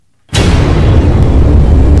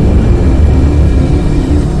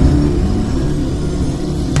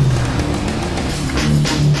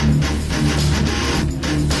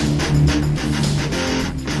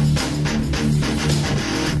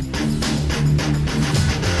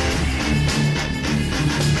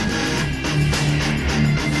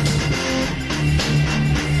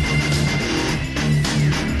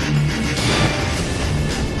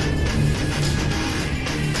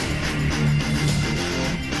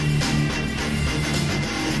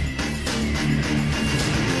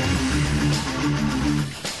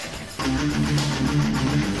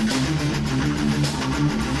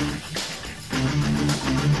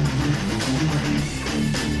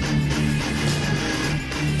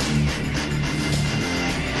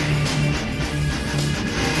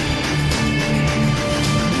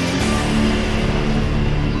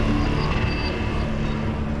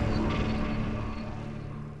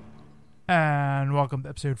welcome to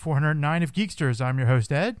episode 409 of Geeksters. I'm your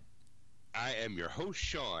host, Ed. I am your host,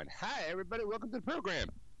 Sean. Hi, everybody. Welcome to the program.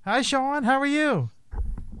 Hi, Sean. How are you?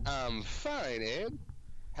 I'm fine, Ed.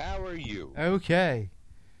 How are you? Okay.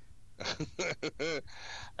 All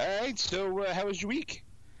right. So, how was your week?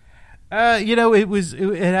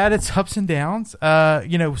 It had its ups and downs.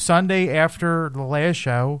 Sunday after the last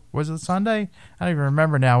show, was it Sunday? I don't even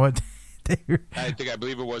remember now what day. I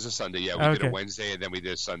believe it was a Sunday. Yeah, we did a Wednesday and then we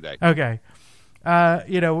did a Sunday. Okay.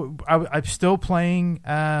 I'm still playing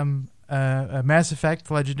Mass Effect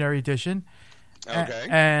Legendary Edition. Okay.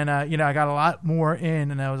 And I got a lot more in,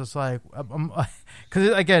 and I was just like,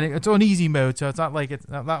 because again, it's on easy mode, so it's not like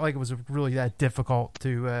it was really that difficult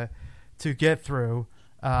to get through,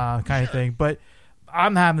 kind of thing. But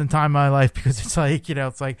I'm having the time of my life because it's like,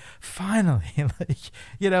 it's like finally,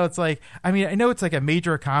 it's like, I mean, I know it's like a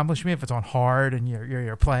major accomplishment if it's on hard and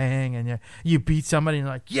you're playing and you beat somebody and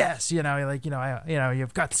you're like, yes,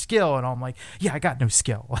 you've got skill, and I'm like, yeah, I got no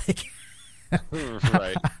skill, like.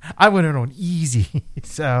 Right. I went in on easy.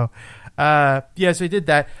 So so I did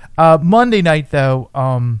that. Monday night though,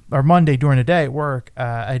 or Monday during the day at work,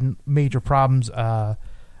 I had major problems. I'm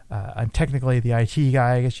technically the IT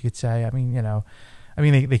guy, I guess you could say. I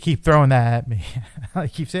mean, they keep throwing that at me. I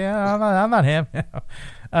keep saying, I'm not him.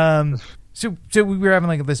 So we were having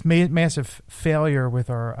like this massive failure with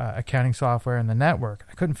our accounting software and the network.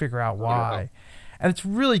 I couldn't figure out why. And it's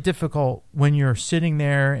really difficult when you're sitting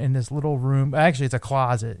there in this little room. Actually, it's a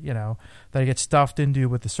closet, that I get stuffed into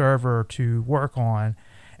with the server to work on.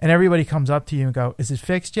 And everybody comes up to you and go, "Is it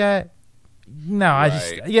fixed yet?" No,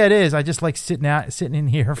 right. It is. I just like sitting in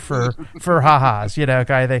here for ha-has,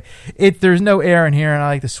 kind of thing. There's no air in here, and I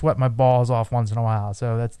like to sweat my balls off once in a while.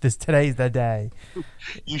 So today's the day.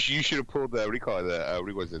 You should have pulled the, what do you call it,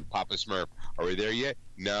 what was it, Papa Smurf. Are we there yet?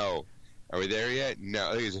 No. Are we there yet?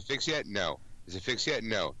 No. Is it fixed yet? No. Is it fixed yet?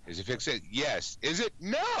 No. Is it fixed yet? Yes. Is it?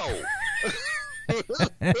 No.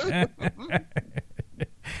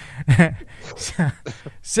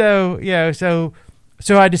 So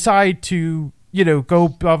I decide to, go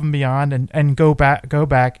above and beyond and go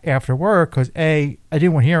back after work because A, I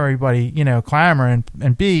didn't want to hear everybody, clamoring,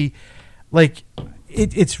 and B, like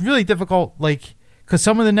it's really difficult, like, because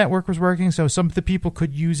some of the network was working, so some of the people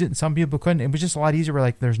could use it and some people couldn't. It was just a lot easier where,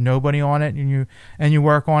 like, there's nobody on it and you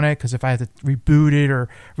work on it, because if I have to reboot it or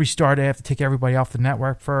restart it, I have to take everybody off the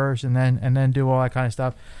network first and then do all that kind of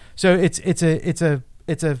stuff. So it's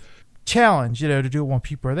a challenge, to do it when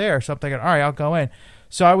people are there. So I'm thinking, all right, I'll go in.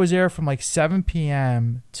 So I was there from like 7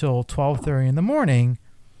 p.m. till 12:30 in the morning,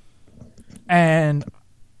 and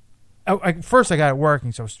first I got it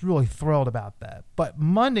working, so I was really thrilled about that. But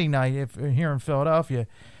Monday night, here in Philadelphia,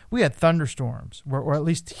 we had thunderstorms, or at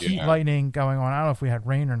least heat lightning going on. I don't know if we had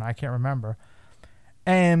rain or not. I can't remember.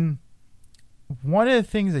 And one of the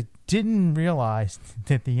things I didn't realize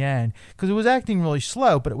at the end, because it was acting really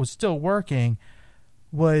slow, but it was still working,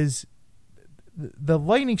 was the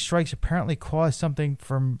lightning strikes apparently caused something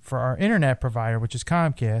for our internet provider, which is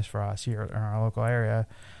Comcast for us here in our local area.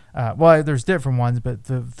 There's different ones, but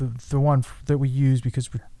the one that we use, because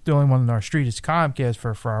the only one in our street is Comcast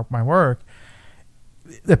for my work.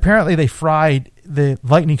 Apparently, the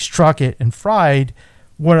lightning struck it and fried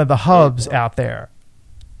one of the hubs out there.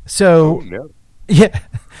 So,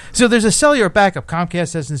 so there's a cellular backup.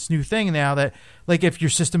 Comcast has this new thing now that, like, if your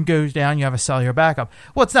system goes down, you have a cellular backup.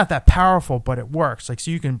 Well, it's not that powerful, but it works. Like,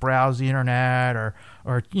 so you can browse the internet or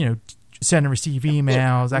send and receive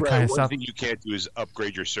emails, that kind of stuff. One thing you can't do is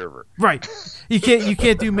upgrade your server. Right. You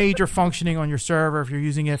can't do major functioning on your server if you're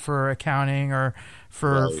using it for accounting or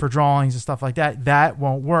for drawings and stuff like that. That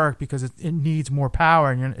won't work because it needs more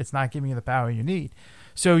power, and it's not giving you the power you need.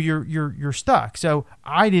 So you're stuck. So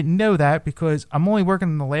I didn't know that because I'm only working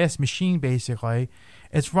on the last machine basically.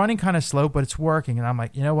 It's running kind of slow, but it's working, and I'm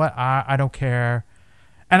like, you know what? I don't care.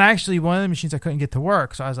 And actually, one of the machines I couldn't get to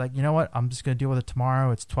work, so I was like, you know what? I'm just going to deal with it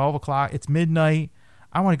tomorrow. It's 12 o'clock. It's midnight.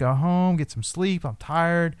 I want to go home, get some sleep. I'm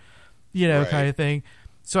tired, kind of thing.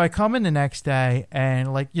 So I come in the next day,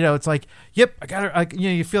 and, like, it's like, yep, I got it.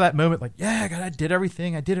 You feel that moment, like, yeah, I did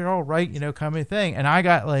everything. I did it all right, kind of thing. And I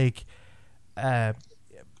got, like,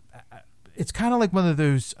 it's kind of like one of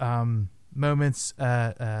those moments,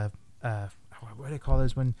 what do they call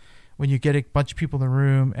those when you get a bunch of people in the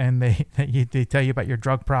room and they tell you about your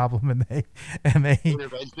drug problem and they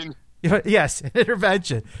intervention. Yes,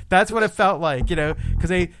 intervention. That's what it felt like, because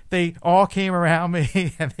they all came around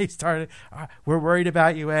me and they started, we're worried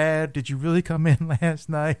about you, Ed. Did you really come in last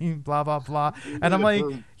night? Blah, blah, blah. And I'm like,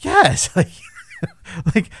 yes. Like,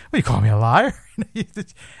 Like, what, you call me a liar?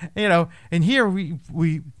 You know, and here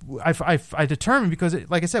I determined, because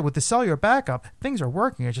like I said, with the cellular backup, things are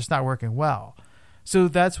working. It's just not working well. So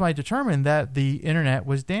that's when I determined that the internet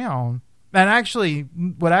was down. And actually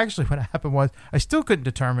what happened was I still couldn't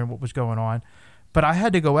determine what was going on, but I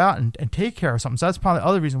had to go out and take care of something. So that's probably the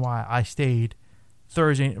other reason why I stayed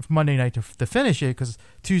Monday night to finish it, because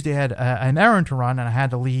Tuesday I had an errand to run and I had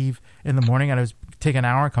to leave in the morning, and I was take an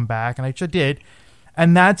hour and come back, and I just did.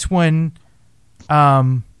 And that's when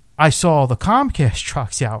I saw the Comcast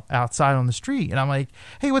trucks outside on the street, and I'm like,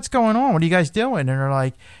 hey, what's going on? What are you guys doing? And they're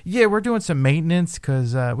like, yeah, we're doing some maintenance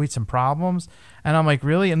because we had some problems. And I'm like,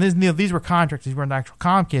 really? And these were contractors. These weren't actual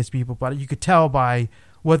Comcast people, but you could tell by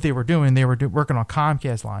what they were doing. They were working on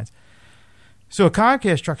Comcast lines. So a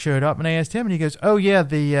Comcast truck showed up, and I asked him, and he goes, "Oh yeah,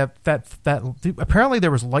 apparently there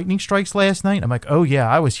was lightning strikes last night." I'm like, "Oh yeah,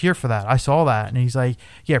 I was here for that. I saw that." And he's like,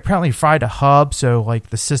 "Yeah, apparently fried a hub, so like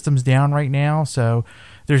the system's down right now, so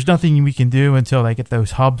there's nothing we can do until they get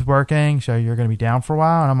those hubs working. So you're going to be down for a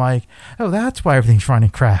while." And I'm like, "Oh, that's why everything's running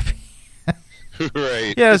crappy."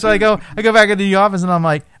 Right. Yeah. So I go back into the office, and I'm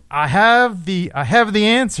like, I have the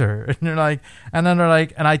answer. And they're like, and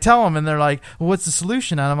I tell them, and they're like, well, what's the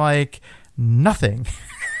solution? And I'm like, nothing.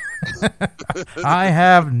 I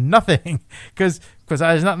have nothing, because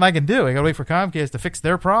there's nothing I can do. I gotta wait for Comcast to fix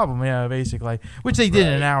their problem, basically, which they did.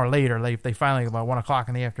 An hour later. They finally, about 1:00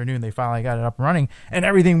 in the afternoon, they finally got it up and running, and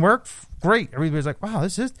everything worked great. Everybody's like, wow,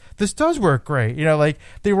 this does work great. Like,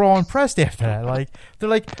 they were all impressed after that. Like, they're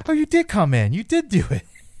like, oh, you did come in, you did do it.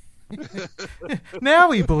 Now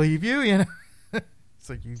we believe you. It's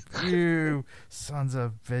like, you sons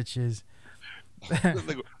of bitches.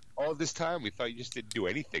 All this time, we thought you just didn't do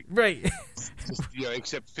anything, right? Just,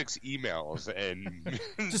 except fix emails and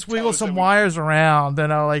just wiggle some wires around,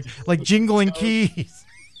 like jingling keys.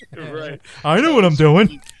 Right. I know what I'm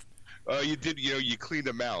doing. You did. You cleaned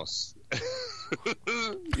a mouse.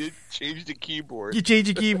 You changed the keyboard.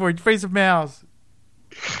 You face of mouse.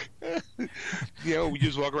 We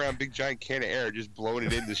just walk around big giant can of air, just blowing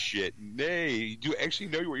it into shit. Hey, you do actually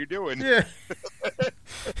know what you're doing. Yeah.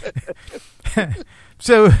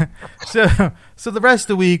 So the rest of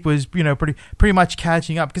the week was pretty much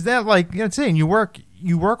catching up, because that, like, it's saying you work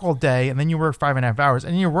all day, and then you work 5.5 hours,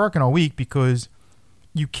 and then you're working all week because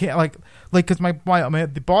you can't like because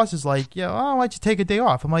the boss is like, yeah, why don't you take a day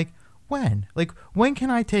off? I'm like, when? Like, when can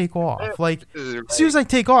I take off? Like, as soon as I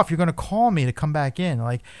take off, you're going to call me to come back in.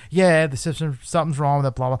 Like, yeah, the system, something's wrong with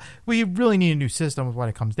it, blah, blah. We really need a new system is what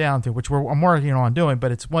it comes down to, which I'm working on doing,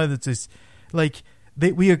 but it's one that's just, like,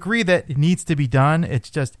 we agree that it needs to be done. It's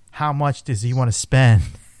just how much does he want to spend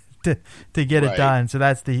to get it done? So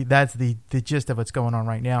that's the gist of what's going on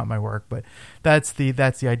right now at my work, but that's the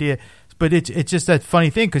idea. But it's just that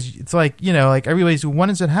funny thing, because it's like, like everybody's,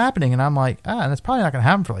 when is it happening? And I'm like, that's probably not going to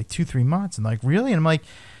happen for like 2-3 months. And like, really? And I'm like,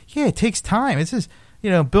 yeah, it takes time. It's just,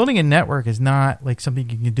 building a network is not like something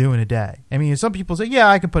you can do in a day. I mean, some people say, yeah,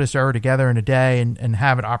 I can put a server together in a day and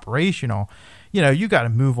have it operational. You got to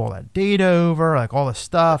move all that data over, like all the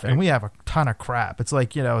stuff, and we have a ton of crap. It's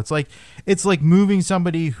like, it's like moving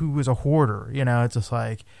somebody who was a hoarder. It's just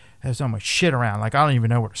like, there's so much shit around. Like, I don't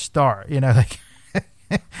even know where to start. Like.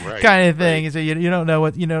 Right, kind of thing. right. So you don't know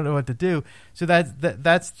what to do. So that's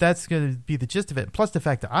going to be the gist of it. Plus the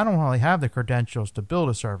fact that I don't really have the credentials to build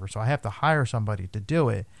a server, so I have to hire somebody to do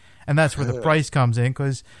it, and that's where the price comes in,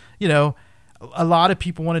 because a lot of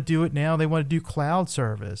people want to do it now. They want to do cloud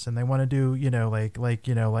service, and they want to do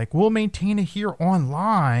like we'll maintain it here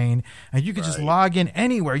online, and you can just log in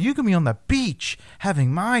anywhere. You can be on the beach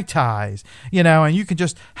having Mai Tais, and you can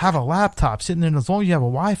just have a laptop sitting in. As long as you have a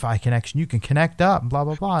Wi-Fi connection, you can connect up and blah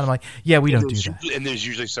blah blah. And I'm like, yeah, we don't do that. And there's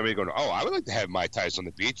usually somebody going, oh, I would like to have Mai Tais on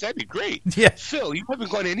the beach. That'd be great. Yeah, Phil, you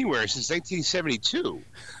haven't gone anywhere since 1972.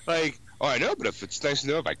 Like. Oh, I know, but if it's nice to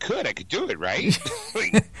know if I could do it, right?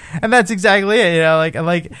 And that's exactly it,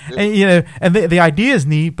 and the idea is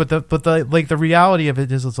neat, but the reality of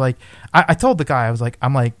it is, it's like, I told the guy,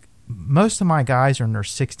 I'm like, most of my guys are in their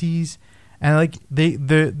 60s, and like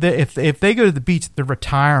if they go to the beach, they're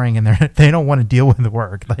retiring, and they don't want to deal with the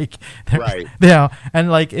work, like, right? And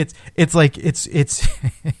like it's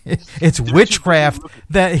witchcraft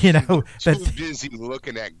that that's too busy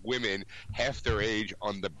looking at women half their age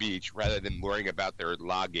on the beach rather than worrying about their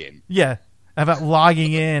login. Yeah. About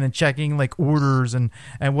logging in and checking like orders and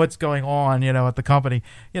what's going on, at the company,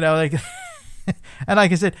 like. And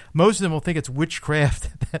like I said, most of them will think it's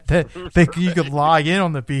witchcraft that you could log in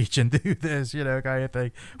on the beach and do this, kind of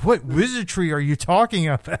thing. What wizardry are you talking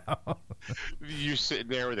about? You're sitting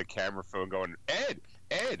there with a camera phone going, Ed,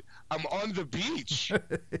 I'm on the beach.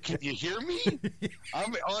 Can you hear me?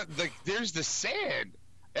 I'm on there's the sand.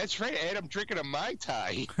 That's right, Ed. I'm drinking a Mai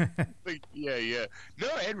Tai. Like, yeah. No,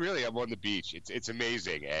 Ed, really, I'm on the beach. It's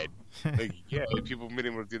amazing, Ed. Like, yeah, people have been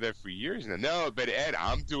able to do that for years now. No, but Ed,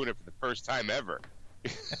 I'm doing it for the first time ever.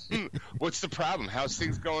 What's the problem? How's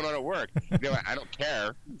things going on at work? I don't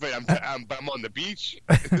care, but I'm on the beach.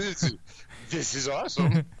 This is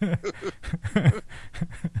awesome.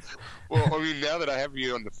 Well, I mean, now that I have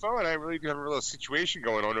you on the phone, I really do have a little situation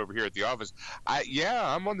going on over here at the office.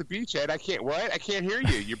 I'm on the beach, Ed. I can't hear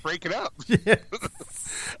you. You're breaking up.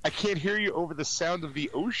 I can't hear you over the sound of the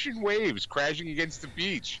ocean waves crashing against the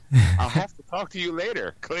beach. I'll have to talk to you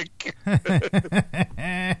later. Click.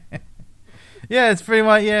 Yeah, it's pretty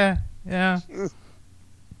much yeah.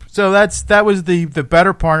 So that was the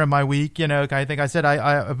better part of my week. I think I said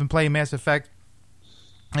I've been playing Mass Effect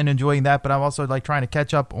and enjoying that, but I'm also like trying to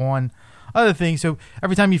catch up on other things. So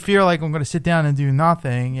every time you feel like I'm going to sit down and do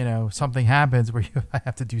nothing, something happens where I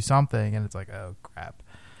have to do something, and it's like, oh crap.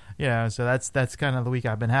 So that's kind of the week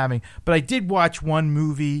I've been having. But I did watch one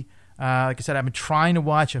movie. Like I said, I've been trying to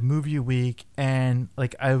watch a movie a week, and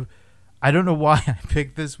like I don't know why I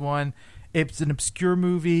picked this one. It's an obscure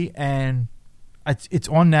movie, and it's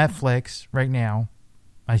on Netflix right now.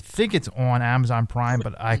 I think it's on Amazon Prime,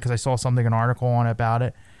 but because I saw an article on it about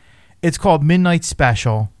it. It's called Midnight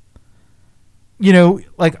Special.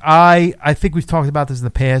 Like I think we've talked about this in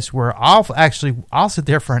the past, where I'll sit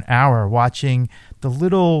there for an hour watching the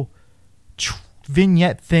little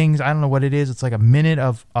vignette things. I don't know what it is. It's like a minute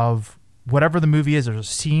of whatever the movie is. There's a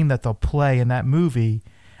scene that they'll play in that movie,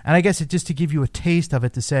 and I guess it's just to give you a taste of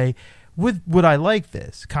it, to say, would I like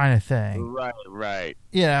this kind of thing? Right.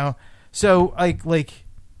 So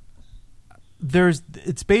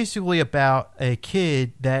it's basically about a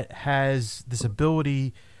kid that has this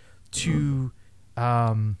ability to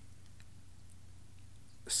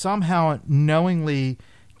somehow knowingly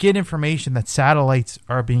get information that satellites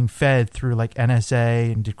are being fed through like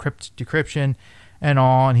NSA and decryption and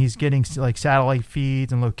all, and he's getting like satellite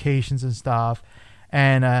feeds and locations and stuff,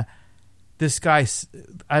 and this guy,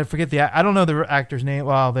 I forget I don't know the actor's name.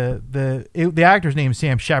 Well, the actor's name is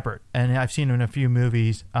Sam Shepard, and I've seen him in a few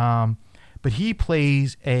movies. But he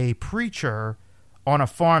plays a preacher on a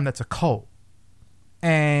farm that's a cult,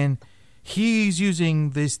 and he's using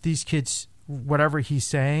these kids, whatever he's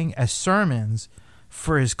saying, as sermons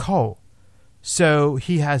for his cult. So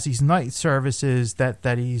he has these night services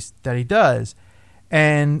that he does,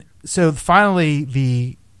 and so finally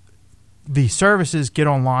the services get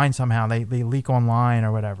online somehow. They leak online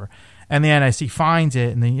or whatever, and the NIC finds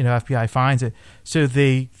it, and the FBI finds it. So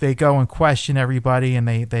they go and question everybody, and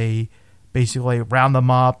they basically round them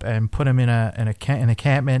up and put them in an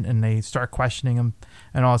encampment, and they start questioning them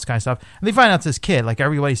and all this kind of stuff. And they find out it's this kid. Like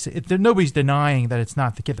nobody's denying that it's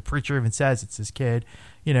not the kid. The preacher even says it's his kid,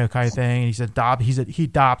 kind of thing. And he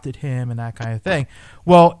adopted him and that kind of thing.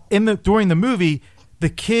 Well, during the movie, the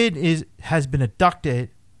kid has been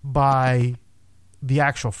abducted by the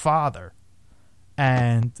actual father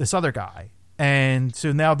and this other guy, and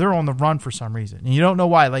so now they're on the run for some reason, and you don't know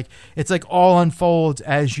why. Like, it's like all unfolds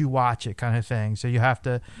as you watch it, kind of thing. So you have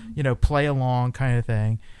to play along, kind of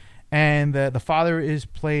thing. And the father is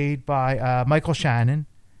played by Michael Shannon,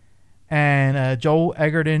 and Joel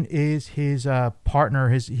Egerton is his partner,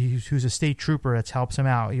 who's a state trooper that helps him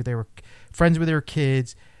out. They were friends with their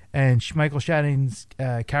kids. And Michael Shannon's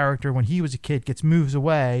character, when he was a kid, moves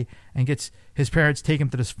away and gets his parents take him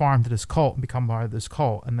to this farm, to this cult, and become part of this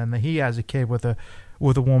cult. And then he has a kid with a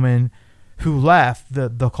woman who left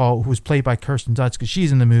the cult, who was played by Kirsten Dunst, because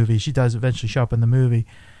she's in the movie. She does eventually show up in the movie,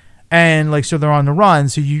 and so they're on the run.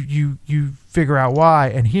 So you figure out why.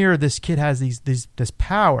 And here, this kid has this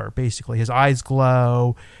power. Basically, his eyes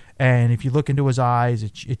glow. And if you look into his eyes,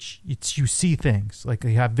 it's you see things, like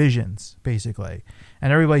you have visions, basically,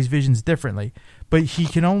 and everybody's visions differently. But he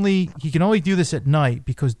can only do this at night,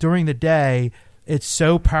 because during the day it's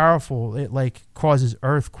so powerful, it like causes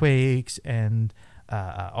earthquakes and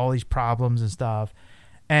all these problems and stuff.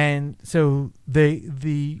 And so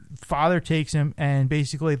the father takes him, and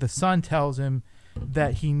basically the son tells him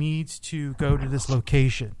that he needs to go to this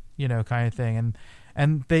location, kind of thing,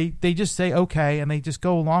 and they just say okay, and they just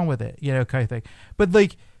go along with it, kind of thing. But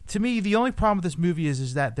like, to me, the only problem with this movie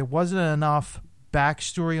is that there wasn't enough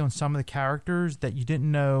backstory on some of the characters, that you didn't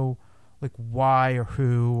know like why or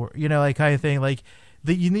who, or like, kind of thing. Like,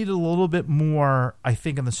 that you needed a little bit more, I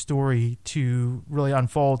think, in the story to really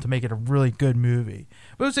unfold to make it a really good movie.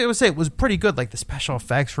 But it was pretty good. Like, the special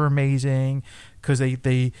effects were amazing, because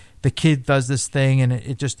the kid does this thing, and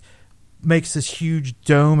it just, makes this huge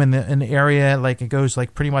dome in the area. Like it goes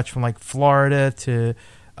like pretty much from like Florida to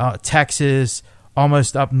Texas,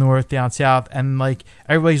 almost up north, down south, and like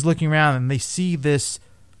everybody's looking around and they see this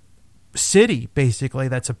city basically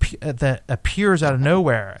that appears out of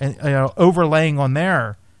nowhere, and overlaying on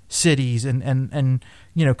their cities and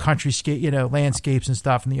countryscape, landscapes and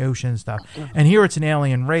stuff, and the ocean and stuff. And here it's an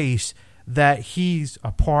alien race that he's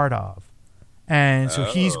a part of. And so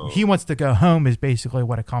he wants to go home is basically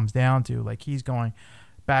what it comes down to. Like he's going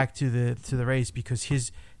back to the race because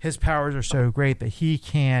his powers are so great that he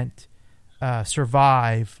can't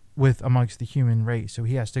survive amongst the human race. So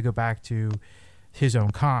he has to go back to his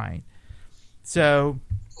own kind. So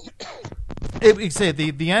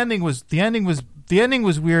the ending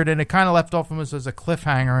was weird, and it kind of left off almost as a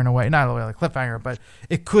cliffhanger in a way. Not really like a cliffhanger, but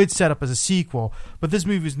it could set up as a sequel. But this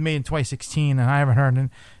movie was made in 2016, and I haven't heard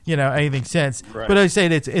anything since. Right. But I say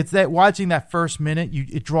it's that watching that first minute,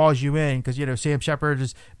 it draws you in because Sam Shepard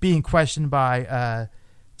is being questioned by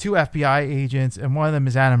 2 FBI agents, and one of them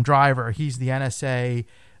is Adam Driver. He's the NSA.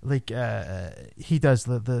 Like he does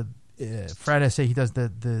for NSA, he does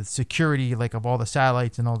the security like of all the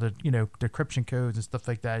satellites and all the decryption codes and stuff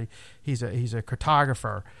like that. He's a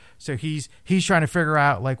cartographer, so he's trying to figure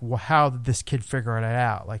out like how did this kid figure it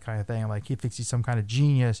out, like kind of thing. Like he thinks he's some kind of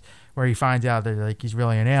genius, where he finds out that like he's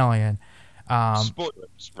really an alien.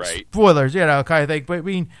 Spoilers, right? Spoilers, kind of thing. But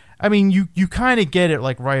I mean, you kind of get it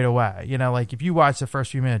like right away. Like if you watch the first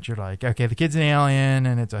few minutes, you're like, okay, the kid's an alien,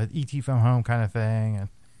 and it's a ET from home kind of thing, and.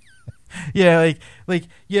 Yeah,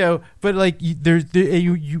 but like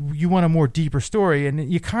you want a more deeper story,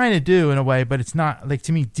 and you kind of do in a way, but it's not like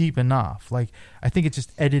to me deep enough. Like I think it's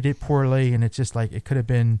just edited poorly, and it's just like it could have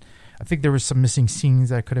been. I think there was some missing scenes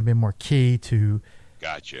that could have been more key to.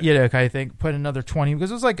 Gotcha. Kind of thing. Put another 20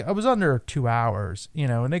 because it was under 2 hours,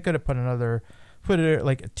 and they could have put it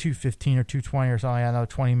like 2:15 or 2:20 or something. Another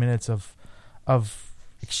 20 minutes of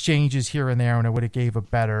exchanges here and there, and it would have gave a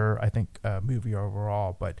better, I think, movie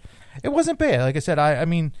overall. But it wasn't bad. Like I said, I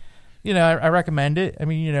mean, I recommend it. I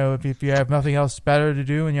mean, if you have nothing else better to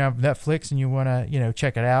do and you have Netflix and you want to,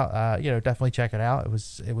 check it out, definitely check it out. It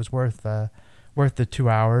was worth the 2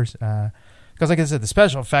 hours. Because like I said, the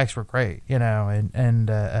special effects were great, and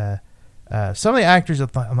some of the actors,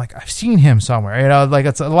 I'm like, I've seen him somewhere, like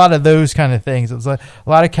it's a lot of those kind of things. It was like a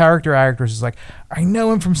lot of character actors. It's like, I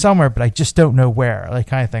know him from somewhere, but I just don't know where, like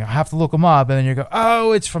kind of thing. I have to look him up, and then you go,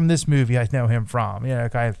 oh, it's from this movie I know him from,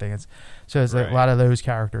 kind of thing. It's right. A lot of those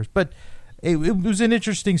characters, but it was an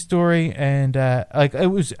interesting story, and like it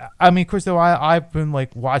was. I mean, of course, though I've been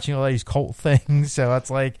like watching all these cult things, so it's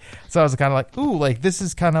like, I was kind of like, ooh, like this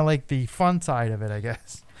is kind of like the fun side of it, I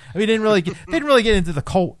guess. I mean, they didn't really get into the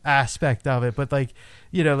cult aspect of it, but like,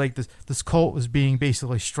 like this cult was being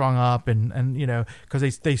basically strung up, and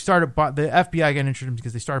because they started the FBI got interested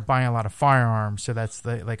because they started buying a lot of firearms, so that's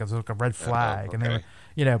it was like a red flag, okay. And they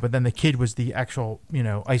were, but then the kid was the actual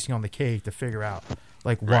icing on the cake to figure out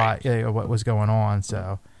like why what was going on.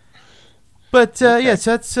 So, but okay.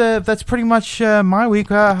 So that's pretty much my week.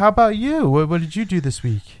 How about you? What did you do this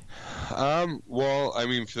week? Well, I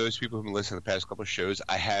mean, for those people who've been listening to the past couple of shows,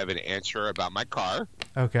 I have an answer about my car.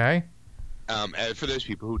 Okay. And for those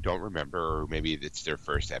people who don't remember, or maybe it's their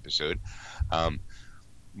first episode,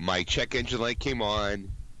 my check engine light came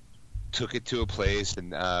on, took it to a place,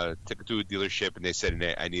 and took it to a dealership, and they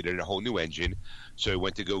said I needed a whole new engine. So I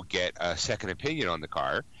went to go get a second opinion on the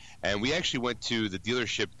car. And we actually went to the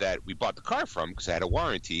dealership that we bought the car from because I had a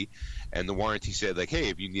warranty. And the warranty said, like, hey,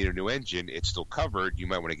 if you need a new engine, it's still covered. You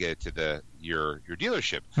might want to get it to your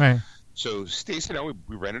dealership. Right. So Stacy and I,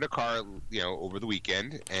 we rented a car, over the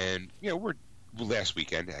weekend. And, we're last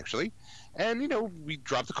weekend, actually. And, we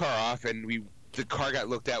dropped the car off, and the car got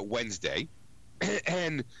looked at Wednesday.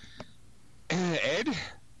 And, Ed,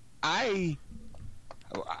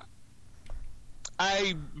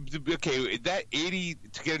 that 80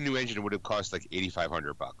 to get a new engine would have cost like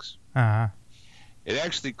 $8,500. Uh-huh. It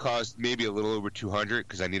actually cost maybe a little over $200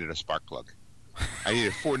 because I needed a spark plug. I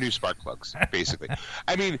needed 4 new spark plugs, basically.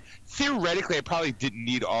 I mean, theoretically, I probably didn't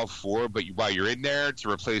need all 4, but while you're in there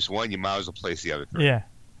to replace one, you might as well place the other 3.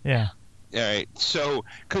 Yeah. All right. So,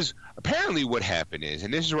 because apparently what happened is,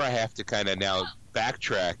 and this is where I have to kind of now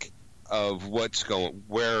backtrack of what's going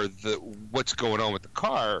on with the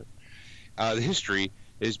car. The history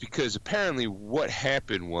is because apparently what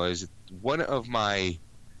happened was one of my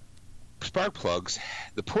spark plugs,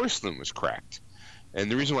 the porcelain was cracked.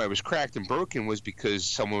 And the reason why it was cracked and broken was because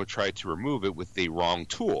someone tried to remove it with the wrong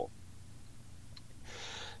tool.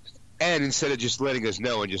 And instead of just letting us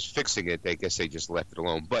know and just fixing it, I guess they just left it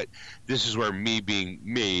alone. But this is where me being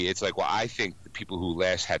me, it's like, well, I think the people who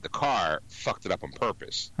last had the car fucked it up on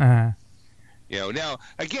purpose. Uh-huh. You know, now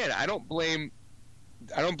again, I don't blame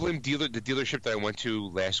the dealership that I went to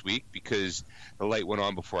last week because the light went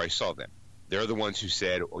on before I saw them. They're the ones who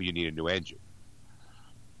said, "Oh, you need a new engine."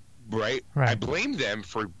 Right? I blame them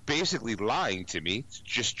for basically lying to me to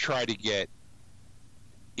just try to get,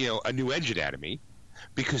 you know, a new engine out of me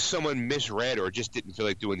because someone misread or just didn't feel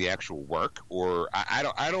like doing the actual work, or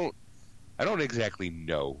I don't exactly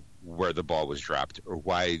know where the ball was dropped or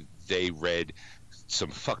why they read some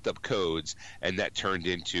fucked up codes and that turned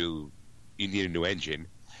into you need a new engine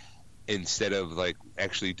instead of like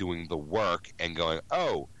actually doing the work and going,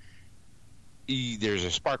 oh, there's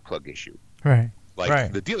a spark plug issue. Right.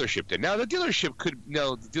 Like the dealership did. Now the dealership the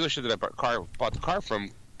dealership that I bought the car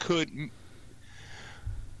from could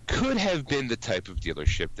have been the type of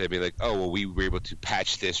dealership that'd be like, oh well, we were able to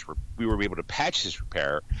patch this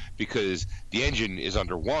repair because the engine is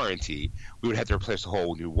under warranty. We would have to replace the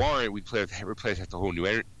whole new warranty. We would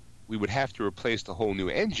have to replace the whole new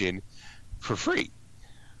engine for free.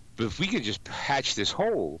 But if we could just patch this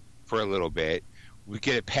hole for a little bit, we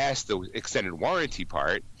get it past the extended warranty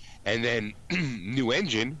part, and then new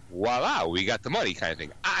engine, voila, we got the money kind of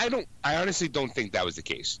thing. I honestly don't think that was the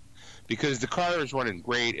case. Because the car is running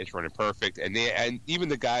great, it's running perfect, and even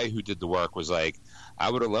the guy who did the work was like,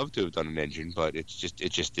 I would have loved to have done an engine, but it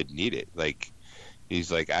just didn't need it. Like,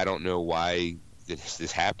 he's like, I don't know why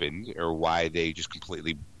this happened or why they just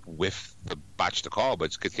completely botched the call, but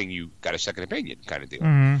it's a good thing you got a second opinion kind of deal.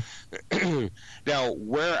 Mm-hmm. Now,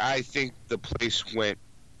 where I think the place went,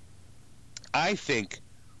 I think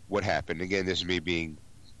what happened, again, this is me being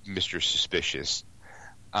Mr. Suspicious,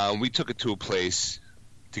 we took it to a place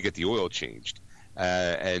to get the oil changed,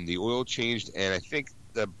 and the oil changed, and I think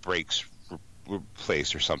the brakes were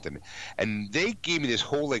replaced or something, and they gave me this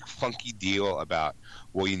whole like funky deal about,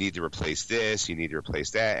 well, you need to replace this, you need to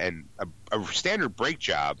replace that, and a standard brake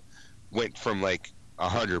job went from like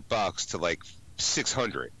 $100 to like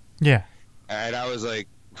 $600. Yeah, and I was like,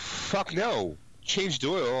 fuck no, change the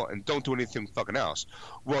oil and don't do anything fucking else.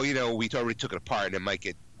 Well, you know, we already took it apart and it might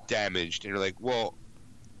get damaged, and you're like, well,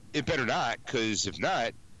 it better not, because if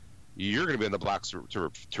not, you're going to be on the blocks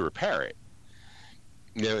to repair it.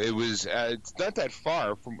 You know, it was it's not that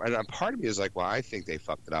far from, and part of me is like, well, I think they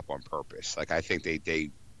fucked it up on purpose. Like, I think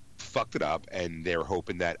they fucked it up, and they were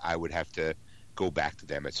hoping that I would have to go back to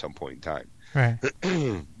them at some point in time. right.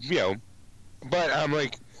 You know, but I'm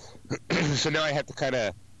like, so now I had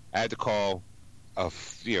to call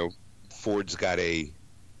Ford's got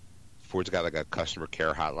like a customer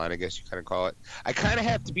care hotline, I guess you kind of call it. I kind of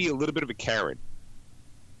have to be a little bit of a Karen,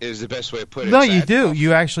 is the best way to put it. No, you do.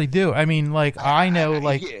 You actually do. I mean, like, I know,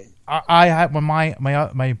 like, yeah. I had when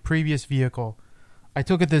my previous vehicle, I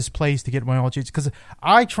took it to this place to get my oil changed because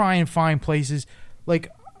I try and find places.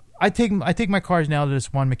 Like, I take my cars now to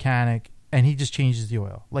this one mechanic, and he just changes the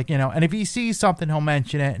oil. Like, you know, and if he sees something, he'll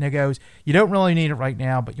mention it, and it goes, you don't really need it right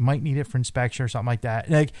now, but you might need it for inspection or something like that.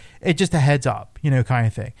 Like, it's just a heads up, you know, kind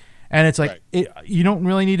of thing. And it's like, you don't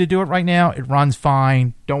really need to do it right now. It runs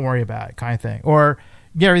fine. Don't worry about it, kind of thing. Or,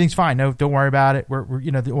 yeah, everything's fine. No, don't worry about it. We're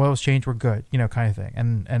you know, the oil's changed. We're good, you know, kind of thing.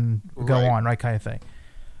 And go on, right, kind of thing.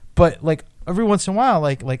 But like every once in a while,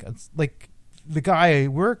 like the guy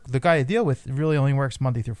I deal with really only works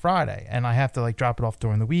Monday through Friday, and I have to like drop it off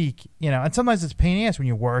during the week, you know. And sometimes it's a pain in the ass when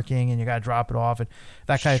you're working and you got to drop it off and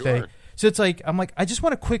that kind of thing. So it's like, I'm like, I just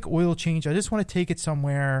want a quick oil change. I just want to take it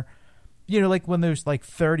somewhere. You know, like when there's like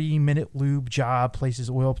 30-minute lube job places,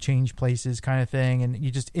 oil change places kind of thing, and you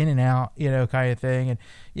just in and out, you know, kind of thing. And,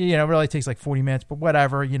 you know, it really takes like 40 minutes, but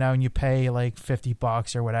whatever, you know, and you pay like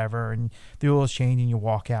 $50 or whatever, and the oil's changed and you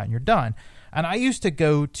walk out and you're done. And I used to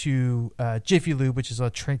go to Jiffy Lube, which is a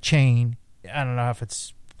chain. I don't know if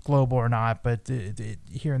it's global or not, but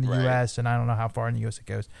here in the U.S., and I don't know how far in the U.S. it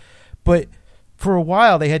goes. But for a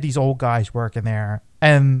while, they had these old guys working there,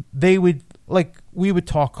 and they would, like, we would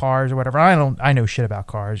talk cars or whatever. I know shit about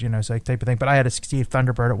cars, you know, so like type of thing. But I had a 68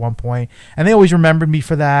 Thunderbird at one point, and they always remembered me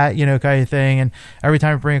for that, you know, kind of thing. And every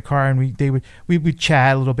time I bring a car, and we would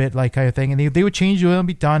chat a little bit, like kind of thing. And they would change the oil and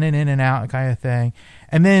be done in and out, kind of thing.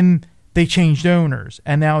 And then they changed owners,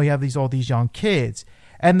 and now we have all these young kids.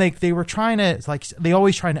 And they were trying to, like, they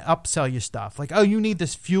always trying to upsell you stuff. Like, oh, you need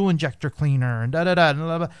this fuel injector cleaner and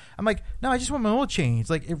da-da-da. I'm like, no, I just want my oil changed.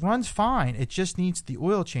 Like, it runs fine. It just needs the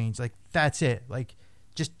oil change. Like, that's it. Like,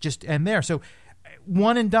 just end there. So,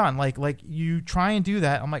 one and done. Like you try and do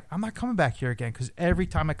that. I'm like, I'm not coming back here again, because every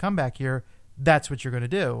time I come back here, that's what you're going to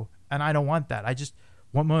do. And I don't want that. I just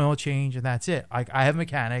want my oil change, and that's it. I have a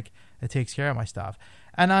mechanic, that takes care of my stuff.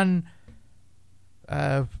 And on,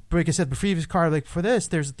 like I said, the previous car, like for this,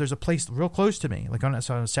 there's a place real close to me. Like on a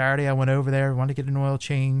Saturday, I went over there, wanted to get an oil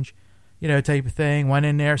change, type of thing. Went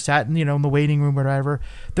in there, sat in, in the waiting room or whatever.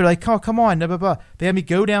 They're like, oh, come on, blah, blah, blah. They had me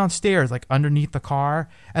go downstairs, like underneath the car,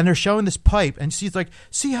 and they're showing this pipe. And she's like,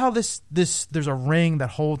 see how this there's a ring that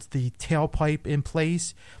holds the tailpipe in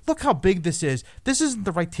place? Look how big this is. This isn't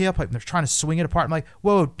the right tailpipe. And they're trying to swing it apart. I'm like,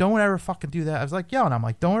 whoa, don't ever fucking do that. I was like, and I'm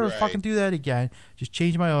like, don't ever fucking do that again. Just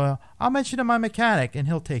change my oil. I'll mention to my mechanic, and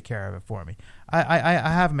he'll take care of it for me. I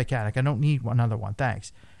have a mechanic. I don't need another one.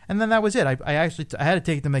 Thanks. And then that was it. I actually had to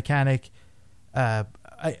take the mechanic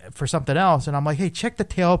for something else, and I'm like, hey, check the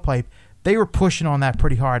tailpipe. They were pushing on that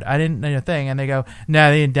pretty hard. I didn't know a thing, and they go,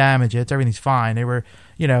 no, they didn't damage it. Everything's fine. They were,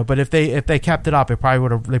 but if they kept it up, they probably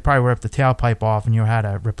would have ripped the tailpipe off, and you had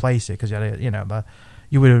to replace it because it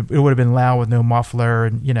would have been loud with no muffler,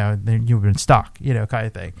 and then you would have been stuck, kind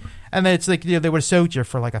of thing. And then it's like they would have sold you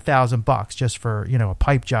for like $1,000 just for a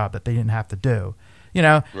pipe job that they didn't have to do.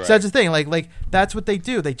 Right. So that's the thing. Like that's what they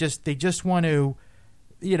do. They just want to,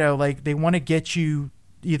 they want to get you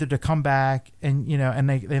either to come back and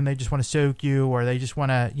they just want to soak you, or they just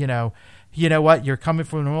want to, you know what, you're coming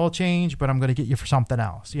for an oil change, but I'm going to get you for something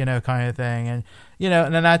else, kind of thing. And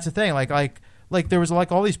and then that's the thing. Like there was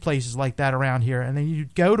like all these places like that around here, and then you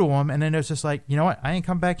go to them, and then it's just like, what, I ain't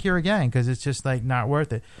come back here again because it's just like not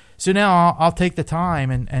worth it. So now I'll take the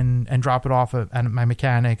time and drop it off at my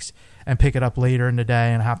mechanics and pick it up later in the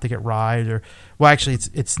day, and I have to get rides, or actually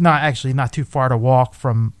it's not too far to walk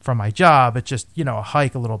from my job. It's just a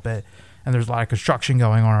hike a little bit, and there's a lot of construction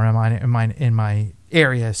going on around in my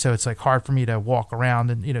area, so it's like hard for me to walk around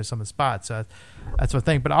and some of the spots. So that's the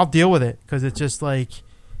thing. But I'll deal with it because it's just like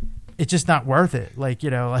it's just not worth it. Like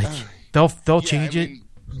they'll change it,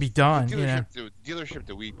 be done. The dealership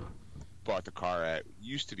that we bought the car at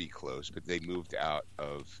used to be close, but they moved out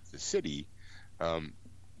of the city.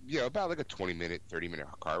 About like a 20-minute, 30-minute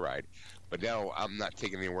car ride. But now I'm not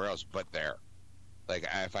taking anywhere else but there. Like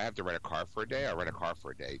if I have to rent a car for a day, I'll rent a car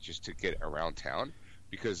for a day just to get around town,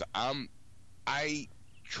 because I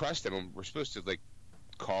trust them. We're supposed to like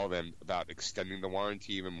call them about extending the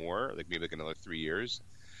warranty even more, like maybe like another 3 years,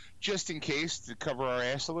 just in case, to cover our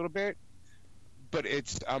ass a little bit. But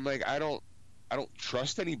I'm like, I don't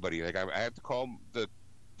trust anybody. Like I have to call the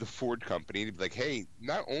Ford company to be like, hey,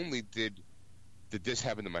 not only did this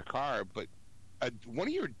happen to my car, but one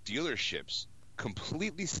of your dealerships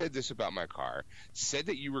completely said this about my car, said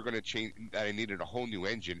that you were going to change, that I needed a whole new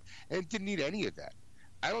engine, and didn't need any of that.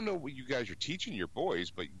 I don't know what you guys are teaching your boys,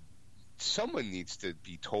 but someone needs to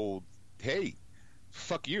be told, hey,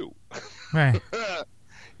 fuck you. Right.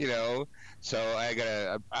 So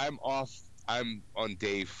I'm off. I'm on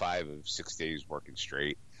day 5 of 6 days working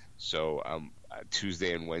straight. So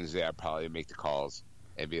Tuesday and Wednesday, I'll probably make the calls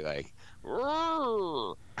and be like,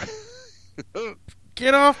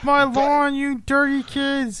 get off my lawn, you dirty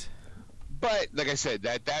kids. But like I said,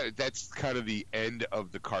 that's kind of the end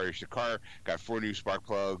of the car issue. The car got 4 new spark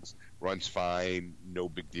plugs, runs fine, no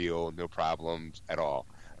big deal, no problems at all.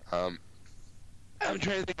 I'm trying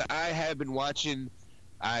to think. I have been watching.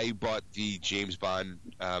 I bought the James Bond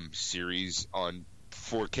series on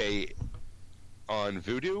 4K on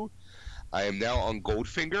Vudu. I am now on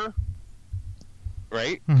Goldfinger.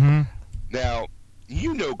 Right? Mm-hmm. Now,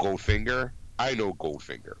 Goldfinger. I know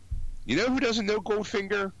Goldfinger. You know who doesn't know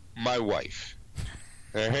Goldfinger? My wife.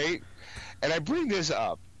 All right? And I bring this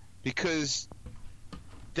up because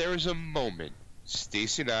there's a moment.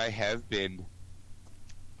 Stacy and I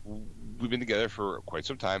we've been together for quite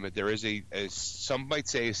some time, and there is some might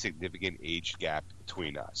say a significant age gap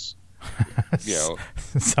between us.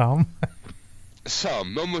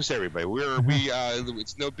 Some, almost everybody.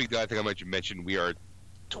 It's no big deal. I think I might mention we are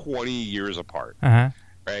 20 years apart. Uh-huh.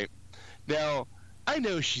 Right? Now, I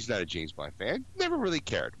know she's not a James Bond fan. Never really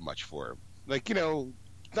cared much for him. Like,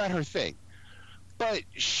 not her thing. But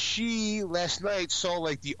she last night saw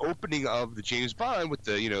like the opening of the James Bond with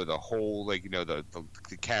the the whole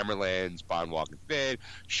the camera lens, Bond walking bed,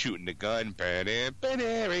 shooting the gun,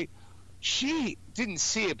 right? She didn't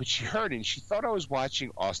see it, but she heard it, and she thought I was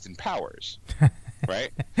watching Austin Powers.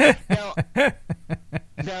 Right? Now,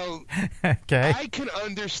 okay. I can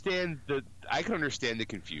understand the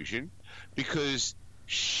confusion because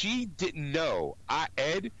she didn't know.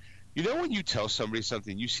 Ed, when you tell somebody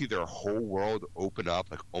something, you see their whole world open up,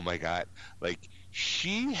 like, oh my God. Like,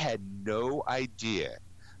 she had no idea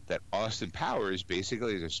that Austin Powers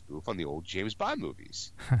basically is a spoof on the old James Bond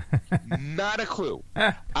movies. Not a clue.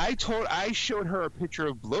 I showed her a picture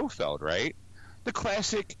of Blofeld, right? the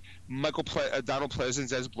classic Donald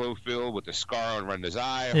Pleasance as Blofeld with the scar around his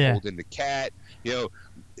eye, Yeah. holding the cat,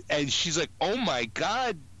 and she's like, "Oh my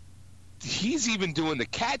God, he's even doing the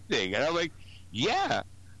cat thing," and I'm like, "Yeah,"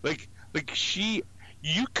 like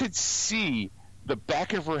you could see the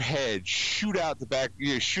back of her head shoot out the back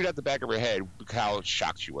of her head. How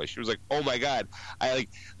shocked she was. She was like, "Oh my God, I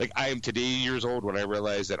am today years old when I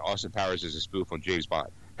realized that Austin Powers is a spoof on James Bond."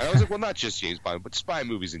 And I was like, "Well, not just James Bond, but spy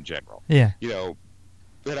movies in general." Yeah.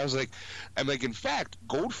 But I was like, in fact,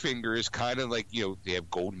 Goldfinger is kind of like, they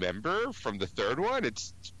have Goldmember from the third one.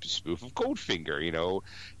 It's a spoof of Goldfinger.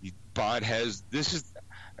 Bond has I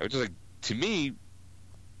was just like, to me,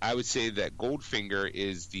 I would say that Goldfinger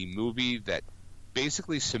is the movie that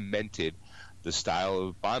basically cemented the style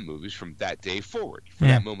of Bond movies from that day forward, from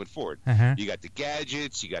that moment forward. Uh-huh. You got the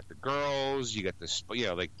gadgets, you got the girls, you got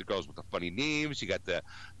like the girls with the funny names, you got the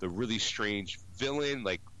really strange villain,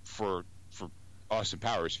 like for Austin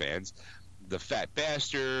Powers fans, the fat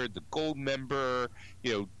bastard, the Goldmember,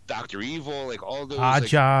 Dr. Evil, like all those. Odd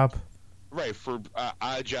Job. Right, for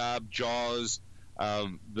Odd Job, Jaws, we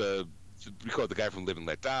call it the guy from Live and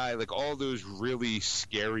Let Die, like all those really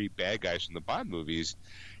scary bad guys from the Bond movies,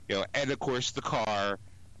 and of course the car,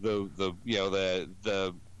 the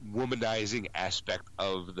womanizing aspect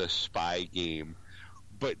of the spy game.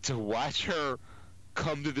 But to watch her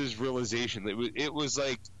come to this realization, it was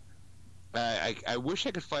like, I wish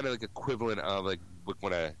I could find like equivalent of like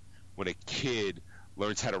when a kid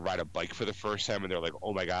learns how to ride a bike for the first time and they're like,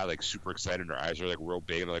 "Oh my God," like super excited, and their eyes are like real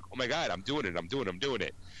big and they're like, "Oh my God, I'm doing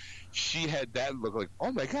it." She had that look, like,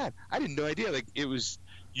 "Oh my God, I didn't no idea." Like it was,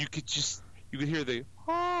 you could hear the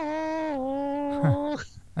oh.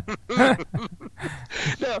 Now,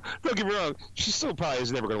 don't get me wrong, she still probably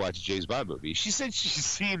is never going to watch a James Bond movie. She said she's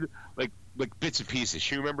seen like bits and pieces.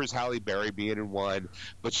 She remembers Halle Berry being in one,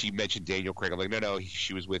 but she mentioned Daniel Craig. I'm like, no,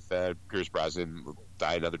 she was with Pierce Brosnan,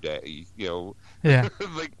 Die Another Day. Yeah.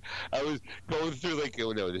 Like I was going through like,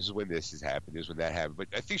 oh no, this is when this has happened, this is when that happened. But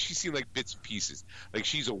I think she's seen like bits and pieces. Like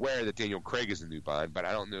she's aware that Daniel Craig is the new Bond, but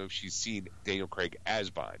I don't know if she's seen Daniel Craig as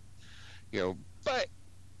Bond. But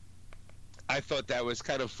I thought that was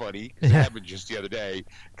kind of funny because it happened just the other day.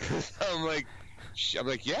 Cause I'm like,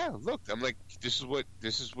 yeah, look, I'm like, this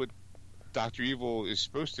is what Dr. Evil is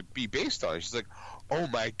supposed to be based on. She's like, "Oh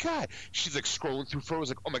my God!" She's like scrolling through photos,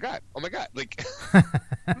 like, "Oh my God!" Like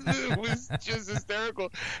it was just hysterical.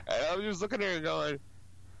 And I was just looking at her and going,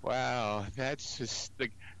 "Wow, that's just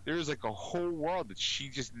like there's like a whole world that she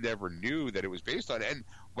just never knew that it was based on." And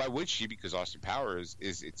why would she? Because Austin Powers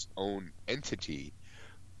is its own entity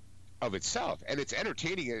of itself, and it's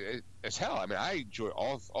entertaining as hell. I mean, I enjoy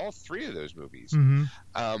all three of those movies. Mm-hmm.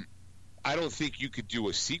 I don't think you could do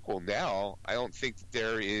a sequel now. I don't think that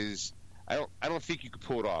there is. I don't think you could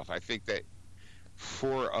pull it off. I think that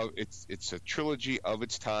it's a trilogy of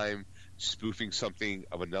its time, spoofing something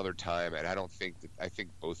of another time, and I think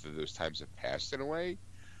both of those times have passed in a way.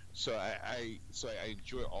 So I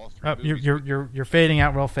enjoy all three. Movies. You're fading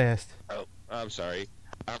out real fast. Oh, I'm sorry.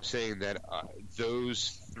 I'm saying that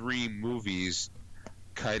those three movies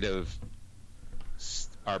kind of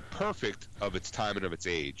are perfect of its time and of its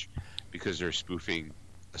age because they're spoofing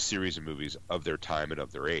a series of movies of their time and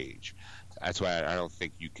of their age. That's why I don't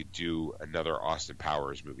think you could do another Austin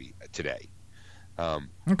Powers movie today.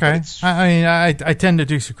 Okay. I mean, I tend to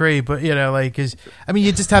disagree, but you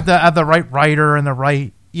just have to have the right writer and the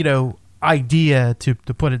right, idea to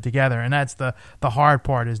put it together. And that's the hard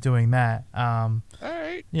part is doing that. All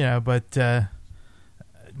right. But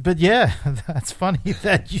yeah, that's funny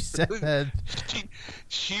that you said that.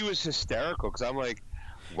 She was hysterical because I'm like,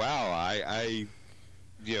 wow, I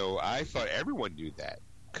thought everyone knew that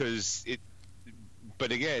because it.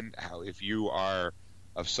 But again, if you are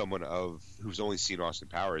of someone who's only seen Austin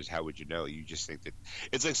Powers, how would you know? You just think that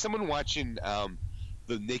it's like someone watching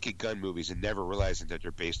the Naked Gun movies and never realizing that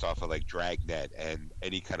they're based off of like Dragnet and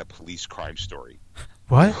any kind of police crime story.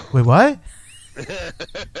 What? Wait, what?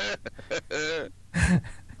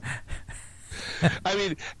 I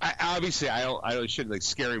mean, I shouldn't like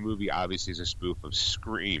Scary Movie. Obviously, is a spoof of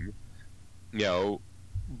Scream,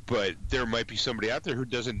 but there might be somebody out there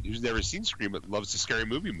who's never seen Scream but loves the Scary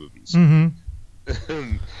Movie movies.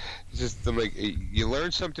 Mm-hmm. Just I'm like, you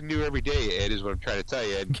learn something new every day. Ed is what I'm trying to tell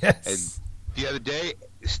you. And, yes. And the other day,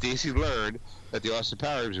 Stacy learned that the Austin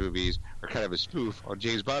Powers movies are kind of a spoof on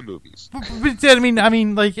James Bond movies. But I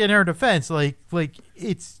mean, like in her defense, like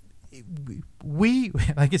it's. We,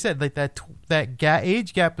 like I said, like that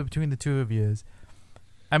age gap between the two of you is,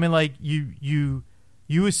 I mean, like you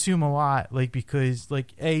assume a lot, like because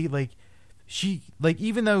like she like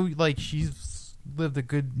even though like she's lived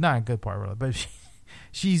not a good part of her life, but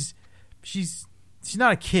she's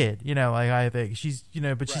not a kid, like I think she's,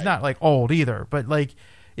 but she's Right. not like old either. But like,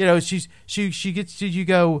 she gets to, you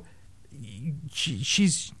go,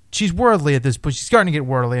 she's worldly at this point. She's starting to get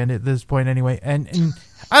worldly at this point anyway. And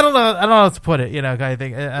I don't know how to put it, kind of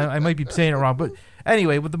thing. I might be saying it wrong, but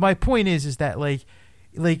anyway, my point is that like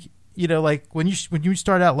when you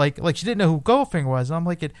start out like she didn't know who Goldfinger was, and I'm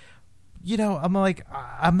like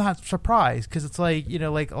I'm not surprised, because it's like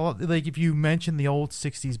like if you mention the old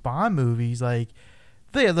 '60s Bond movies, like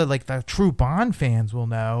they're like the true Bond fans will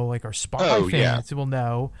know, like our spy fans will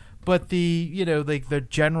know, but the like the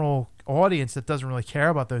general audience that doesn't really care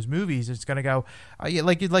about those movies is going to go,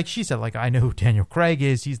 like she said, like I know who Daniel Craig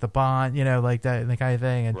is, he's the Bond, like that, the kind of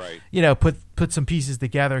thing, and right. Put some pieces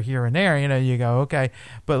together here and there, you go, okay,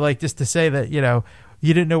 but like just to say that you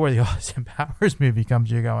didn't know where the Austin Powers movie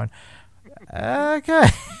comes, you're going, okay.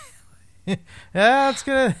 Yeah, it's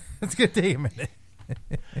gonna take a minute.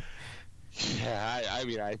 Yeah, I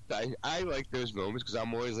mean, I like those moments, because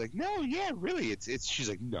I'm always like, no, yeah, really, it's. She's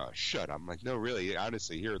like, no, shut up. I'm like, no, really,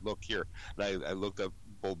 honestly, here, look here. And I looked up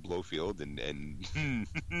old Blofeld, and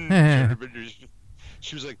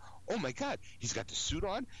she was like, oh my God, he's got the suit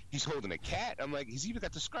on, he's holding a cat. I'm like, he's even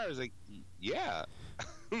got the scar. I was like, yeah.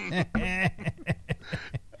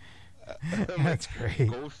 That's great.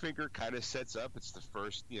 Goldfinger kind of sets up. It's the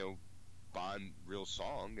first, Bond real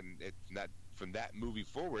song, and it's not from that movie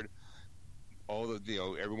forward. All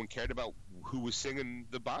the everyone cared about who was singing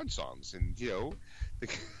the Bond songs, and it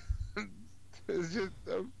was just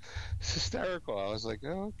hysterical. I was like,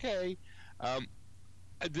 oh, okay,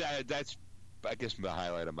 that's I guess the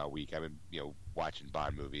highlight of my week. I've been watching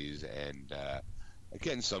Bond movies and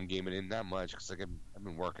getting some gaming in, not much, because I've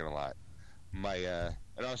been working a lot. And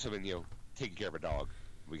also been taking care of a dog.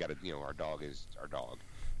 We got our dog is our dog,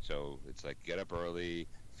 so it's like get up early,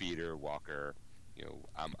 feed her, walk her.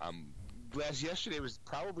 I'm yesterday was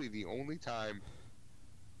probably the only time.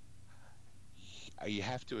 You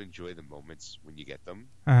have to enjoy the moments when you get them.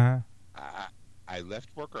 I left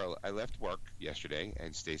work yesterday,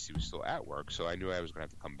 and Stacy was still at work, so I knew I was going to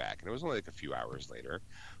have to come back, and it was only like a few hours later.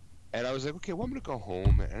 And I was like, okay, well, I'm going to go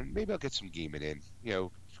home, and maybe I'll get some gaming in,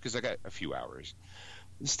 because I got a few hours.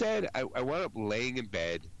 Instead, I wound up laying in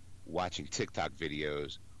bed watching TikTok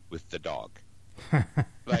videos with the dog.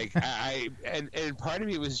 Like and part of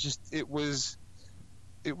me was just it was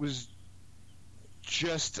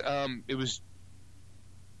just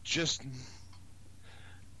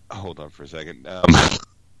hold on for a second.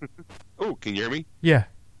 Oh, can you hear me? Yeah.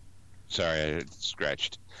 Sorry, I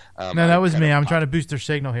scratched. No, that was me. I'm trying to boost their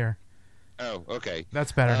signal here. Oh, okay.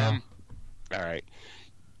 That's better now. All right.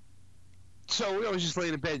 So I was just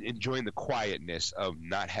laying in bed enjoying the quietness of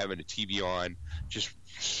not having a TV on, just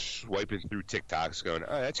swiping through TikToks going,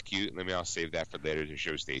 oh, that's cute. I'll save that for later to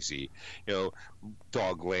show Stacy.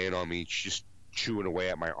 Dog laying on me, just chewing away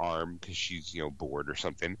at my arm because she's, bored or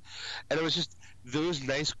something. And it was just those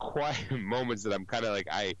nice quiet moments that I'm kind of like,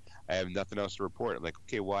 I have nothing else to report. I'm like,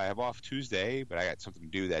 okay, well, I have off Tuesday, but I got something to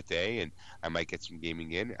do that day, and I might get some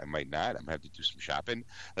gaming in. I might not. I'm going to have to do some shopping.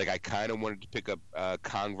 Like, I kind of wanted to pick up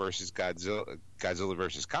Kong versus Godzilla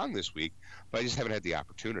versus Kong this week, but I just haven't had the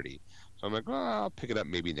opportunity. So I'm like, well, I'll pick it up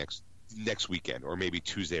maybe next weekend, or maybe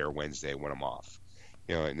Tuesday or Wednesday when I'm off,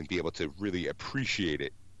 and then be able to really appreciate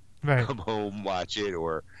it. Right. Come home, watch it,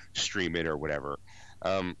 or stream it, or whatever.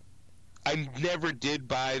 I never did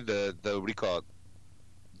buy the what do you call it?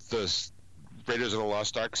 The Raiders of the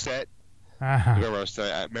Lost Ark set. Uh-huh. Remember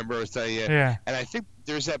I was telling you. Yeah. And I think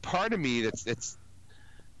there's that part of me that's.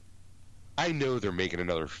 I know they're making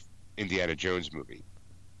another Indiana Jones movie,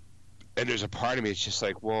 and there's a part of me that's just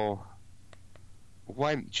like, well,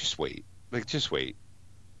 why just wait? Like, just wait.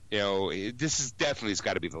 This is definitely it's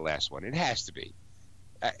got to be the last one. It has to be.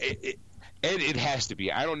 It has to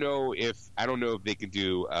be. I don't know if they can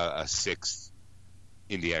do a sixth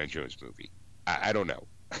Indiana Jones movie. I don't know.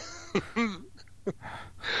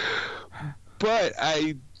 But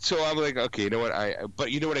I'm like, okay, you know what?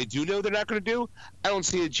 But you know what I do know they're not going to do? I don't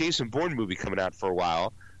see a Jason Bourne movie coming out for a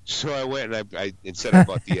while. So I went and I instead I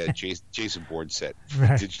bought the Jason Bourne set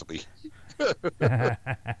digitally.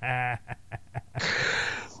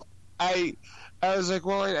 I was like,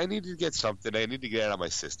 well, I need to get something. I need to get it out of my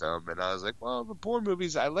system. And I was like, well, the Bourne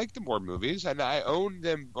movies, I like the Bourne movies, and I own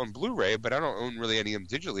them on Blu-ray, but I don't own really any of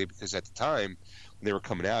them digitally, because at the time when they were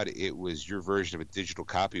coming out, it was your version of a digital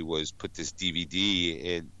copy was put this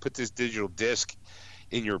DVD and put this digital disc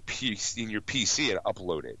in your PC and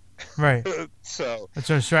upload it. Right. So it's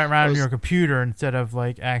just right around your computer instead of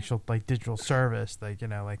like actual like digital service, like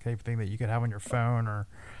like everything that you could have on your phone or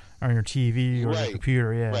on your TV or your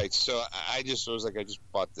computer. Yeah, right. So I just was like, I just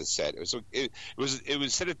bought the set. It was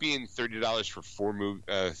instead of being $30 for four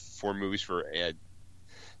movies for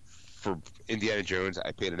Indiana Jones,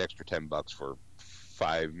 I paid an extra $10 for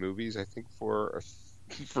 5 movies. I think for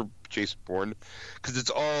Jason Bourne, because it's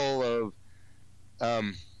all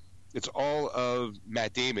of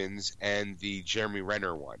Matt Damon's and the Jeremy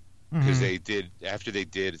Renner one. Because after they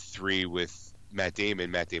did 3 with Matt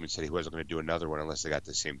Damon said he wasn't going to do another one unless they got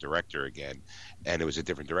the same director again, and it was a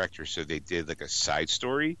different director. So they did like a side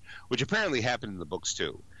story, which apparently happened in the books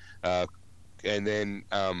too. And then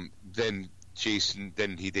Jason,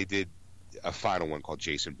 they did a final one called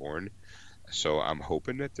Jason Bourne. So I'm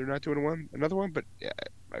hoping that they're not doing another one, but yeah,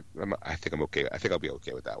 I think I'm okay. I think I'll be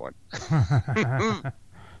okay with that one.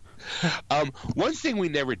 One thing we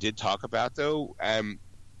never did talk about though, and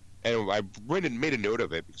I made a note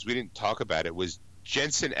of it because we didn't talk about it, was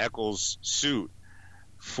Jensen Ackles' suit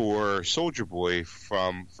for Soldier Boy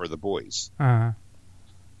for The Boys. Uh-huh.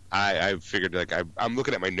 I figured, like, I'm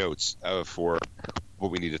looking at my notes for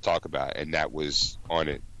what we need to talk about, and that was on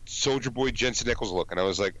it. Soldier Boy Jensen Ackles look, and I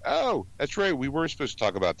was like, oh, that's right, we were supposed to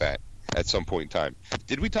talk about that at some point in time.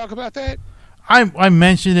 Did we talk about that? I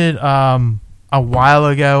mentioned it a while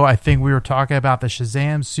ago. I think we were talking about the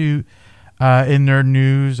Shazam suit in their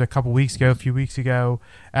news a few weeks ago,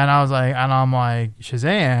 and I'm like,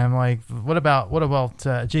 Shazam, like, what about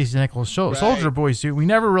Jason Ackles' Soldier Boy suit?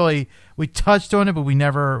 We touched on it, but we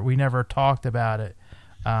never talked about it.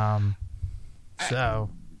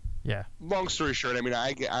 Yeah. Long story short, I mean,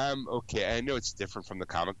 I'm okay. I know it's different from the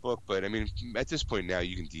comic book, but I mean, at this point now,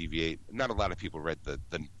 you can deviate. Not a lot of people read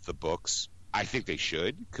the books. I think they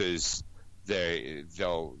should, because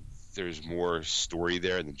there's more story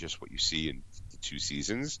there than just what you see in the 2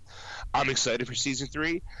 seasons. I'm excited for season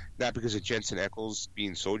 3, not because of Jensen Ackles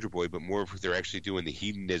being Soldier Boy, but more if they're actually doing the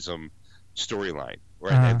hedonism storyline,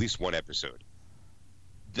 or at least one episode.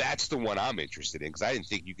 That's the one I'm interested in, because I didn't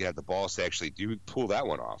think you could have the balls to actually pull that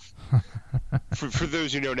one off. For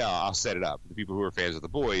those who know now, I'll set it up. The people who are fans of The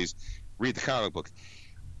Boys, read the comic book.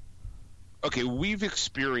 Okay, we've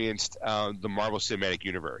experienced the Marvel Cinematic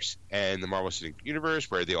Universe, and the Marvel Cinematic Universe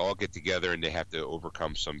where they all get together and they have to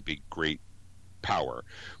overcome some big, great power.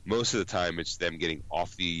 Most of the time, it's them getting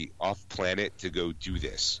off planet to go do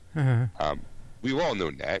this. Uh-huh. We've all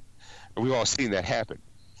known that, and we've all seen that happen.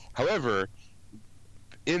 However,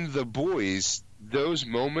 in The Boys, those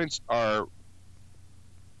moments are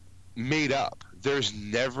made up. There's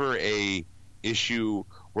never a issue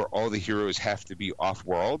where all the heroes have to be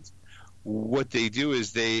off-world. What they do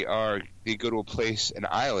is they go to a place, an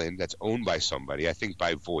island that's owned by somebody, I think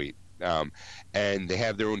by Voight, and they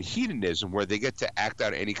have their own hedonism where they get to act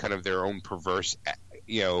out any kind of their own perverse,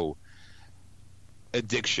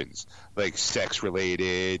 addictions, like sex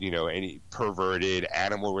related, any perverted,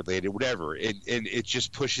 animal related, whatever. And it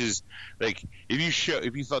just pushes, like,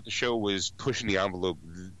 if you thought the show was pushing the envelope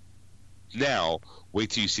now,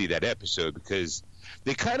 wait till you see that episode, because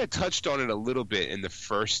they kind of touched on it a little bit in the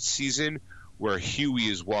first season, where Huey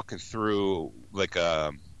is walking through like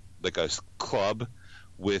a club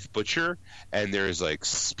with Butcher, and there's like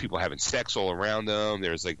people having sex all around them.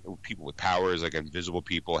 There's like people with powers, like invisible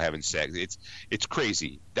people having sex. It's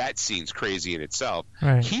crazy. That scene's crazy in itself.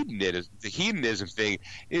 Right. The hedonism thing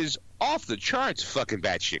is off the charts, fucking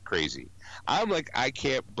batshit crazy. I'm like, I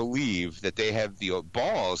can't believe that they have the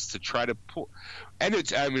balls to try to pull. And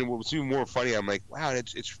what's even more funny, I'm like, wow,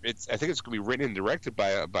 it's I think it's gonna be written and directed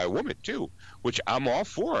by a woman too, which I'm all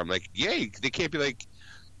for. I'm like, yay! They can't be like,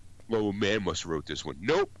 well, a man must have wrote this one.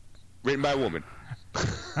 Nope, written by a woman.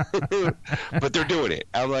 But they're doing it.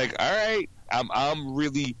 I'm like, all right.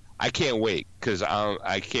 I can't wait, because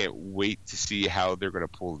I can't wait to see how they're going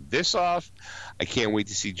to pull this off. I can't wait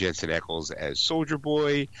to see Jensen Ackles as Soldier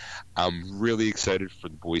Boy. I'm really excited for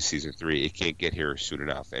The Boys Season 3. It can't get here soon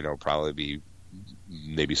enough, and it'll probably be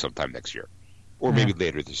maybe sometime next year, or maybe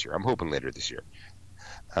later this year. I'm hoping later this year.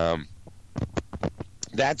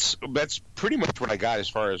 That's pretty much what I got as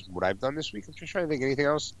far as what I've done this week. I'm just trying to think of anything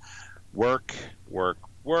else. Work.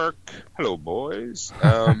 Hello, boys.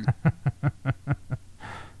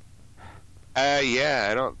 Yeah,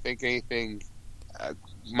 I don't think anything.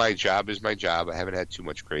 My job is my job. I haven't had too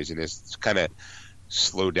much craziness. It's kind of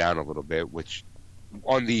slowed down a little bit, which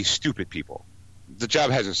on the stupid people. The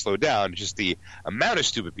job hasn't slowed down, just the amount of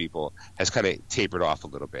stupid people has kind of tapered off a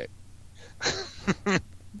little bit.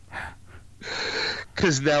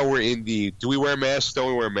 Because now we're in the do we wear masks, don't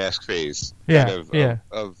we wear mask phase of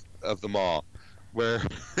the mall, where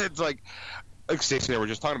it's like Stacey and I were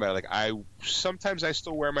just talking about it. Like, sometimes I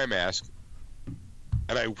still wear my mask.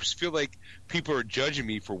 and I feel like people are judging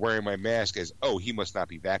me for wearing my mask as, oh, he must not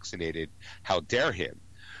be vaccinated. How dare him?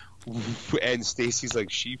 And Stacy's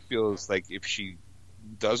like, she feels like if she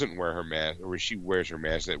doesn't wear her mask, or she wears her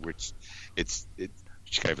mask, which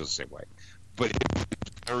she kind of feels the same way. But it's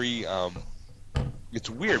very, it's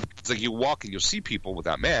weird. It's like you walk and you'll see people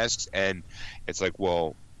without masks, and it's like,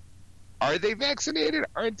 well, are they vaccinated?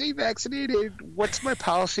 Aren't they vaccinated? What's my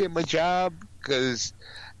policy at my job? Because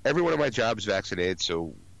everyone at my job is vaccinated.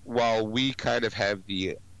 So while we kind of have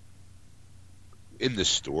in the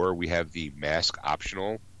store, we have the mask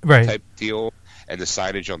optional type deal, and the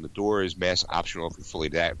signage on the door is mask optional if you're fully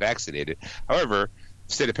vaccinated. However,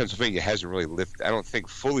 the state of Pennsylvania hasn't really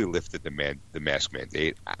fully lifted the mask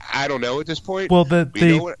mandate. I don't know at this point. Well,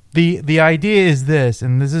 the idea is this,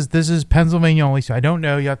 and this is Pennsylvania only, so I don't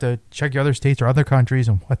know. You have to check your other states or other countries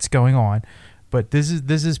and what's going on. But this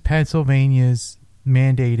is Pennsylvania's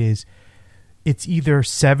mandate is it's either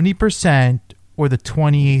 70% or the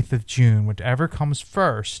 28th of June, whichever comes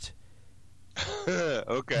first.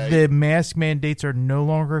 Okay. The mask mandates are no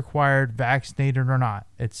longer required, vaccinated or not.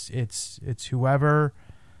 It's whoever,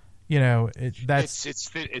 it's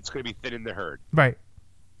going to be thin in the herd. Right.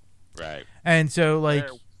 Right. And so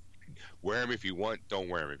wear them if you want, don't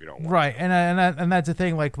wear them if you don't want. Right. And that's the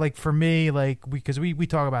thing. Like for me, because we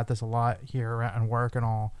talk about this a lot here around work and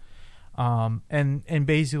all. And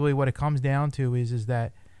basically what it comes down to is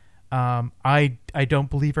that I don't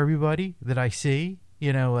believe everybody that I see. Me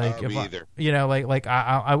either.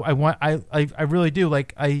 I really do.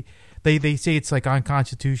 They say it's like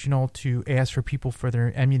unconstitutional to ask for people for their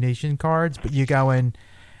immunization cards, but you go and,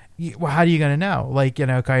 well, how are you going to know?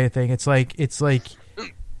 Kind of thing. It's like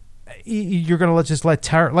you're going to just let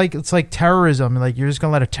it's like terrorism. Like you're just going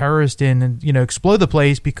to let a terrorist in and, explode the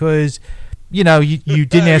place because, you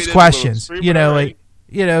didn't ask questions, kind of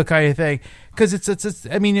thing. Because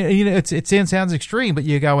it sounds extreme, but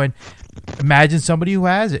you go and imagine somebody who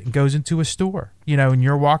has it and goes into a store, and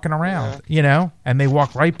you're walking around, and they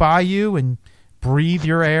walk right by you and breathe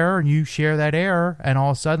your air and you share that air, and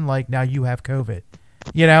all of a sudden, now you have COVID,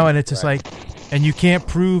 and it's just and you can't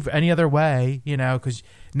prove any other way, because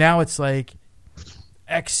now it's like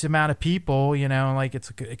X amount of people,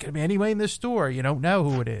 it could be anybody in the store. You don't know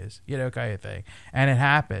who it is, kind of thing. And it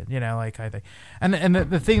happened, kind of thing. And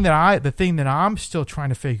the thing that I'm still trying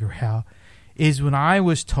to figure out is when I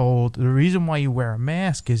was told the reason why you wear a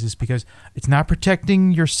mask is because it's not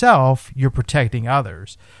protecting yourself, you're protecting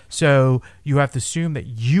others. So you have to assume that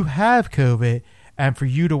you have COVID, and for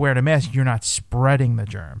you to wear the mask, you're not spreading the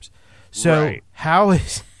germs. So how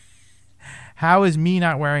is me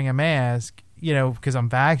not wearing a mask? Because I'm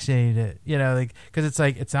vaccinated, because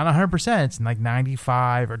it's not 100%, it's like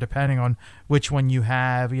 95, or depending on which one you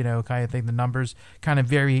have, kind of thing. The numbers kind of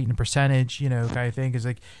vary in percentage, kind of thing.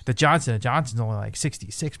 Because the Johnson's only like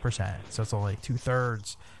 66%, so it's only like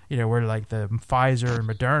 2/3, where like the Pfizer and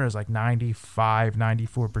Moderna is like 95,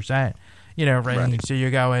 94%, range. Right. So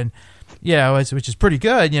you're going, which is pretty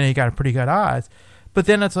good, you got a pretty good odds. But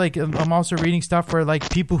then it's like I'm also reading stuff where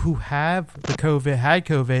like people who have had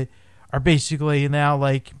COVID are basically now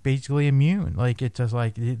basically immune. It's just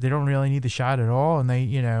they don't really need the shot at all, and they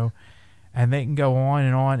and they can go on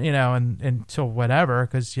and on and until whatever,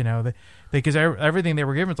 because because everything they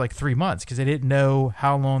were given was like 3 months because they didn't know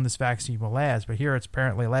how long this vaccine will last. But here it's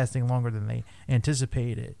apparently lasting longer than they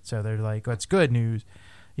anticipated. So they're like, that's good news,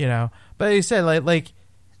 But they said like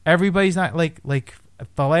everybody's not like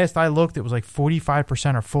the last I looked, it was like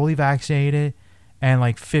 45% are fully vaccinated, and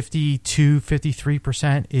like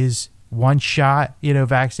 53% is one shot,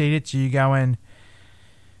 vaccinated. So you going,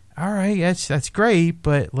 all right, that's great,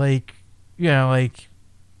 but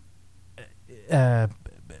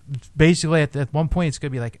basically at one point it's gonna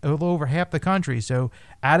be like a little over half the country. So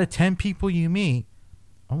out of 10 people you meet,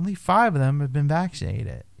 only 5 of them have been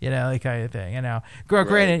vaccinated. Kind of thing.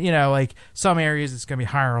 Granted, some areas it's gonna be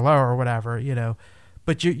higher or lower or whatever.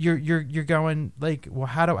 But you're going well,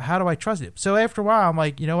 how do I trust it? So after a while, I'm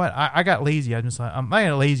like, you know what? I got lazy. I'm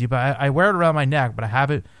not lazy, but I wear it around my neck, but I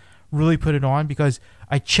haven't really put it on because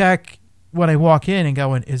I check when I walk in and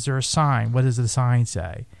going, is there a sign? What does the sign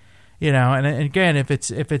say? And again, if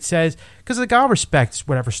it says, because I'll respect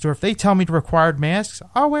whatever store. If they tell me to required masks,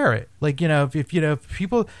 I'll wear it. If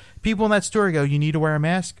people in that store go, you need to wear a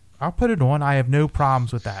mask, I'll put it on. I have no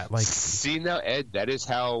problems with that. See now, Ed, that is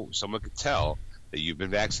how someone could tell that you've been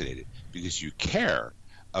vaccinated, because you care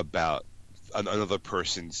about another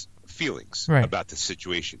person's feelings about the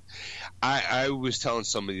situation. I was telling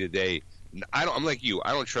somebody today, I'm like you,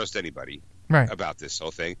 I don't trust anybody about this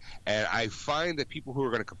whole thing, and I find that people who are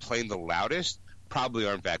going to complain the loudest probably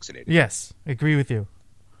aren't vaccinated. Yes, I agree with you.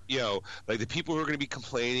 like the people who are going to be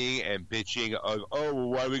complaining and bitching of, oh, well,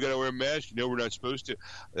 why we got to wear a mask? We're not supposed to.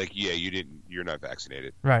 Like, yeah, you're not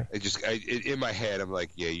vaccinated. Right. In my head, I'm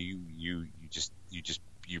like, yeah, you're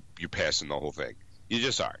passing the whole thing. You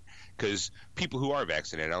just are. Because people who are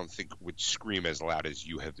vaccinated, I don't think would scream as loud as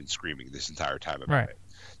you have been screaming this entire time about it.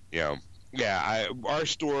 Yeah, our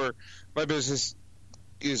store, my business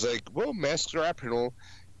is like, well, masks are optional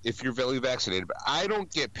if you're fully vaccinated, but I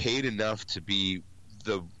don't get paid enough to be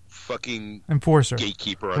the fucking enforcer,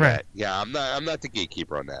 gatekeeper on that. Yeah, I'm not the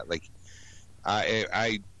gatekeeper on that. Like,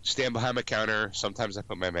 I stand behind my counter. Sometimes I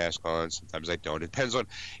put my mask on. Sometimes I don't. It depends on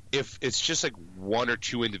if it's just like one or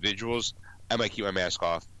two individuals. I might keep my mask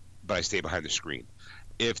off, but I stay behind the screen.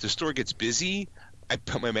 If the store gets busy, I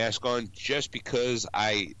put my mask on just because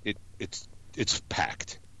it's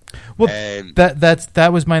packed. Well, and that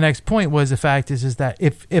was my next point. Was the fact is that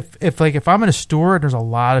if I'm in a store and there's a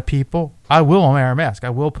lot of people, I will wear a mask. I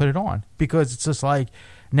will put it on because it's just like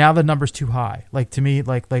now the number's too high. Like to me,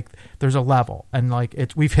 like there's a level, and like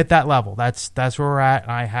we've hit that level. That's where we're at.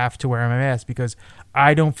 And I have to wear my mask because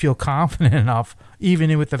I don't feel confident enough,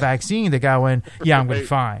 even with the vaccine, to go in. Yeah, I'm gonna be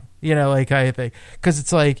fine. Like I think because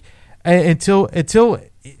it's like until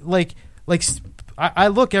like. I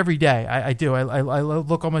look every day. I do. I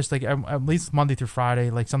look almost like at least Monday through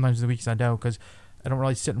Friday. Like sometimes the weeks I don't because I don't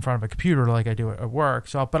really sit in front of a computer like I do at work.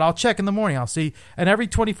 So, but I'll check in the morning. I'll see, and every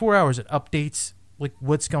 24 hours it updates like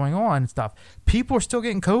what's going on and stuff. People are still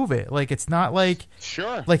getting COVID. Like it's not like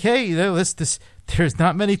like hey, there's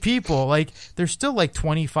not many people. Like there's still like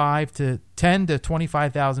 25 to 10 to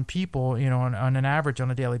 25,000 people, on an average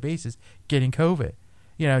on a daily basis getting COVID.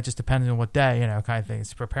 Just depending on what day, kind of thing.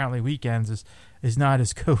 So apparently weekends is not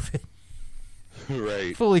as COVID.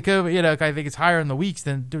 Right. Fully COVID, I think it's higher in the weeks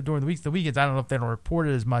than during the weeks. The weekends, I don't know if they don't report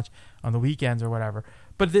it as much on the weekends or whatever.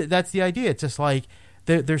 But that's the idea. It's just like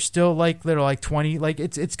they're still like they're like 20, like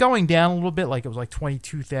it's going down a little bit. Like it was like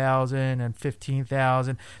 22,000 and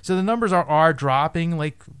 15,000. So the numbers are dropping.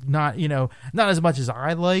 Like not not as much as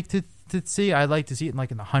I like to see. I'd like to see it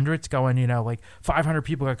in the hundreds going. Like 500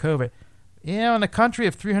 people got COVID. In a country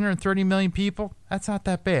of 330 million people, that's not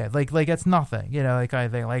that bad. Like that's nothing, kind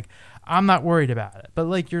of thing. Like I'm not worried about it. But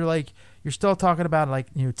you're still talking about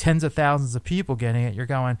tens of thousands of people getting it. You're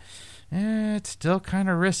going, it's still kind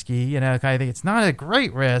of risky, kind of thing. It's not a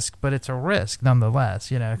great risk, but it's a risk nonetheless,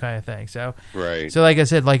 kind of thing. So right. So like I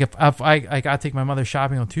said, like if I got to take my mother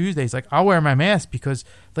shopping on Tuesdays, like I'll wear my mask because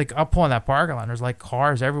like I'll pull in that parking lot. There's like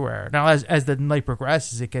cars everywhere. Now as the night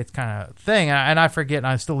progresses, it gets kind of thing, and I forget, and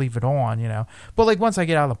I still leave it on, But like once I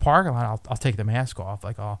get out of the parking lot, I'll take the mask off.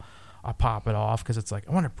 Like I'll pop it off because it's like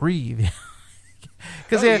I want to breathe.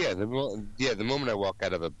 Because the moment I walk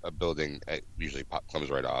out of a building, it usually comes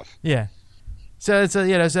right off. Yeah. So it's so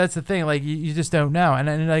that's the thing. Like you just don't know,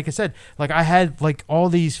 and like I said, like I had like all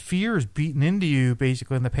these fears beaten into you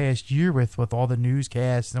basically in the past year with all the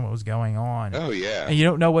newscasts and what was going on. Oh yeah, and you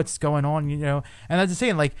don't know what's going on, and that's the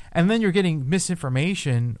saying. Like, and then you're getting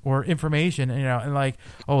misinformation or information, and like,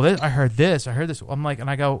 oh, I heard this. I'm like, and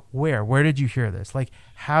I go, where did you hear this? Like,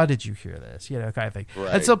 how did you hear this? Kind of thing.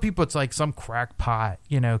 Right. And some people, it's like some crackpot,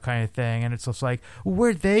 kind of thing, and it's just like,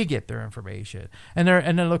 where'd they get their information? And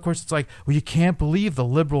then of course it's like, well, you can't believe the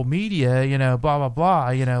liberal media, blah blah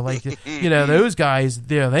blah, like those guys,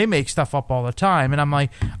 they make stuff up all the time, and I'm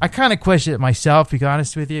like, I kind of question it myself, to be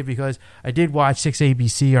honest with you, because I did watch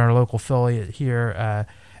 6ABC, our local affiliate here,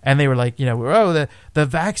 and they were like, the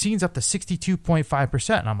vaccine's up to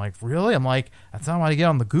 62.5%, and I'm like, really? I'm like, that's not what I get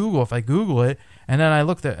on the Google if I Google it, and then I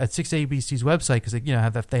looked at 6ABC's website because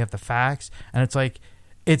they have the facts, and it's like.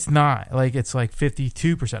 It's not like it's like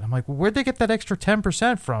 52%. I'm like, well, where'd they get that extra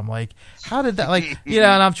 10% from? Like, how did that and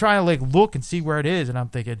I'm trying to like look and see where it is, and I'm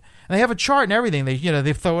thinking, and they have a chart and everything. They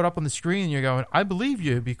they throw it up on the screen, and you're going, I believe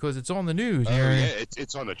you because it's on the news. Oh yeah,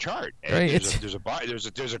 it's on the chart. Right? There's a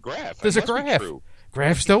graph. There's a graph.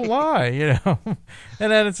 Graphs don't lie, And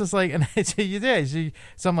then it's just like, and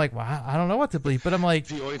so I'm like, well, I don't know what to believe, but I'm like,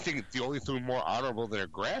 the only thing more honorable than a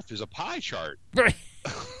graph is a pie chart. Right.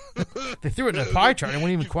 They threw it in a pie chart and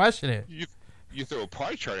wouldn't even question it. You throw a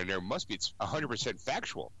pie chart in there, it's 100%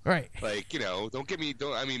 factual. Right. Like,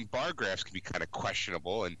 I mean, bar graphs can be kind of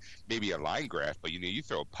questionable and maybe a line graph, but you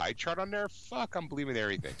throw a pie chart on there, fuck, I'm believing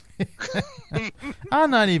everything.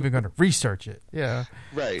 I'm not even going to research it. Yeah.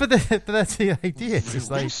 Right. But that's the idea. It's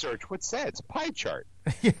just like research. What's that? It's a pie chart.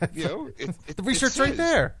 Yeah. The research right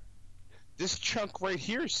there. This chunk right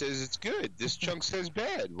here says it's good. This chunk says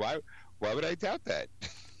bad. Why would I doubt that?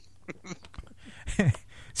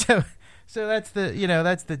 So that's the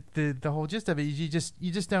that's the whole gist of it. You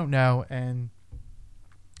just don't know, and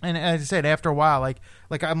And as I said, after a while,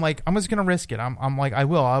 I'm just gonna risk it. I'm like, I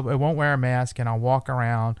won't wear a mask and I'll walk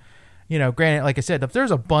around. Granted, like I said, if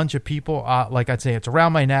there's a bunch of people, like I'd say it's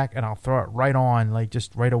around my neck and I'll throw it right on, like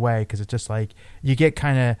just right away, because it's just like you get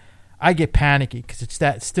I get panicky because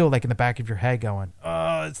it's still like in the back of your head going,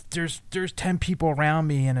 there's 10 people around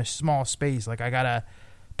me in a small space, like I gotta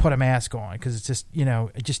put a mask on because it's just I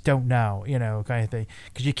just don't know kind of thing,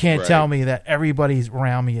 because you can't tell me that everybody's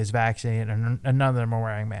around me is vaccinated and none of them are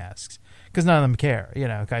wearing masks, because none of them care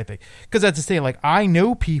kind of thing, because that's the thing, like I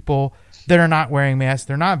know people that are not wearing masks,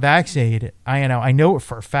 they're not vaccinated, I know it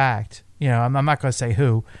for a fact, I'm not going to say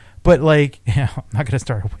who, but like I'm not going to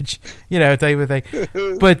start a witch type of thing,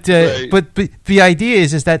 but but the idea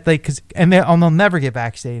is that like, because they'll never get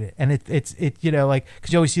vaccinated, and it's like,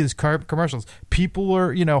 because you always see these commercials, people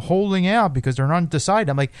are holding out because they're undecided.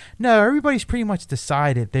 I'm like, no, everybody's pretty much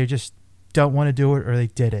decided, they just don't want to do it, or they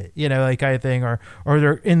did it, like kind of thing, or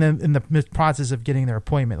they're in the process of getting their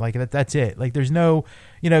appointment, like that's it. Like there's no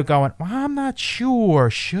going, well, I'm not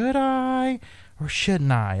sure, should I or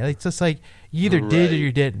shouldn't I? Like, it's just like you either did or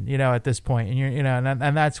you didn't, at this point, and you're,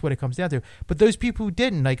 and that's what it comes down to. But those people who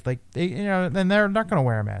didn't, like they, then they're not going to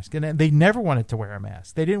wear a mask, and they never wanted to wear a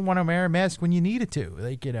mask. They didn't want to wear a mask when you needed to,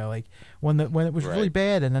 like like when it was really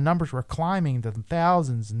bad and the numbers were climbing to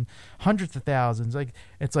thousands and hundreds of thousands. Like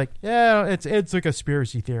it's like, yeah, it's a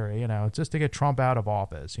conspiracy theory, it's just to get Trump out of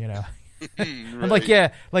office, I'm like,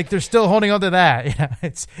 yeah, like they're still holding on to that.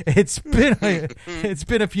 It's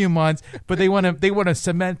been a few months, but they want to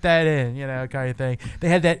cement that in, kind of thing. They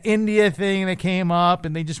had that India thing that came up,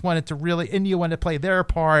 and they just wanted to India wanted to play their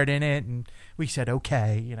part in it, and we said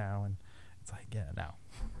okay, and it's like, yeah, no.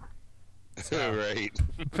 So, right.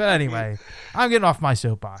 But anyway, I'm getting off my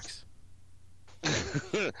soapbox.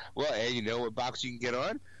 Well, hey, you know what box you can get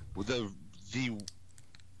on? With the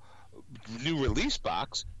new release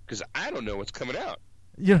box. Because I don't know what's coming out.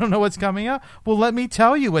 You don't know what's coming out? Well, let me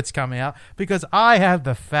tell you what's coming out, because I have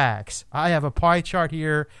the facts. I have a pie chart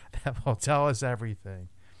here that will tell us everything.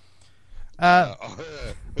 Actually,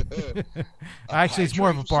 it's more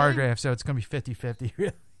of a bar graph, so it's going to be 50-50,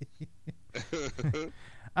 really.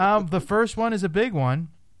 The first one is a big one.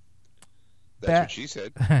 That's what she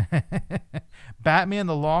said. Batman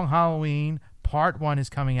The Long Halloween Part 1 is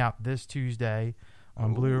coming out this Tuesday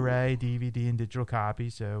on Blu-ray, DVD, and digital copy.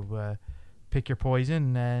 So pick your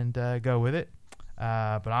poison and go with it.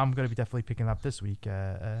 But I'm going to be definitely picking up this week,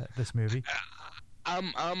 this movie.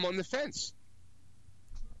 I'm on the fence.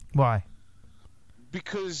 Why?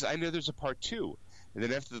 Because I know there's a part 2. And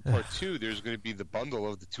then after the part 2, there's going to be the bundle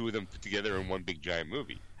of the two of them put together in one big giant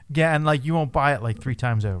movie. Yeah, and like you won't buy it like 3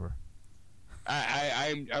 times over.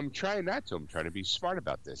 I'm trying not to. I'm trying to be smart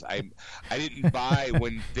about this. I didn't buy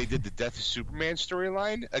when they did the Death of Superman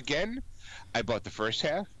storyline again. I bought the first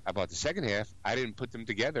half. I bought the second half. I didn't put them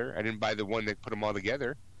together. I didn't buy the one that put them all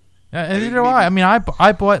together. Neither do I. I mean, I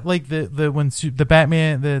bought like the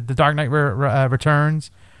Batman the Dark Knight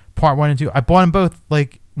Returns Part 1 and 2. I bought them both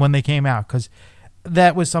like when they came out, because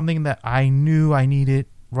that was something that I knew I needed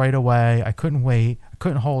right away. I couldn't wait. I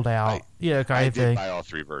couldn't hold out. I did buy all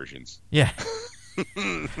 3 versions. Yeah.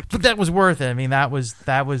 But that was worth it. I mean, that was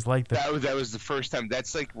like that was the first time.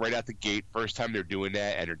 That's like right out the gate. First time they're doing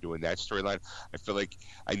that, and they're doing that storyline. I feel like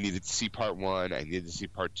I needed to see Part 1, I needed to see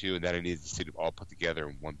Part 2, and then I needed to see them all put together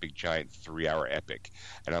in one big giant 3-hour epic.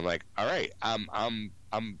 And I'm like, all right,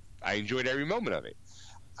 I enjoyed every moment of it.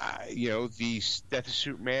 The Death of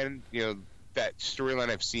Superman, that storyline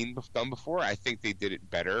I've seen done before. I think they did it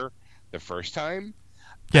better the first time.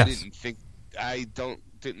 Yes. I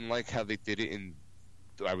didn't like how they did it in,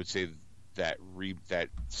 I would say, that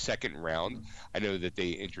second round. I know that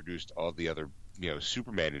they introduced all the other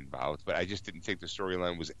Superman involved, but I just didn't think the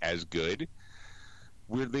storyline was as good.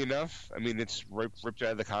 Weirdly enough, I mean, it's ripped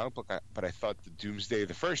out of the comic book, but I thought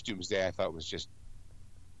the first Doomsday, I thought was just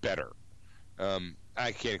better.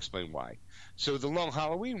 I can't explain why. So the Long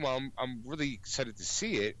Halloween, while I'm really excited to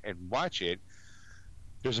see it and watch it,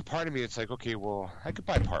 there's a part of me that's like, okay, well, I could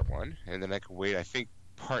buy Part 1, and then I could wait. I think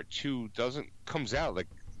Part 2 comes out like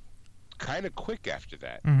kind of quick after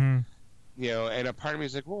that. Mm-hmm. And a part of me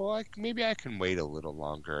is like, well, maybe I can wait a little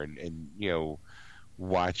longer and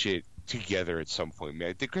watch it together at some point,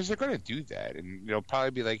 man, because they're going to do that, and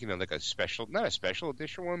probably be like like a special, not a special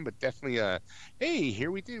edition one, but definitely hey,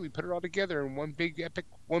 here we put it all together in one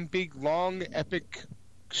big long epic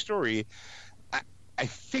story. I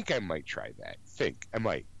think I might try that. I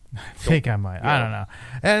might. I don't know.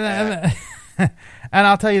 And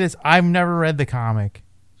I'll tell you this: I've never read the comic.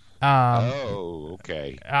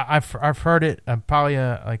 Okay. I've heard it probably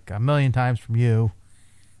like a million times from you.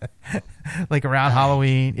 like around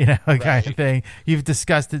Halloween, kind of thing. You've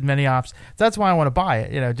discussed it many ops. So that's why I want to buy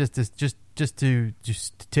it, just to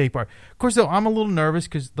take part. Of course, though, I'm a little nervous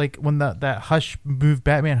because like when that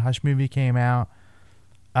Batman Hush movie came out,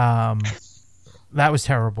 that was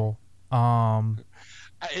terrible.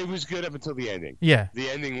 It was good up until the ending. Yeah. The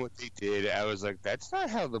ending, what they did, I was like, that's not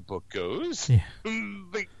how the book goes. Yeah.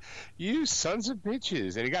 Like, you sons of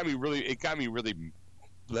bitches. And it got me really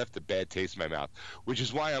left a bad taste in my mouth, which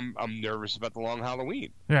is why I'm nervous about the long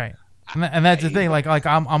Halloween. Right. And that's the thing. Like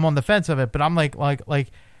I'm on the fence of it, but I'm like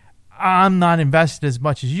I'm not invested as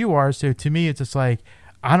much as you are. So to me, it's just like,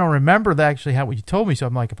 I don't remember actually what you told me. So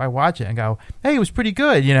I'm like, if I watch it and go, hey, it was pretty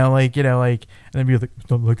good, and then be like, it's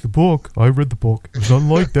not like the book. I read the book. It's not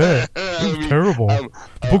like that. It was terrible. The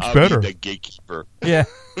book's better. The gatekeeper. Yeah.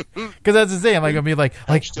 Because that's the thing. Like, I'll be like,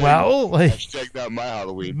 hashtag not my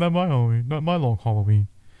Halloween. Not my Halloween. Not my long Halloween.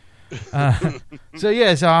 So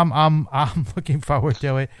I'm looking forward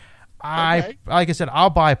to it. Like I said,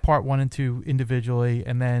 I'll buy part 1 and 2 individually,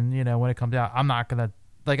 and then when it comes out, I'm not gonna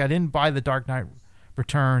I didn't buy the Dark Knight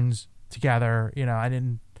Returns together. I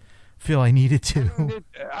didn't feel I needed to.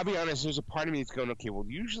 I'll be honest. There's a part of me that's going, okay, well,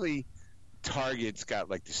 usually Target's got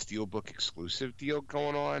like the Steelbook exclusive deal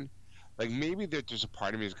going on. Like maybe there's a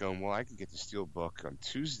part of me that's going, well, I can get the Steelbook on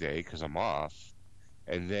Tuesday because I'm off,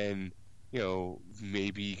 and then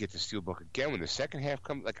maybe you get the Steelbook again when the second half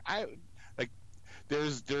comes.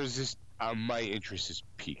 There's this. My interest is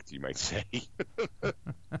peaked, you might say.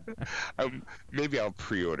 Maybe I'll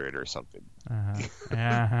pre-order it or something.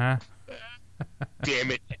 Uh-huh.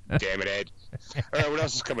 Damn it, Ed. All right, what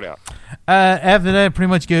else is coming out? After that, it pretty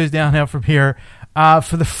much goes downhill from here.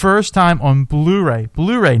 For the first time on Blu-ray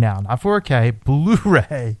now, not 4K,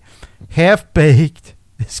 Blu-ray, Half Baked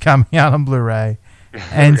is coming out on Blu-ray.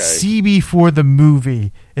 And CB4 the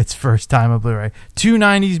movie, its first time on Blu-ray. 2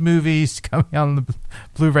 90s movies coming out on the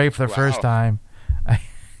Blu-ray for the first time.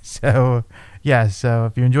 So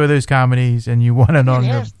if you enjoy those comedies and you want it on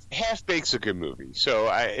Half Baked's a good movie. So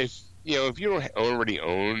if you don't already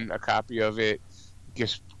own a copy of it,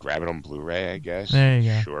 just grab it on Blu-ray, I guess. There you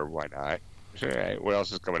go. Sure, why not? All right, what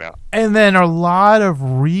else is coming out? And then a lot of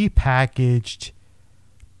repackaged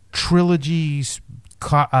trilogies,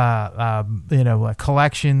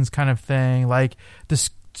 collections kind of thing, like the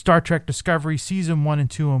Star Trek Discovery season 1 and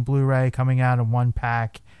 2 on Blu-ray coming out in one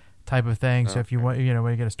pack type of thing. So if you want, when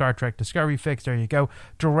you get a Star Trek Discovery fix, there you go.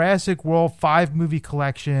 Jurassic World 5 movie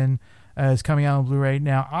collection is coming out on Blu-ray.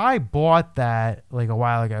 Now I bought that like a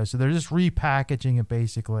while ago, so they're just repackaging it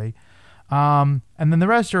basically. And then the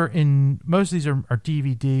rest are most of these are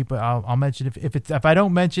DVD, but I'll mention if I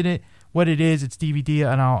don't mention it, what it is, it's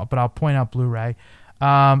DVD, but I'll point out Blu-ray.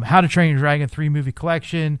 How to Train Your Dragon 3 movie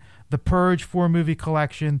collection, The Purge 4 movie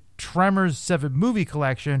collection, Tremors 7 movie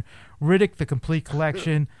collection, Riddick the complete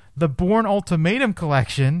collection, The Bourne Ultimatum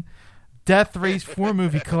collection, Death Race 4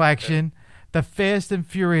 movie collection, The Fast and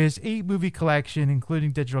Furious 8 movie collection,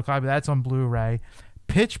 including digital copy, that's on Blu-ray,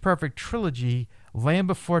 Pitch Perfect trilogy, Land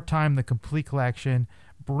Before Time the complete collection,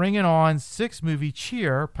 Bring It On 6 movie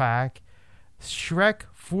cheer pack, Shrek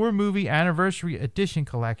 4 movie anniversary edition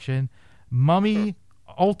collection, Mummy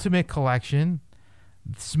Ultimate Collection,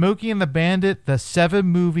 Smokey and the Bandit, the 7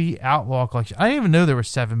 movie Outlaw Collection. I didn't even know there were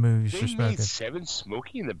 7 movies for Smokey. 7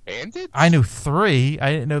 Smokey and the Bandit? I knew 3.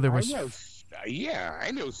 I didn't know there was.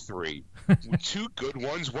 I know 3. 2 good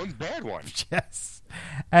ones, 1 bad one. Yes,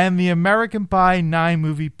 and the American Pie 9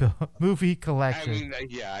 movie collection. I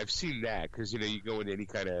mean, I've seen that because you go into any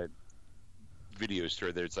kind of video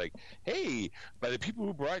store there, it's like, hey, by the people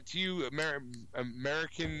who brought to you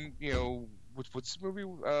American, what's the movie?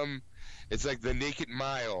 It's like The Naked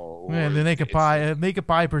Mile. Or the Naked Pie. Naked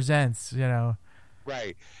Pie presents.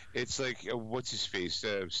 Right. It's like what's his face?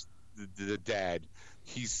 The dad.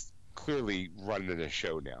 He's clearly running the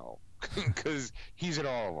show now because he's in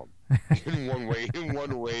all of them in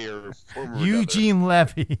one way or form. Eugene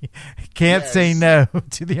Levy can't say no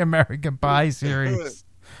to the American Pie series.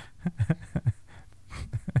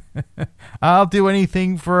 I'll do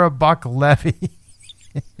anything for $1, Levy.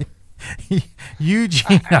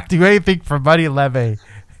 Eugene, I'll do anything for Buddy Levy.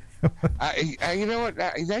 You know what?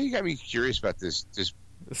 Now you got me curious about this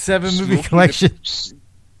 7 movie collection.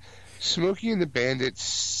 Smokey and the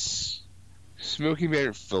Bandits, Smokey and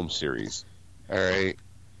Bandit film series. All right.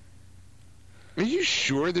 Are you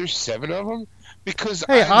sure there's 7 of them? Because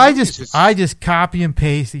I just copy and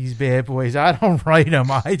paste these bad boys. I don't write them.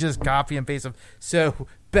 I just copy and paste them. So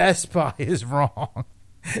Best Buy is wrong.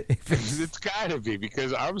 It's got to be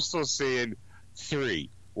because I'm still saying 3,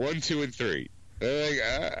 1, 2, and 3. They're like,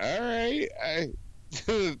 all right,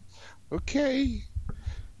 okay.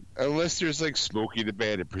 Unless there's like Smokey the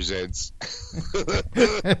Bandit presents the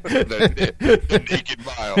Naked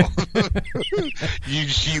Mile.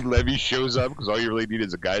 Eugene Levy shows up because all you really need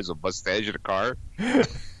is a guy who's a mustache in a car.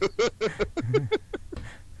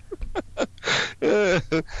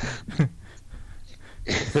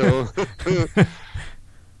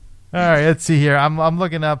 All right, let's see here. I'm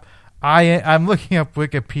looking up. I'm looking up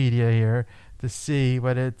Wikipedia here to see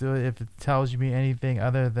what if it tells me anything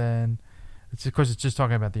other than. Of course, it's just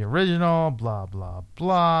talking about the original. Blah blah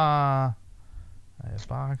blah.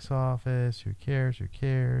 Box office. Who cares? Who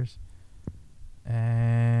cares?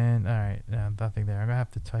 And all right, no, nothing there. I'm gonna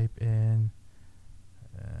have to type in.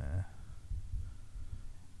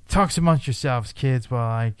 Talks amongst yourselves, kids, while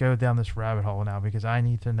I go down this rabbit hole now because I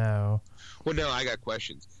need to know. Well, no, I got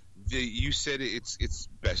questions. You said it's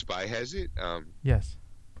Best Buy has it. Yes.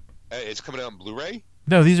 It's coming out on Blu-ray.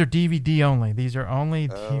 No, these are DVD only. These are only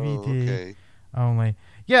DVD okay. only.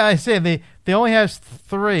 Yeah, I say they only have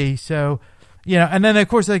 3, so and then of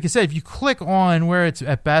course, like I said, if you click on where it's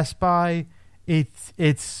at Best Buy, it's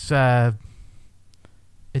I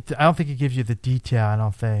don't think it gives you the detail. I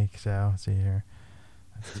don't think so. Let's see here.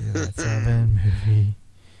 Let's do that 7 movie.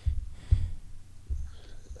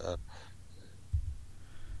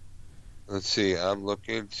 Let's see. I'm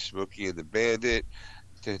looking. Smokey and the Bandit.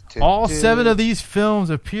 All 7 of these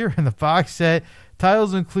films appear in the box set.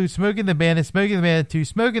 Titles include Smokey and the Bandit, Smokey and the Bandit 2,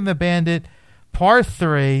 Smokey and the Bandit Part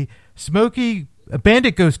 3, Smokey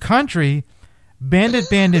Bandit Goes Country, Bandit,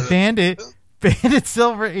 Bandit,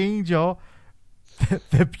 Silver Angel,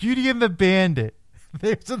 The Beauty and the Bandit.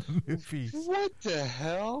 There's the movies. What the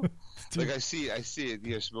hell? Like I see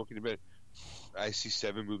it. Smokey and the Bandit. I see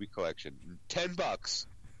 7 movie collection. $10.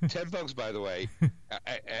 $10, by the way,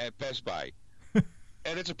 at Best Buy.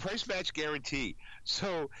 And it's a price match guarantee.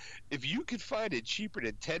 So if you can find it cheaper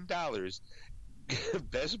than $10,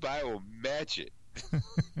 Best Buy will match it.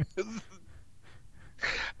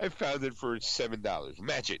 I found it for $7.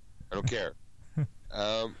 Match it. I don't care.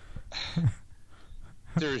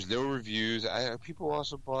 There's no reviews. People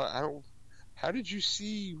also bought. How did you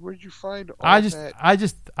see? Where did you find all that? I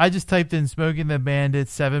just typed in Smokey and the Bandit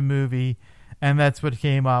 7 movie. And that's what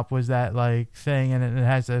came up was that like thing, and it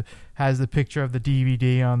has the picture of the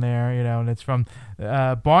DVD on there, and it's from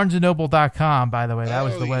BarnesandNoble.com. By the way, that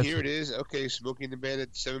was the website. Here it is. Okay, Smokey and the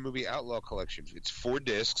Bandit 7 movie outlaw collection. It's 4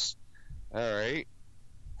 discs. All right.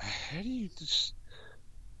 How do you just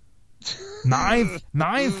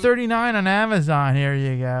 $9.39 on Amazon? Here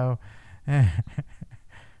you go.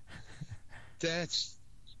 That's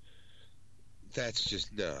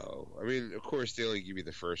just no. I mean, of course they only give you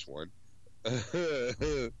the first one. How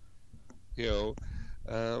the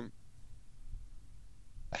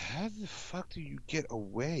fuck do you get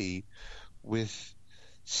away with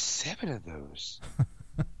 7 of those?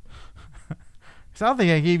 I don't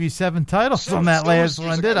think I gave you 7 titles on that last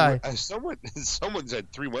one, did I? Someone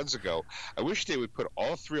said 3 months ago. I wish they would put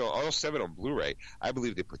all 7 on Blu-ray. I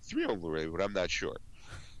believe they put 3 on Blu-ray, but I'm not sure.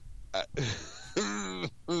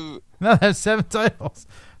 No, that's 7 titles.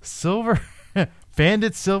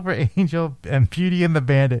 Bandit, Silver Angel, and Beauty and the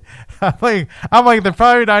Bandit. I'm like, they're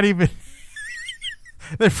probably not even.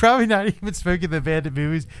 They're probably not even Smokey the Bandit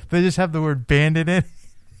movies. They just have the word bandit in.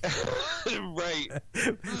 Right.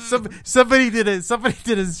 Somebody did a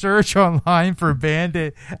search online for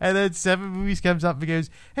Bandit, and then 7 movies comes up and goes,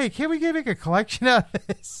 "Hey, can't we make a collection out of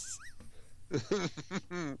this?"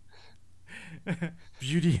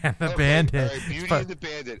 Beauty and the Bandit. All right, Beauty and the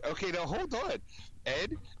Bandit. Okay, now hold on.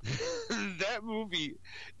 Ed, that movie,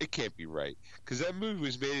 it can't be right. Because that movie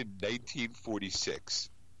was made in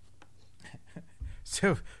 1946.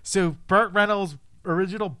 So Burt Reynolds'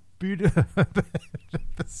 original Beauty, the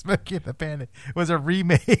Smokey and the Bandit, was a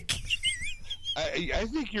remake. I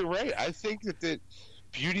think you're right. I think that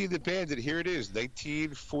Beauty and the Bandit, here it is,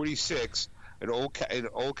 1946. In old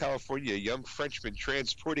California, a young Frenchman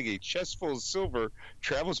transporting a chest full of silver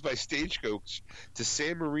travels by stagecoach to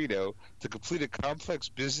San Marino to complete a complex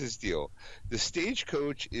business deal. The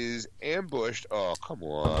stagecoach is ambushed. Oh, come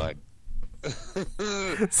on.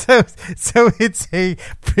 So it's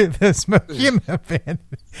the Smokey and the Bandit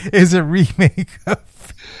is a remake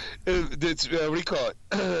of. That's what do you call it?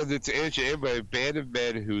 That's answered by a band of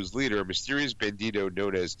men whose leader, a mysterious bandito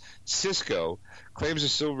known as Cisco, claims the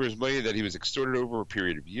silver is money that he was extorted over a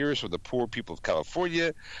period of years from the poor people of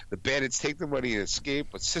California. The bandits take the money and escape,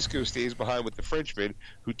 but Cisco stays behind with the Frenchman,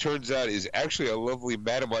 who turns out is actually a lovely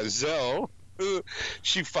mademoiselle.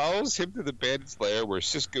 She follows him to the bandit's lair, where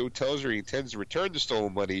Cisco tells her he intends to return the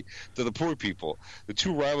stolen money to the poor people. The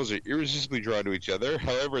two rivals are irresistibly drawn to each other.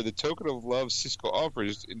 However, the token of love Cisco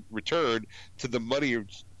offers in return to the money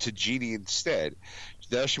to Jeannie instead.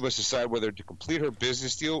 Now she must decide whether to complete her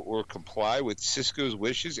business deal or comply with Cisco's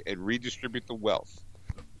wishes and redistribute the wealth.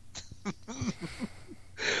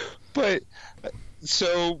 But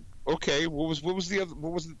so. Okay, what was one of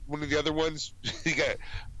the other ones? You got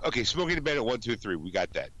Smokey and the Bandit 1, 2, 3. We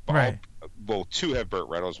got that. Right. Well, 2 have Burt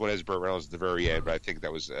Reynolds. 1 has Burt Reynolds at the very end, but I think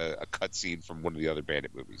that was a cut scene from one of the other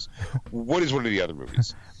Bandit movies. What is one of the other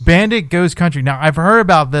movies? Bandit Goes Country. Now I've heard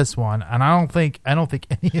about this one, and I don't think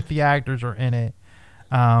any of the actors are in it.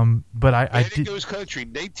 But Bandit Goes Country,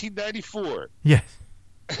 1994. Yes.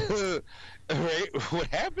 All right. What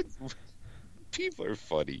happened? People are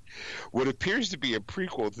funny. What appears to be a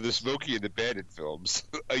prequel to the Smokey and the Bandit films,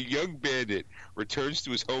 a young bandit returns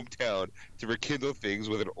to his hometown to rekindle things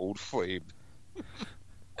with an old flame.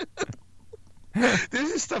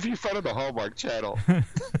 This is stuff you find on the Hallmark Channel.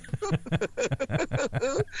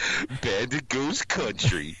 Bandit Goes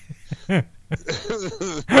Country.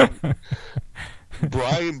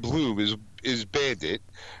 Brian Bloom is Bandit.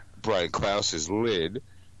 Brian Klaus is Lynn.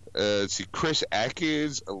 Let's see, Chris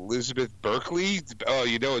Atkins, Elizabeth Berkley. Oh,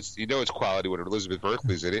 you know it's quality when Elizabeth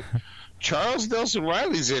Berkley's in it. Charles Nelson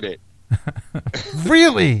Riley's in it.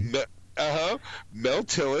 Really? Mel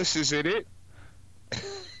Tillis is in it.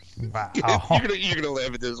 Wow. You're gonna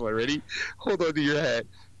laugh at this one. Ready? Hold on to your hat.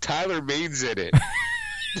 Tyler Maine's in it.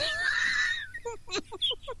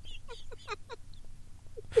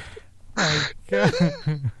 My God.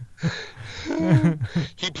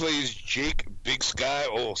 He plays Jake Big Sky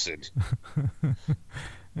Olsen.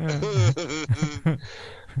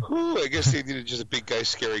 Ooh, I guess they needed just a big guy,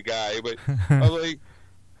 scary guy, but I'm like...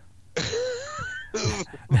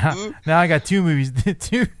 now I got 2 movies,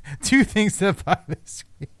 two things to buy this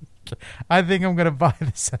week. I think I'm going to buy the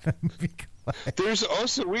 7th movie collection. There's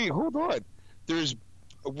also... Wait, hold on. There's...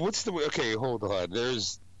 What's the... Okay, hold on.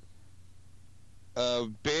 There's...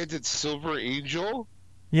 Bandit Silver Angel?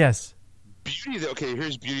 Yes. Okay,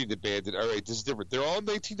 here's Beauty and the Bandit. All right, this is different. They're all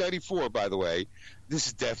 1994, by the way. This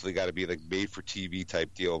has definitely got to be like made for TV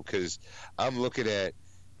type deal because I'm looking at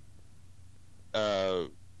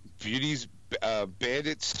Beauty's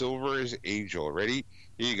Bandit Silver's Angel. Ready?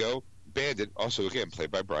 Here you go. Bandit, also again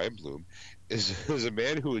played by Brian Bloom, is a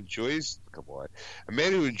man who enjoys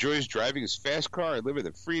driving his fast car and living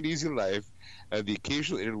a free and easy life. The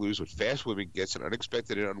occasional interludes with fast women gets an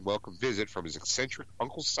unexpected and unwelcome visit from his eccentric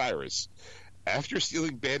Uncle Cyrus. After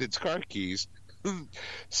stealing Bandit's car keys,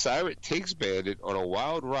 Cyrus takes Bandit on a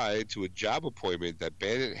wild ride to a job appointment that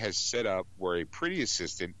Bandit has set up, where a pretty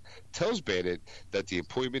assistant tells Bandit that the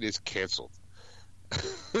appointment is canceled.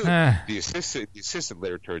 The assistant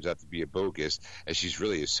later turns out to be a bogus, and she's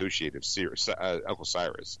really associated with Uncle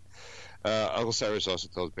Cyrus. Uncle Cyrus also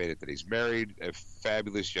tells Bandit that he's married a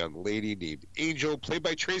fabulous young lady named Angel, played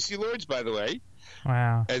by Tracy Lords, by the way.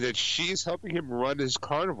 Wow. And that she's helping him run his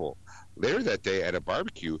carnival. Later that day at a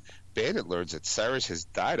barbecue, Bandit learns that Cyrus has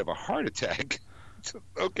died of a heart attack.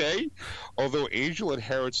 Okay. Although Angel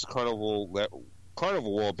inherits the carnival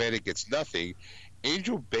while Bandit gets nothing,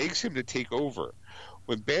 Angel begs him to take over.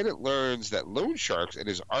 When Bandit learns that Loan Sharks and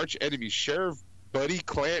his arch enemy Sheriff Buddy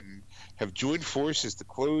Clanton have joined forces to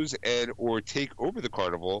close and or take over the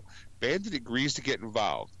carnival, Bandit agrees to get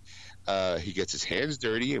involved. He gets his hands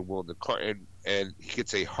dirty and he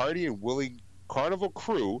gets a hearty and willing carnival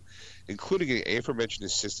crew, including an aforementioned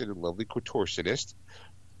assistant and lovely contortionist,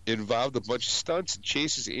 involved a bunch of stunts and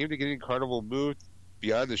chases aimed at getting carnival moved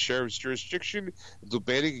beyond the sheriff's jurisdiction until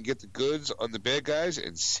Bandit can get the goods on the bad guys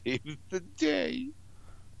and save the day.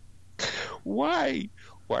 Why?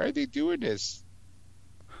 Why are they doing this?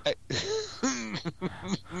 In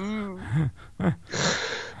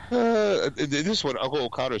this one, Uncle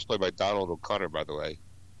O'Connor is played by Donald O'Connor, by the way.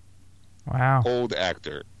 Wow. Old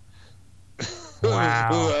actor.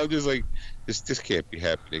 Wow. I'm just like, this can't be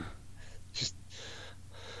happening. Just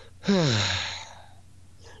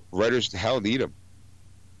writers in hell need them.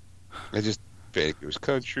 Bandit Goes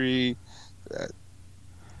Country.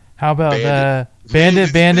 How about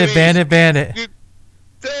Bandit? Bandit.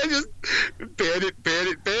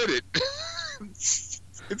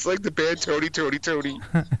 It's like the band Tony.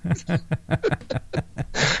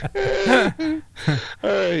 All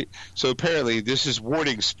right. So apparently this is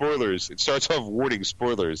warning spoilers. It starts off warning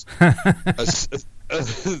spoilers.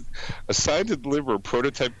 Assigned to deliver a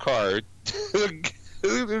prototype car.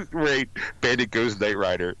 Right. Bandit goes Knight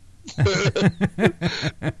Rider.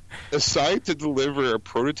 Assigned to deliver a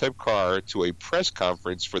prototype car to a press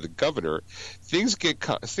conference for the governor, things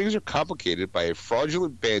are complicated by a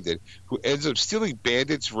fraudulent bandit who ends up stealing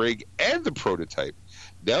Bandit's rig and the prototype.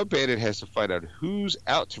 Now Bandit has to find out who's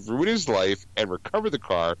out to ruin his life and recover the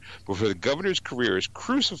car before the governor's career is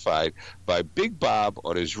crucified by Big Bob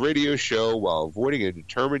on his radio show while avoiding a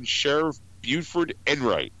determined Sheriff Buford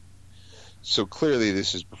Enright. So clearly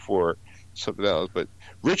this is before something else. But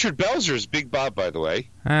Richard Belzer is Big Bob, by the way.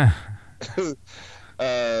 Let's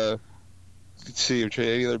see, I'm trying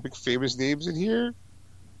any other big famous names in here.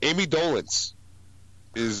 Amy Dolenz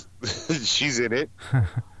is she's in it.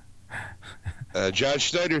 John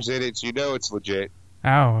Schneider's in it, so you know it's legit.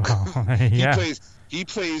 Oh, yeah. He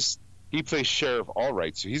plays Sheriff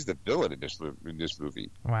Allright, so he's the villain in this movie.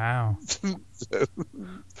 Wow.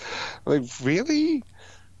 Like, really,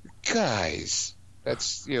 guys?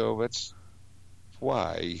 That's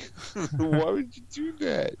why. Why would you do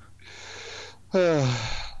that?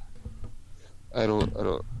 I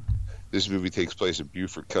don't. This movie takes place in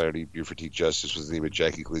Buford County. Buford T. Justice was the name of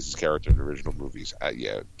Jackie Gleason's character in the original movies.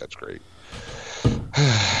 Yeah, that's great.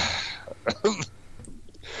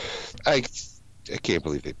 I can't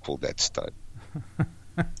believe they pulled that stunt.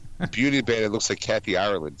 Beauty and the Bandit looks like Kathy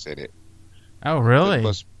Ireland's in it. Oh, really?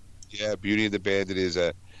 Yeah, Beauty and the Bandit is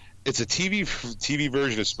it's a TV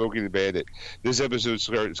version of Smokey and the Bandit. This episode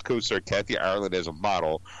co-star Kathy Ireland as a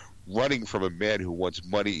model running from a man who wants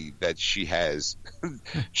money that she has.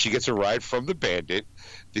 She gets a ride from the Bandit.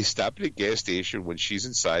 They stop at a gas station. When she's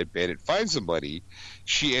inside, Bandit finds the money.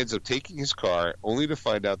 She ends up taking his car, only to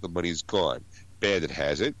find out the money's gone. Bandit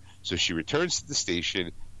has it, so she returns to the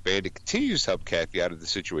station. Bandit continues to help Kathy out of the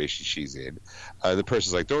situation she's in. The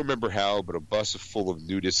person's like, don't remember how, but a bus full of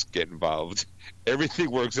nudists get involved. Everything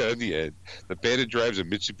works out in the end. The Bandit drives a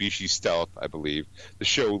Mitsubishi Stealth, I believe. The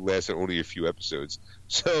show lasted only a few episodes.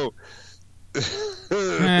 So...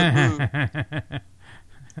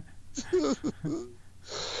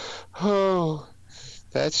 oh,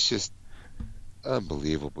 that's just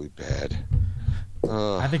unbelievably bad.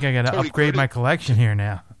 I think I got to upgrade my collection here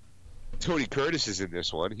now. Tony Curtis is in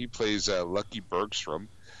this one. He plays Lucky Bergstrom.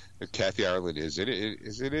 And Kathy Ireland is in it.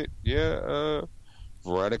 Isn't it? Yeah.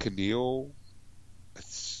 Veronica Neal.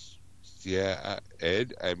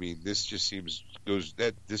 Ed. I mean, this just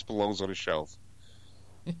this belongs on a shelf.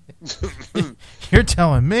 You're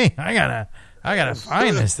telling me I gotta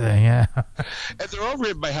find this thing. Yeah. And they're all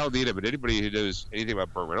written by Hal Needham. And anybody who knows anything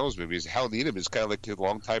about Burt Reynolds movies, Hal Needham is kind of like his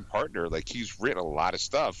longtime partner. Like, he's written a lot of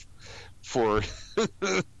stuff for.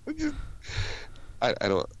 I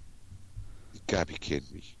don't. You gotta be kidding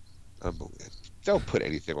me! Unbelievable. Don't put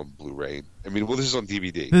anything on Blu-ray. I mean, well, this is on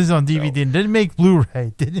DVD. This is on DVD. So. Didn't make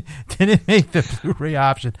Blu-ray. Didn't make the Blu-ray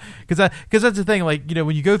option. Because that's the thing. Like,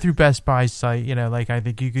 when you go through Best Buy's site, like, I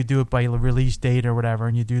think you could do it by release date or whatever,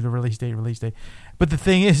 and you do the release date. But the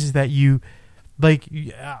thing is that you. Like,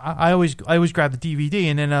 I always grab the DVD,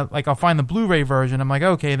 and then I'll find the Blu-ray version. I'm like,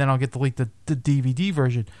 okay, then I'll get the DVD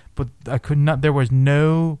version. But I could not. There was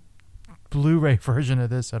no Blu-ray version of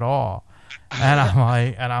this at all, and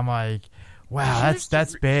I'm like, wow,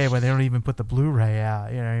 that's bad when they don't even put the Blu-ray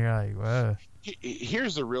out. You're like, whoa.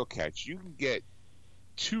 Here's the real catch: you can get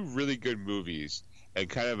two really good movies and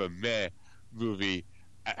kind of a meh movie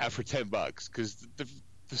for $10, because the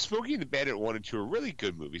Smokey and the Bandit 1 and 2 are really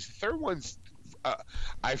good movies. The third one's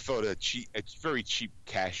I felt it's very cheap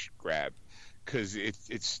cash grab, because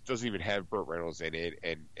it doesn't even have Burt Reynolds in it,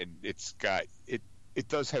 and it's got it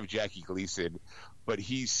does have Jackie Gleason, but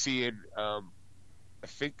he's seeing I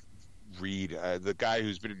think Reed, the guy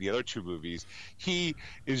who's been in the other two movies, he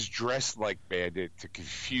is dressed like Bandit to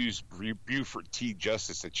confuse Buford T.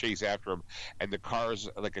 Justice to chase after him, and the car's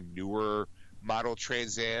like a newer model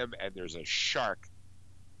Trans Am, and there's a shark,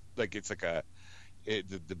 like it's like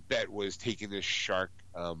the bet was taking this shark,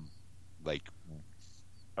 like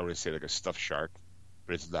I want to say like a stuffed shark,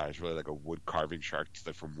 but it's not. It's really like a wood carving shark,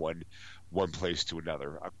 from one place to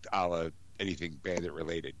another, a la anything Bandit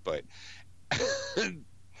related. But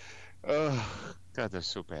oh God, that's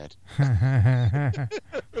so bad.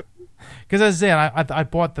 Because as I said, I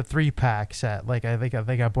bought the 3-pack set. Like I think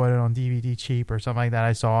I bought it on DVD cheap or something like that.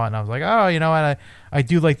 I saw it and I was like, oh, you know what? I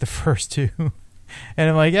do like the first two. And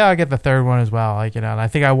I'm like, yeah, I'll get the third one as well. Like, and I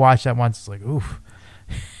think I watched that once. It's like, oof.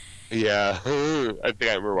 Yeah, I think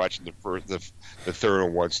I remember watching the third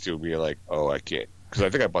one once too, and being like, oh, I can't, because I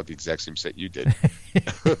think I bought the exact same set you did.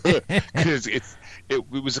 Because it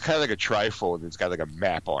was kind of like a trifold, and it's got like a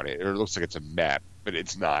map on it, or it looks like it's a map, but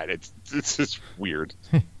it's not. It's just weird.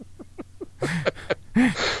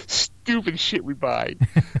 stupid shit we buy.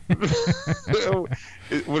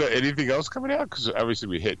 Anything else coming out? Because obviously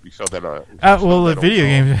we felt that. Well, the video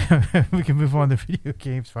games. We can move on to video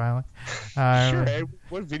games finally. Sure. Ed,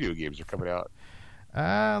 what video games are coming out?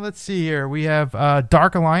 Let's see here. We have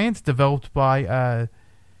Dark Alliance, developed by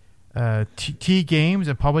T Games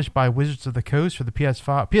and published by Wizards of the Coast for the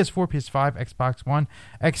PS4, PS5, Xbox One,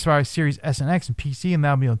 Xbox Series S and X, and PC, and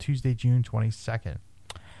that'll be on Tuesday, June 22nd.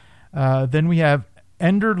 Then we have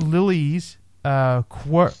Ender Lilies, oh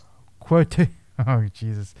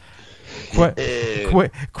Jesus,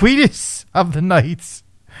 Quietus of the Nights,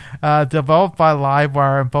 developed by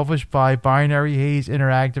Livewire and published by Binary Haze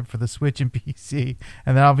Interactive for the Switch and PC,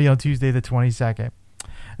 and that'll be on Tuesday the 22nd.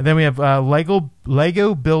 And then we have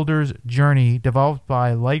Lego Builder's Journey, developed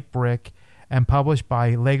by Lightbrick and published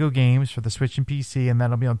by Lego Games for the Switch and PC, and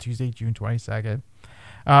that'll be on Tuesday, June 22nd.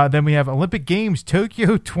 Then we have Olympic Games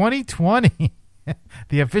Tokyo 2020,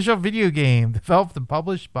 the official video game, developed and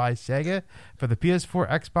published by Sega for the PS4,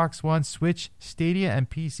 Xbox One, Switch, Stadia, and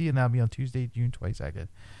PC, and that'll be on Tuesday, June 22nd.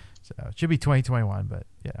 So it should be 2021, but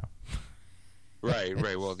you know. Right.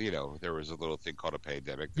 Well, there was a little thing called a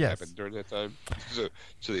pandemic that happened during that time,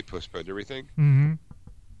 so they postponed everything. Mm-hmm.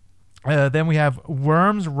 Then we have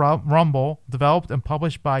Worms Rumble, developed and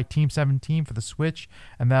published by Team 17 for the Switch,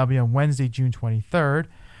 and that'll be on Wednesday, June 23rd.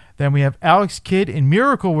 Then we have Alex Kidd in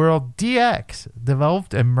Miracle World DX,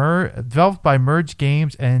 developed by Merge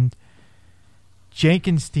Games and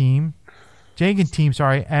Jenkins Team,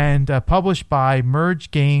 and published by Merge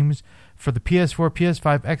Games for the PS4,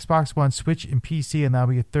 PS5, Xbox One, Switch, and PC, and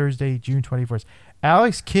that'll be Thursday, June 21st.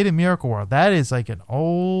 Alex Kidd in Miracle World. That is like an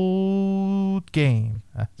old game.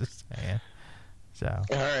 I'm just saying. So.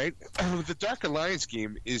 All right. The Dark Alliance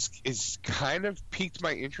game is kind of piqued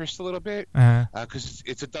my interest a little bit because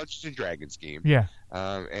it's a Dungeons and Dragons game. Yeah.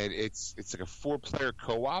 And it's like a 4-player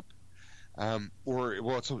co-op.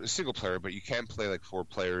 It's a single player, but you can play like 4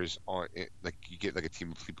 players on it. Like you get like a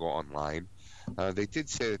team of people online. They did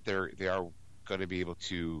say that they are going to be able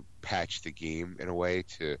to patch the game in a way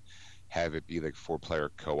to have it be like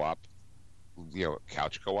 4-player co-op,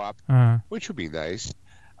 couch co-op, which would be nice.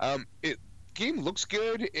 Game looks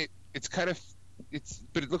good.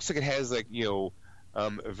 But it looks like it has like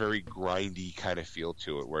a very grindy kind of feel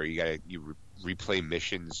to it, where you replay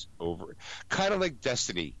missions over, kind of like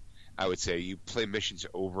Destiny. I would say you play missions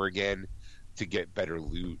over again to get better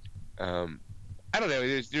loot. I don't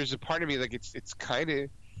know. There's a part of me like it's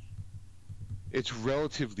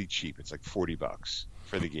relatively cheap. It's like $40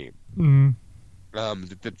 for the game.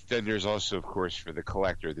 Then there's also, of course, for the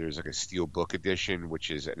collector, there's like a Steelbook edition, which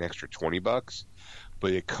is an extra $20,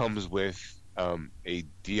 but it comes with a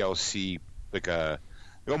DLC,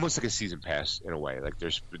 almost like a season pass in a way. Like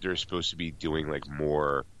they're supposed to be doing like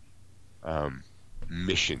more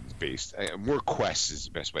missions based, more quests is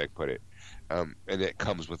the best way I put it, and it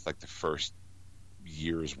comes with like the first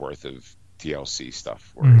year's worth of DLC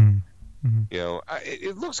stuff.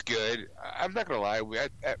 It looks good. I'm not gonna lie.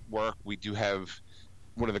 At work we do have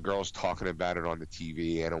one of the girls talking about it on the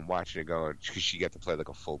TV, and I'm watching it going because she got to play like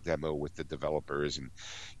a full demo with the developers, and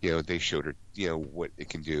they showed her what it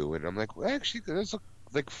can do, and I'm like, well, actually, this looks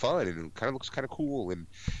like fun, and it kind of looks kind of cool, and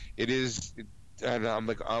it is. And I'm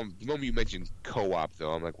like, the moment you mentioned co-op,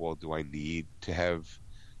 though, I'm like, well, do I need to have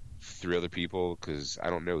 3 other people? Because I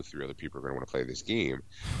don't know 3 other people are going to want to play this game.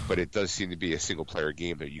 But it does seem to be a single-player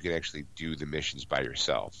game that you can actually do the missions by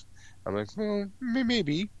yourself. I'm like, well,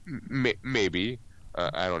 maybe.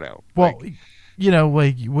 I don't know. Well, like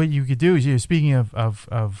what you could do is, speaking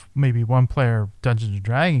of maybe 1-player Dungeons and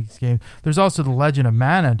Dragons game, there's also The Legend of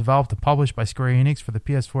Mana, developed and published by Square Enix for the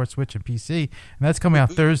PS4, Switch, and PC, and that's coming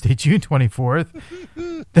out Thursday, June 24th.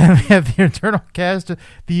 Then we have the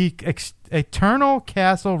Eternal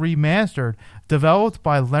Castle Remastered, developed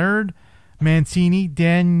by Leonard Mancini,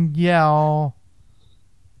 Danielle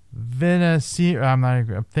I'm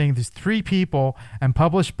thinking there's 3 people, and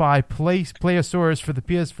published by Playosaurus for the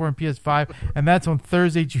PS4 and PS5, and that's on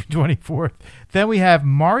Thursday, June 24th. Then we have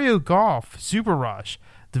Mario Golf Super Rush,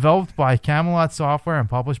 developed by Camelot Software and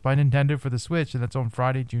published by Nintendo for the Switch, and that's on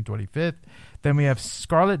Friday, June 25th. Then we have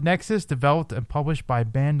Scarlet Nexus, developed and published by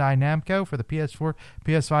Bandai Namco for the PS4,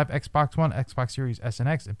 PS5, Xbox One, Xbox Series S and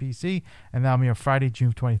X, and PC, and that'll be on Friday,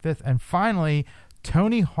 June 25th. And finally,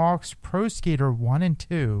 Tony Hawk's Pro Skater 1 and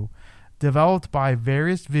 2, developed by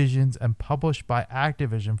Various Visions and published by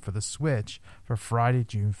Activision for the Switch for Friday,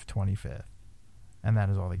 June 25th. And that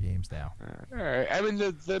is all the games now. All right. I mean,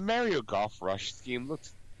 the Mario Golf Rush game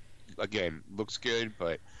looks good,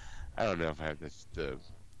 but I don't know if I have the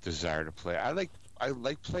desire to play. I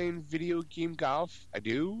like playing video game golf. I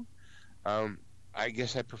do. I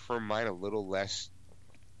guess I prefer mine a little less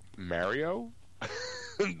Mario, a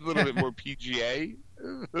little bit more PGA.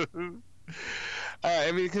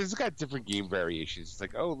 I mean, because it's got different game variations. It's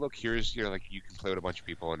like, oh, look, here's, like you can play with a bunch of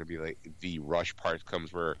people, and it'd be like the rush part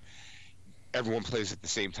comes where everyone plays at the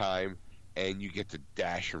same time, and you get to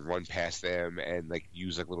dash and run past them, and like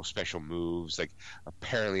use like little special moves. Like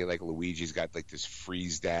apparently, like Luigi's got like this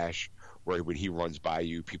freeze dash where when he runs by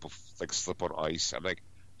you, people like slip on ice. I'm like,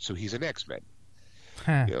 so he's an X-Men,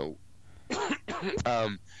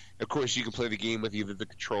 Of course, you can play the game with either the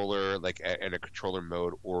controller, like in a controller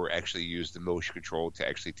mode, or actually use the motion control to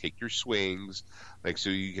actually take your swings, like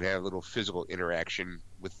so you can have a little physical interaction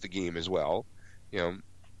with the game as well. I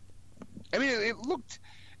mean, it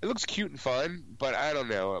looks cute and fun, but I don't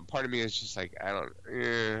know. Part of me is just like,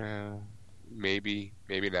 maybe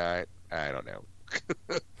not. I don't know.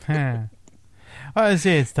 I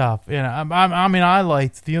say it's tough. I mean, I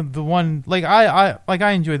liked the one like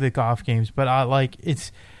I enjoy the golf games, but I like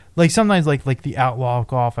it's. Like sometimes, like the Outlaw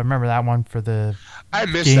Golf, I remember that one for the I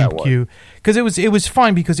missed that one because it was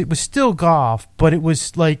fun because it was still golf, but it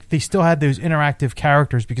was like they still had those interactive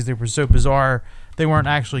characters because they were so bizarre. They weren't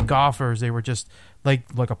actually golfers; they were just like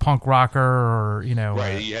a punk rocker or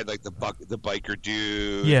right. You had like the biker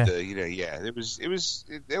dude. Yeah,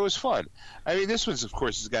 It was fun. I mean, this one's of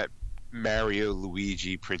course has got Mario,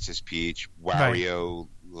 Luigi, Princess Peach, Wario,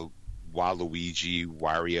 Waluigi,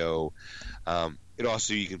 Wario. It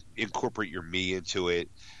also, you can incorporate your Mii into it,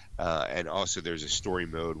 and also there's a story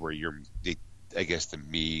mode where I guess the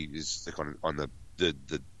Mii is like on the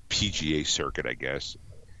PGA circuit, I guess.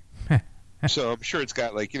 So I'm sure it's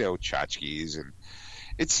got like tchotchkes, and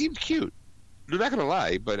it seemed cute. I'm not gonna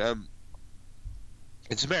lie, but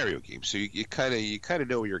it's a Mario game, so you kind of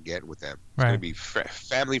know what you're getting with them. It's gonna be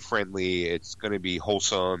family friendly. It's gonna be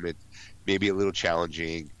wholesome. It may be a little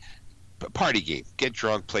challenging, but party game. Get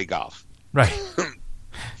drunk, play golf. Right.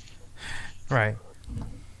 Right.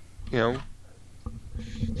 A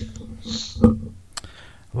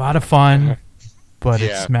lot of fun, but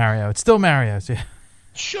it's Mario. It's still Mario. So yeah.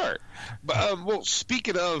 Sure. But, well,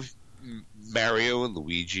 speaking of Mario and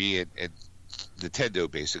Luigi and Nintendo,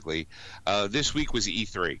 basically, this week was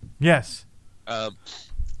E3. Yes. I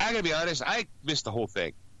gotta be honest, I missed the whole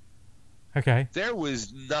thing. Okay. There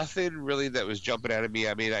was nothing really that was jumping out at me.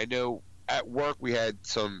 I mean, I know at work we had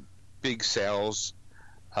some big sales.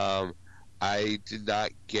 I did not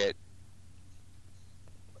get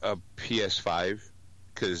a PS5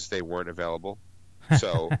 because they weren't available.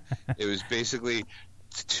 So it was basically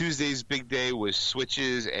Tuesday's big day was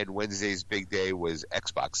Switches and Wednesday's big day was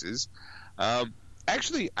Xboxes.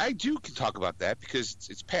 Actually, I can talk about that because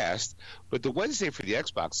it's past. But the Wednesday for the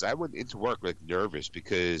Xbox, I went into work like nervous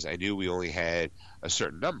because I knew we only had a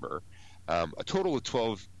certain number, a total of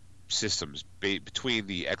 12 systems between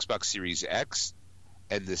the Xbox Series X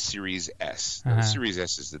and the Series S. Now, the Series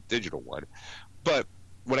S is the digital one. But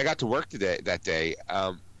when I got to work that day,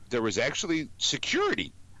 there was actually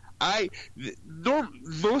security.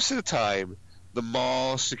 Most of the time, the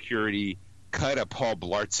mall security kind of Paul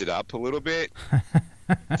Blarts it up a little bit.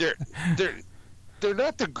 They're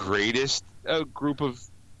not the greatest group of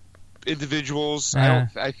individuals.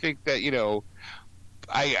 I think that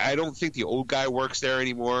I don't think the old guy works there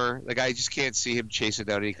anymore. Like I just can't see him chasing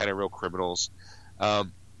down any kind of real criminals.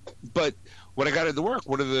 But when I got into work,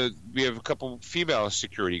 we have a couple female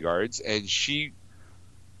security guards, and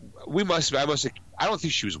I don't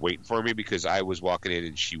think she was waiting for me because I was walking in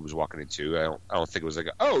and she was walking in too. I don't think it was like,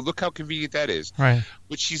 oh, look how convenient that is. Right.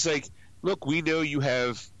 But she's like, look, we know you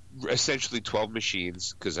have essentially 12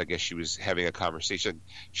 machines, because I guess she was having a conversation.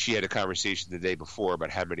 She had a conversation the day before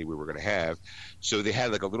about how many we were going to have. So they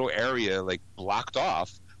had like a little area like blocked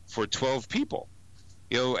off for 12 people.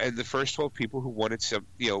 And the first 12 people who wanted some,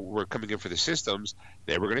 were coming in for the systems,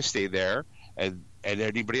 they were going to stay there, and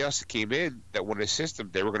anybody else that came in that wanted a system,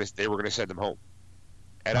 they were going to send them home.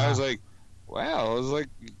 And wow. I was like, wow. I was like,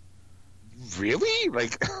 really?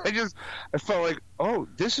 Like, I felt like, oh,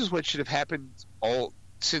 this is what should have happened all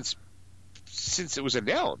since it was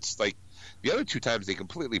announced. Like the other two times, they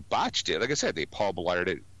completely botched it. Like I said, they Paul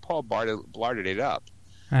blarted it up.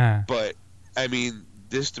 But I mean,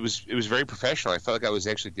 it was very professional. I felt like I was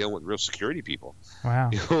actually dealing with real security people.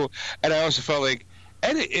 Wow. And I also felt like,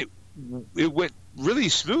 and it went really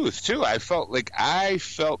smooth too. I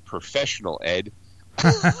felt professional, Ed.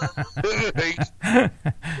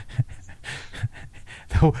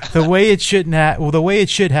 The way it shouldn't the way it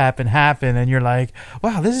should happen, and you're like,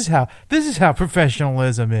 wow, this is how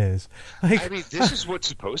professionalism is. Like, I mean, this is what's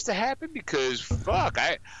supposed to happen, because fuck,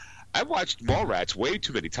 I've watched Mallrats way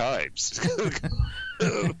too many times.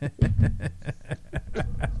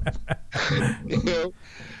 You know?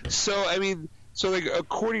 So I mean,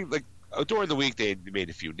 during the week they made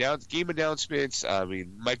a few game announcements. I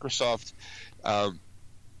mean, Microsoft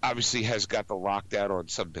obviously has got the lockdown on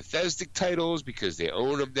some Bethesda titles because they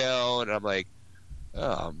own them now, and I'm like,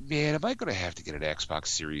 oh man, am I going to have to get an Xbox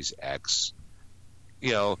Series X?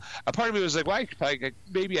 You know, a part of me was like, well,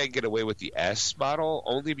 maybe I can get away with the S model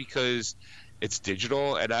only because it's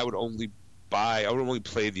digital, and I would only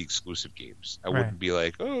play the exclusive games. I wouldn't be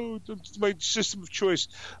like, oh, my system of choice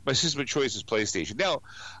is PlayStation. Now,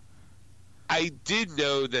 I did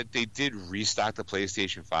know that they did restock the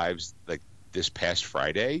PlayStation 5s like this past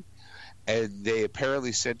Friday, and they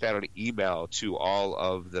apparently sent out an email to all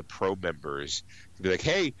of the Pro members to be like,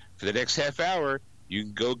 hey, for the next half hour, you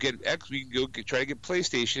can go get try to get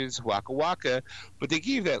PlayStations, waka waka. But they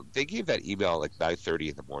gave that email like 9:30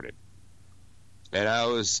 in the morning, and I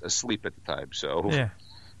was asleep at the time. So yeah,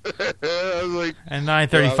 I was like, and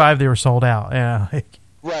 9:35 they were sold out. Yeah,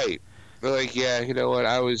 right. But like, yeah, you know what?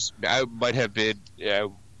 I might have been. Yeah,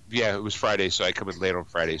 it was Friday, so I come in late on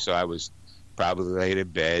Friday, so I was probably laying in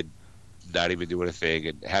bed, not even doing a thing.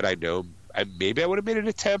 And had I known, maybe I would have made an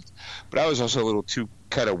attempt, but I was also a little too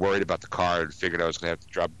kind of worried about the car and figured I was going to have to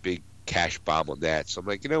drop a big cash bomb on that. So I'm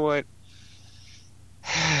like, you know what?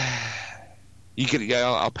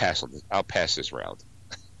 I'll pass on this. I'll pass this round.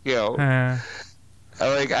 You know, I'm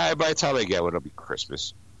like, by the time I get one, it'll be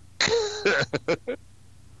Christmas.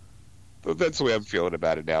 But that's the way I'm feeling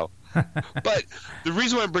about it now. But the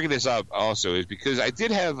reason why I'm bringing this up also is because I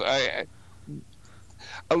did have a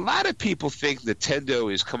lot of people think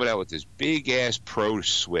Nintendo is coming out with this big ass Pro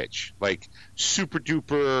Switch, like super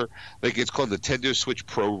duper, like it's called Nintendo Switch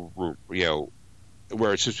Pro, you know,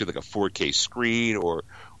 where it's supposed to be like a 4K screen, or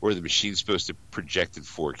the machine's supposed to project in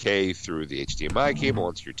 4K through the HDMI cable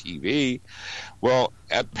onto your TV. Well,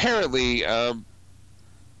 apparently,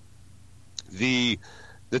 the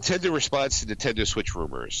Nintendo response to Nintendo Switch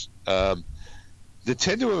rumors.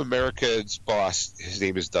 Nintendo of America's boss, his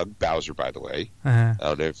name is Doug Bowser, by the way. I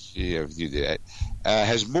don't know if you did that.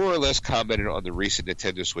 Has more or less commented on the recent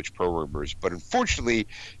Nintendo Switch Pro rumors, but unfortunately,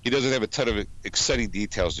 he doesn't have a ton of exciting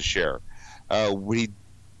details to share. What he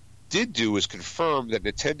did do is confirm that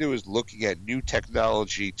Nintendo is looking at new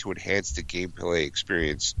technology to enhance the gameplay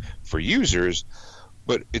experience for users,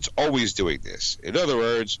 but it's always doing this. In other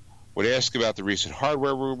words, when asked about the recent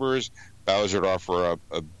hardware rumors, Bowser would offer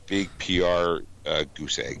a big PR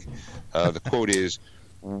goose egg. The quote is,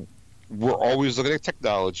 "We're always looking at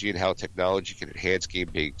technology and how technology can enhance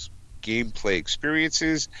gameplay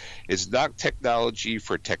experiences. It's not technology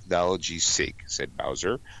for technology's sake," said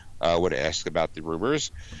Bowser when asked about the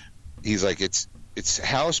rumors. He's like, it's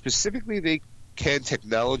how specifically can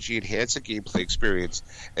technology enhance a gameplay experience,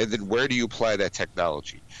 and then where do you apply that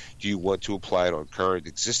technology? Do you want to apply it on current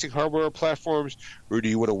existing hardware platforms, or do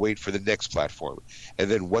you want to wait for the next platform? And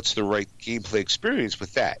then what's the right gameplay experience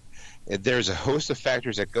with that? And there's a host of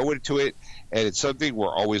factors that go into it, and it's something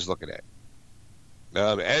we're always looking at.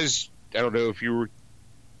 As I don't know if you were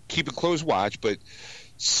keeping close watch, but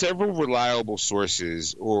several reliable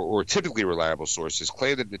sources, or typically reliable sources,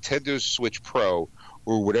 claim that Nintendo's Switch Pro,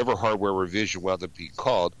 or whatever hardware revision wound up being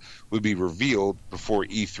called, would be revealed before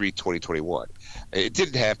E3 2021. It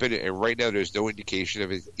didn't happen, and right now there's no indication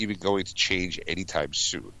of it even going to change anytime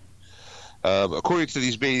soon. According to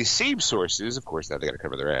these same sources, of course, now they got to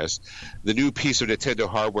cover their ass, the new piece of Nintendo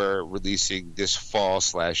hardware releasing this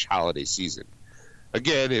fall/holiday season.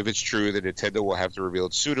 Again, if it's true, then Nintendo will have to reveal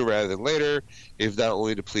it sooner rather than later, if not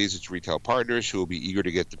only to please its retail partners, who will be eager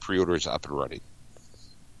to get the pre-orders up and running.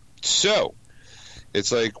 So,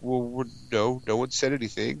 it's like, well, no one said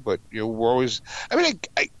anything, but you know, we're always. I mean,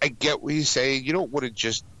 I get what he's saying. You don't want to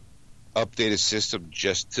just update a system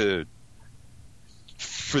just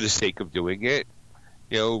for the sake of doing it.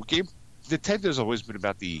 You know, Nintendo's always been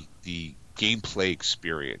about the gameplay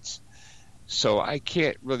experience. So I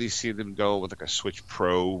can't really see them go with like a Switch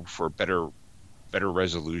Pro for better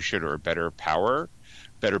resolution or better power,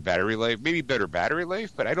 better battery life, maybe better battery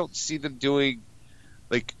life, but I don't see them doing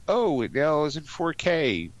like, oh, it now is in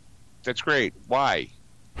 4K. That's great. Why?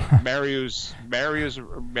 Mario's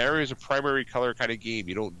a primary color kind of game.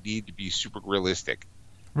 You don't need to be super realistic.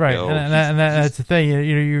 Right, you know? and that's the thing.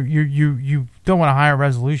 You don't want a higher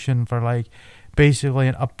resolution for like basically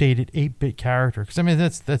an updated 8-bit character, because I mean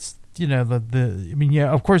that's you know I mean, yeah,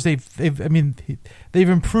 of course they've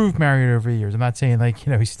improved Mario over the years. I'm not saying like,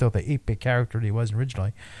 you know, he's still the 8-bit character that he was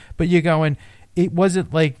originally, but you're going, it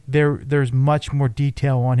wasn't like there's much more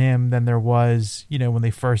detail on him than there was, you know, when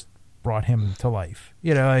they first brought him to life.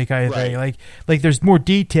 You know, like I think, Right. like there's more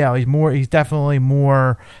detail. He's definitely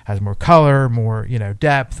has more color, more, you know,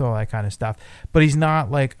 depth, all that kind of stuff. But he's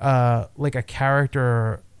not like a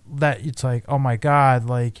character that it's like, oh my God,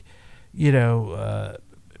 like, you know,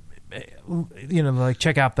 like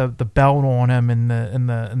check out the belt on him and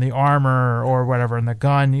the armor or whatever and the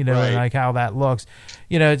gun, you know, Right. and like how that looks,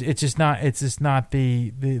 you know, it's just not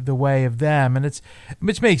the way of them, and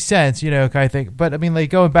which makes sense, you know, I think. But I mean, like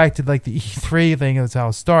going back to like the E3 thing, that's how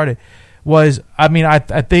it started. Was I mean, I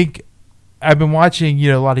think I've been watching, you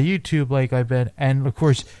know, a lot of YouTube, like and of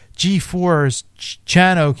course G4's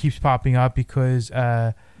channel keeps popping up because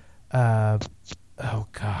oh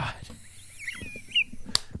God.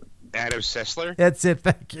 Adam Sessler. That's it.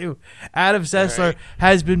 Thank you. Adam Sessler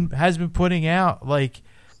has been putting out like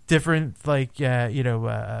different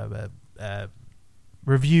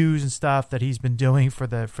reviews and stuff that he's been doing for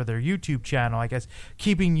their YouTube channel. I guess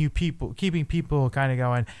keeping people kind of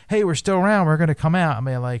going, hey, we're still around. We're going to come out. I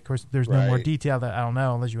mean, like, of course, there's no more detail that I don't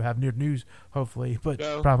know unless you have new news, hopefully, but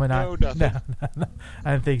probably not. No, nothing. No,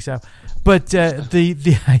 I don't think so. But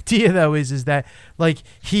the idea though is that like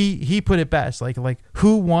he put it best, like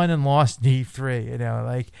who won and lost E3, you know,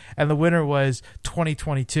 like, and the winner was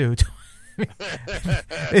 2022.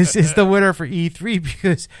 is the winner for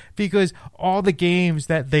E3 because all the games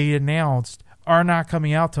that they announced are not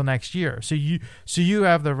coming out till next year. So you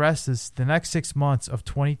have the rest of the next 6 months of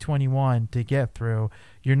 2021 to get through.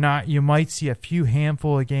 You might see a few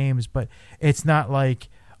handful of games, but it's not like,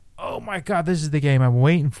 oh my God, this is the game I'm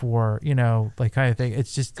waiting for, you know, like kind of thing.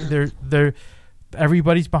 It's just they're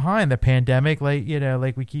everybody's behind. The pandemic, like, you know,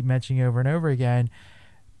 like we keep mentioning over and over again,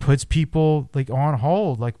 puts people like on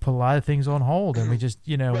hold, like put a lot of things on hold, and we just,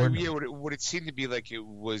 you know, what it seemed to be like, it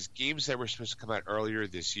was games that were supposed to come out earlier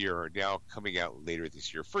this year are now coming out later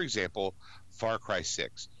this year. For example, Far Cry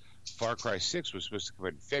 6. Far Cry 6 was supposed to come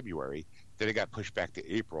out in February, then it got pushed back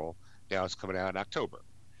to April. Now it's coming out in October.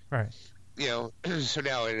 right. You know, so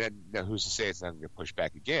now who's to say it's not going to get pushed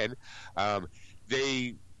back again?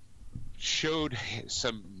 They showed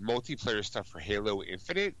some multiplayer stuff for Halo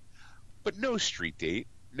Infinite, but no street date.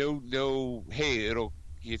 No, hey,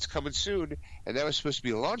 it's coming soon, and that was supposed to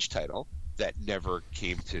be a launch title that never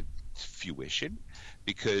came to fruition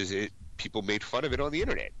because people made fun of it on the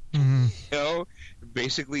internet. Mm-hmm. You know,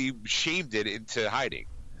 basically shamed it into hiding.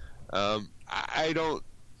 I don't.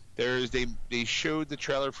 They showed the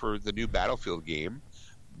trailer for the new Battlefield game.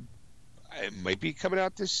 It might be coming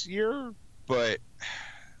out this year, but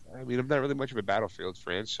I mean, I'm not really much of a Battlefield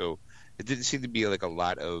fan, so it didn't seem to be like a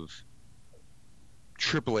lot of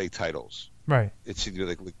AAA titles. Right. It seemed to be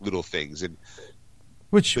like little things, and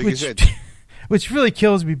which said, which really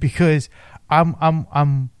kills me because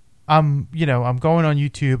I'm you know, I'm going on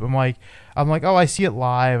YouTube. I'm like, oh, I see it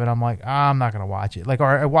live, and I'm like, I'm not gonna watch it. Like,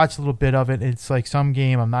 or I watched a little bit of it. It's like some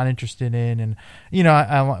game I'm not interested in, and you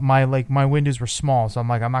know, my windows were small, so I'm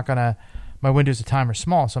like, I'm not gonna. My windows of time are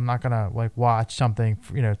small, so I'm not gonna like watch something,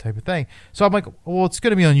 you know, type of thing. So I'm like, well, it's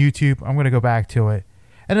gonna be on YouTube. I'm gonna go back to it,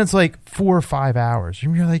 and it's like 4 or 5 hours.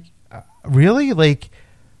 And you're like, really, like,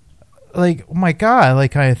 oh my God,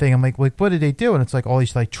 like kind of thing. I'm like, what did they do? And it's like all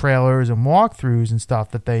these like trailers and walkthroughs and stuff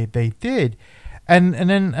that they did, and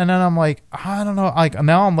then I'm like, I don't know, like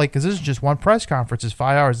now I'm like, because this is just one press conference, it's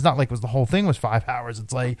 5 hours. It's not like the whole thing was 5 hours.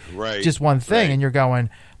 It's like just one thing, and you're going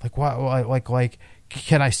like, what, like.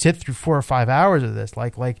 Can I sit through 4 or 5 hours of this?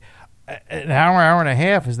 Like an hour and a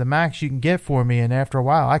half is the max you can get for me. And after a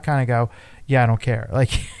while, I kind of go, yeah, I don't care. Like,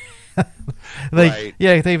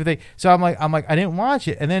 yeah, thing. So I'm like, I didn't watch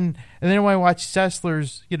it. And then when I watch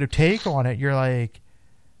Sessler's, you know, take on it, you're like,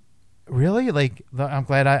 really? Like, I'm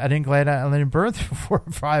glad I didn't burn through 4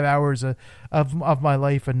 or 5 hours of my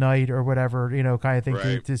life a night or whatever, you know, kind of thing,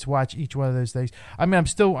 to just watch each one of those things. I mean, I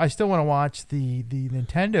still want to watch the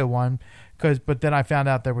Nintendo one. But then I found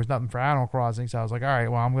out there was nothing for Animal Crossing, so I was like, all right,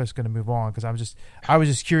 well, I'm just going to move on because I was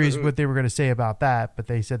just curious what they were going to say about that. But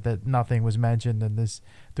they said that nothing was mentioned in this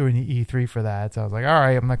during the E3 for that, so I was like, all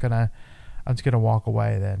right, I'm just gonna walk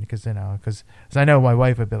away then because I know my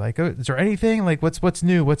wife would be like, oh, is there anything like what's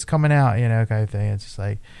new, what's coming out, you know, kind of thing. It's just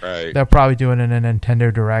like they're probably doing it in a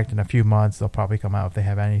Nintendo Direct in a few months. They'll probably come out if they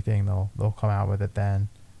have anything. They'll come out with it then.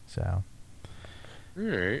 So, all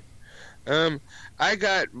right. I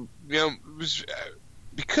got, you know,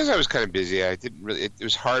 because I was kind of busy. I didn't really. It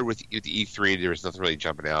was hard with the E3. There was nothing really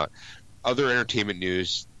jumping out. Other entertainment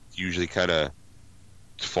news usually kind of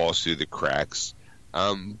falls through the cracks.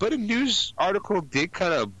 But a news article did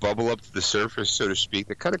kind of bubble up to the surface, so to speak,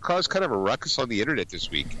 that kind of caused kind of a ruckus on the internet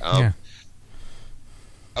this week.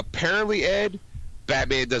 Apparently, Ed,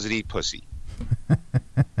 Batman doesn't eat pussy.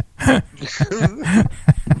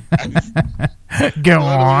 Go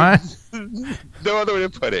on. No other way to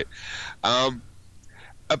put it.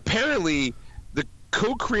 Apparently, the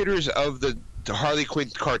co-creators of the Harley Quinn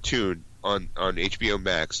cartoon on HBO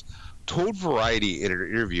Max told Variety in an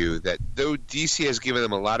interview that though DC has given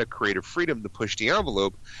them a lot of creative freedom to push the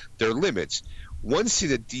envelope, there are limits. One scene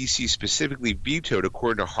that DC specifically vetoed,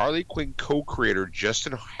 according to Harley Quinn co-creator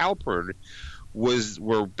Justin Halpern, was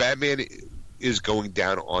where Batman is going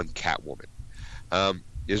down on Catwoman.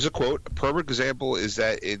 Here's a quote. A perfect example is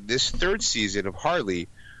that in this third season of Harley,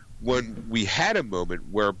 when we had a moment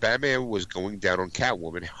where Batman was going down on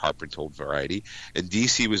Catwoman, Harper told Variety, and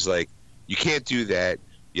DC was like, you can't do that.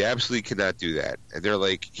 You absolutely cannot do that. And they're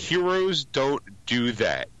like, heroes don't do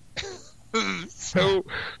that. So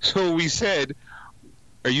we said,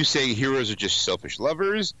 are you saying heroes are just selfish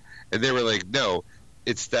lovers? And they were like, no,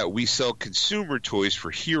 it's that we sell consumer toys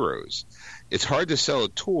for heroes. It's hard to sell a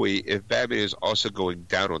toy if Batman is also going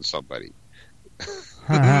down on somebody.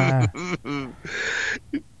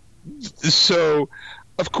 So,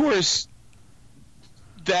 of course,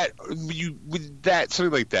 that when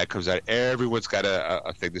something like that comes out, everyone's got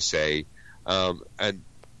a thing to say, and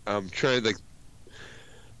I'm trying to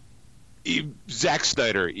Zack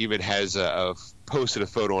Snyder even has posted a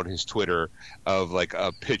photo on his Twitter of like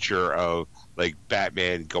a picture of like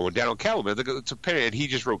Batman going down on Catwoman. It's a pen, and he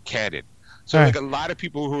just wrote canon. So like a lot of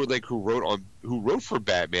people who wrote for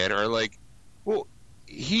Batman are like, well,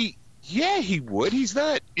 he would. He's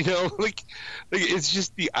not, like it's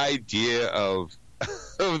just the idea of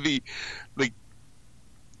the like.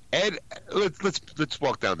 Ed, let's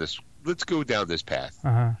walk down this. Let's go down this path.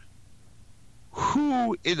 Uh-huh.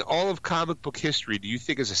 Who in all of comic book history do you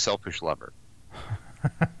think is a selfish lover?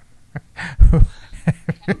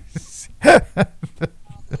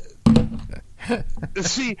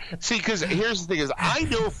 See, because here's the thing: is I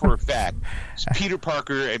know for a fact Peter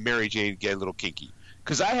Parker and Mary Jane get a little kinky.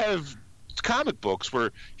 Because I have comic books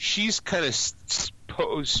where she's kind of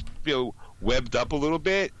webbed up a little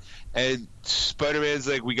bit, and Spider-Man's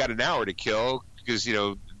like, we got an hour to kill because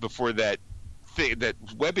before that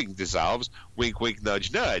webbing dissolves. Wink, wink,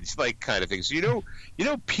 nudge, nudge, like kind of thing. So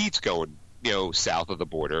Pete's going south of the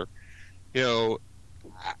border.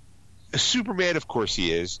 Superman, of course,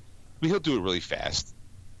 he is. But he'll do it really fast.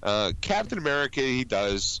 Captain America, he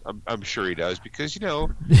does. I'm sure he does because I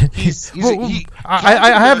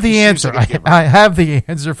have the answer. I have the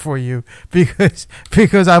answer for you because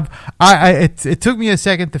it took me a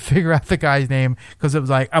second to figure out the guy's name because it was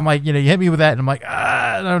like I'm like you hit me with that and I'm like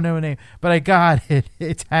I don't know a name, but I got it.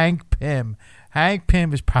 It's Hank Pym. Hank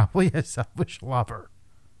Pym is probably a selfish lover.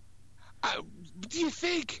 Do you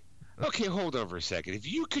think? Okay, hold on for a second.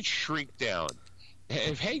 If you could shrink down.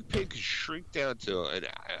 If Hank Pym could shrink down to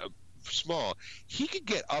small, he could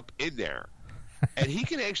get up in there, and he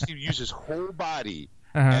can actually use his whole body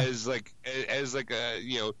as like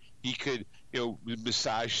a he could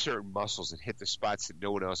massage certain muscles and hit the spots that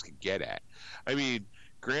no one else can get at. I mean,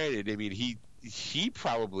 granted, he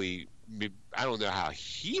probably I don't know how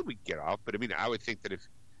he would get off, but I would think that if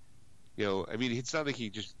it's not like he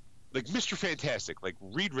just like Mr. Fantastic, like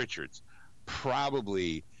Reed Richards,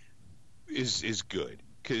 probably. Is good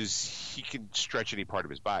because he can stretch any part of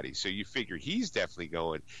his body. So you figure he's definitely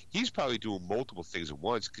going. He's probably doing multiple things at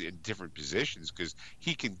once in different positions because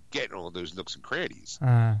he can get in all those nooks and crannies.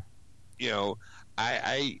 I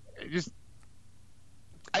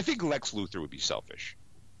think Lex Luthor would be selfish.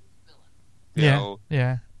 Yeah.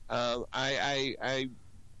 I'm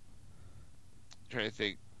trying to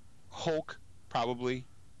think. Hulk probably.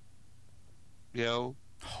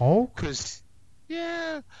 Hulk? Because.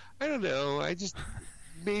 Yeah, I don't know. I just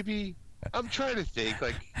maybe I'm trying to think.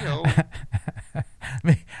 Like I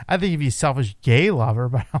think he'd be a selfish gay lover,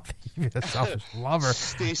 but I don't think he'd be a selfish lover.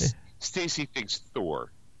 Stacy thinks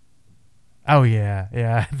Thor. Oh yeah.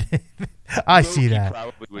 I Loki see that.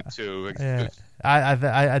 Probably would too. Yeah.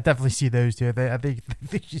 I definitely see those two. I think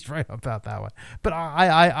she's right about that one. But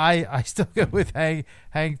I still go with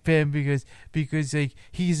Hank Pym because like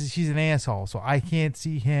he's an asshole, so I can't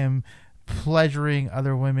see him pleasuring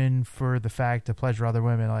other women for the fact to pleasure other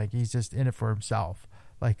women. Like he's just in it for himself,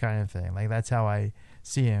 like kind of thing. Like that's how I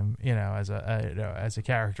see him, as a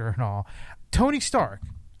character and all. Tony Stark,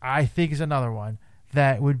 I think, is another one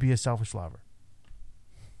that would be a selfish lover.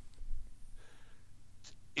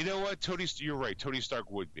 You know what, Tony? You're right. Tony Stark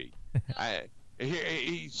would be.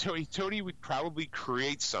 Tony would probably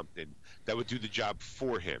create something that would do the job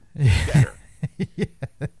for him better.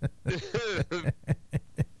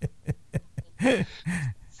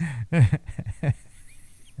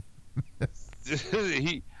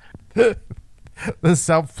 the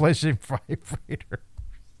self-fleshing vibrator,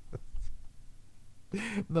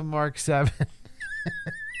 the Mark 7.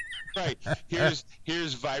 Right. Here's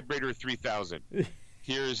Vibrator 3000.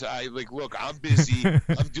 Here's look, I'm busy.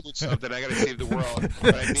 I'm doing something. I gotta save the world.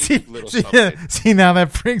 But I need a little something. See, now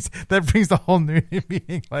that brings the whole new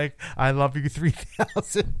meaning. Like, I love you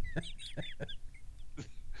 3000.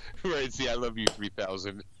 Right. See, I love you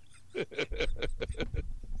 3000.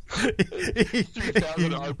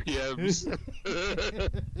 3,000 RPMs.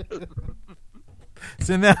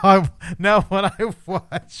 So now when I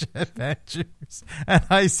watch Avengers and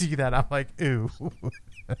I see that, I'm like, ooh.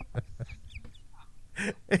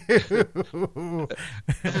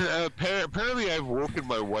 Apparently I've woken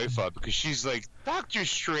my wife up because she's like, Doctor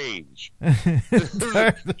Strange.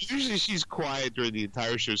 Usually she's quiet during the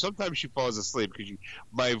entire show. Sometimes she falls asleep because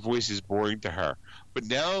my voice is boring to her. But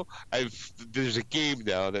now there's a game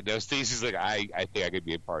now that Stacey's like, I think I could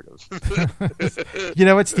be a part of. You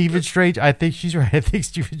know what, Stephen Strange? I think she's right. I think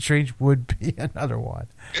Stephen Strange would be another one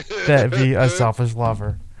that'd be a selfish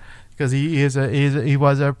lover. Because he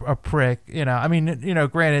was a prick, you know. I mean, you know,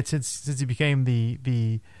 granted, since he became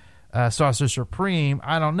the Sorcerer Supreme,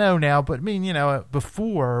 I don't know now, but I mean, you know,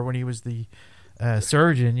 before when he was the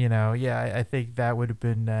surgeon, you know, yeah, I think that would have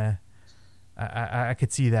been. I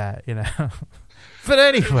could see that, you know. But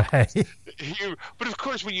anyway, but of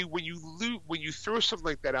course, when you throw something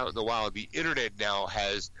like that out in the wild, the internet now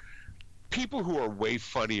has people who are way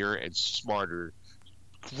funnier and smarter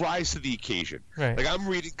rise to the occasion. Right. Like, I'm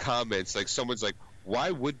reading comments like someone's like,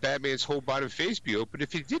 why would Batman's whole bottom face be open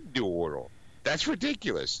if he didn't do a wardle? That's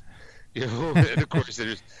ridiculous. You know, and of course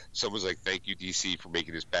there's someone's like, thank you DC for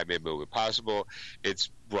making this Batman movie possible. It's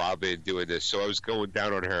Robin doing this. So I was going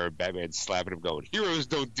down on her and Batman slapping him going, heroes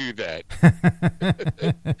don't do that.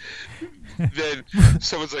 Then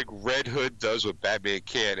someone's like, Red Hood does what Batman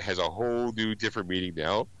can't, has a whole new different meaning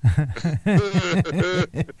now. But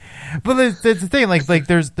that's the thing, like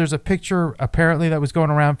there's a picture apparently that was going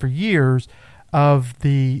around for years of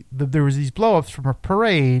there was these blow-ups from a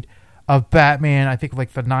parade of Batman, I think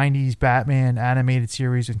like the 90s Batman animated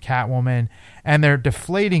series and Catwoman, and they're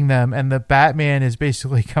deflating them, and the Batman is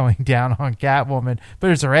basically going down on Catwoman,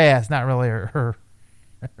 but it's her ass, not really her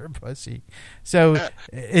pussy. So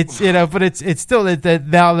it's, you know, but it's still that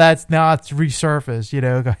now it's resurfaced, you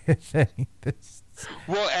know, kind of thing.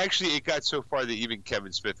 Well, actually, it got so far that even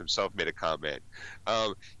Kevin Smith himself made a comment.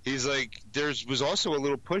 He's like, there was also a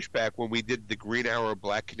little pushback when we did the Green Arrow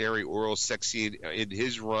Black Canary oral sex scene in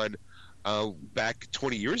his run back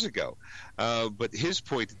 20 years ago. But his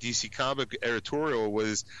point, the DC Comic editorial,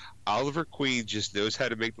 was Oliver Queen just knows how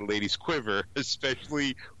to make the ladies quiver,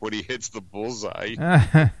 especially when he hits the bullseye.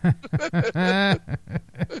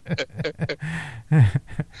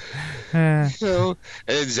 So,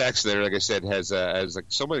 and Zack Snyder, like I said, has like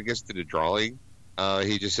someone, I guess, did a drawing.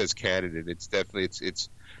 He just says canon, and it's definitely it's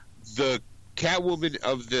the Catwoman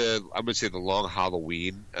of the, I'm gonna say, the long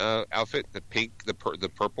Halloween outfit, the pink, the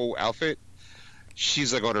purple outfit.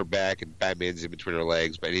 She's like on her back, and Batman's in between her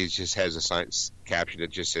legs, but he just has a science caption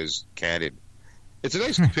that just says canon. It's a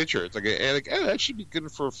nice picture. It's like, oh, that should be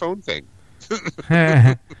good for a phone thing.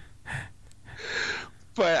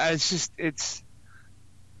 But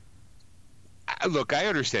look, I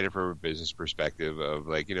understand it from a business perspective of,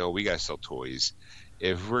 like, you know, we got to sell toys.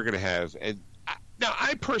 If we're going to have, now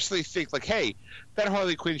I personally think, like, hey, that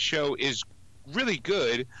Harley Quinn show is really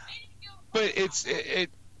good, but it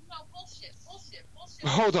bullshit.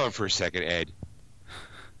 Hold on for a second, Ed.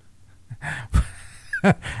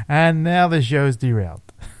 And now the show's derailed.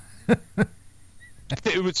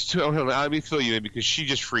 It was, let me fill you in, because she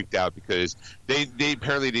just freaked out because they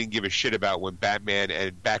apparently didn't give a shit about when Batman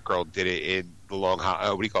and Batgirl did it in the long,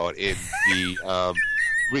 what do you call it, in the what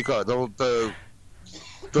do you call it,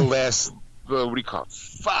 the last, what do you call it,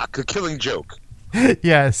 the Killing Joke.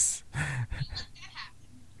 Yes,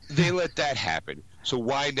 they let that happen. So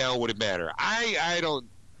why now would it matter? I don't,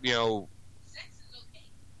 you know.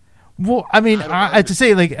 Well, I mean, I have to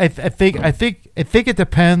say, like, I think it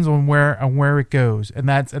depends on where it goes, and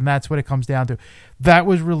that's what it comes down to. That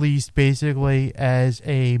was released basically as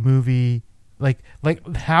a movie, like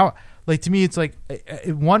how, like, to me, it's like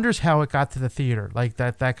it wonders how it got to the theater, like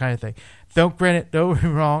that kind of thing. Don't get me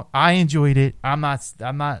wrong, I enjoyed it. I'm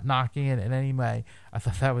not knocking it in any way. I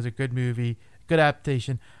thought that was a good movie, good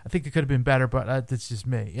adaptation. I think it could have been better, but that's just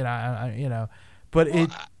me, you know. I but well,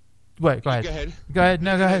 Wait, go ahead. Go ahead.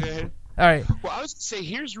 No, go ahead. All right. Well, I was going to say,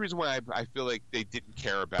 here's the reason why I feel like they didn't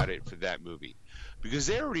care about it for that movie. Because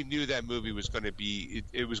they already knew that movie was going to be,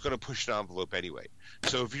 it was going to push the envelope anyway.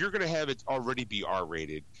 So if you're going to have it already be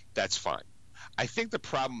R-rated, that's fine. I think the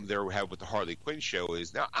problem there we have with the Harley Quinn show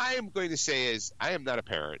is, now I am going to say, is I am not a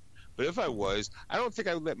parent, but if I was, I don't think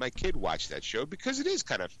I would let my kid watch that show because it is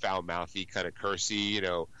kind of foul mouthy, kind of cursy, you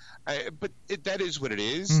know. That is what it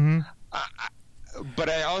is. Mm-hmm. But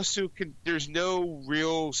I also can. There's no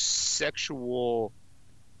real sexual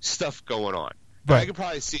stuff going on. But Right. I can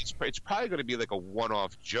probably see it's probably going to be like a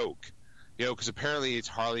one-off joke, you know, because apparently it's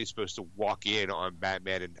Harley supposed to walk in on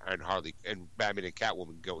Batman and Harley and Batman and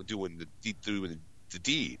Catwoman doing the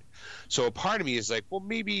deed. So a part of me is like, well,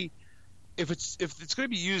 maybe if it's going to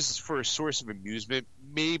be used for a source of amusement,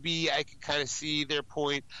 maybe I can kind of see their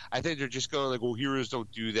point. I think they're just going like, well, heroes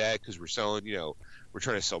don't do that because we're selling, you know, we're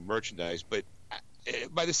trying to sell merchandise, but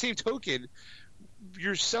by the same token,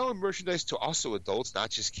 you're selling merchandise to also adults,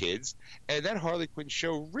 not just kids. And that Harley Quinn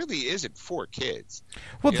show really isn't for kids.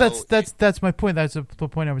 Well, You that's my point. That's the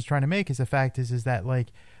point I was trying to make. Is the fact is that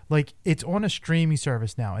like it's on a streaming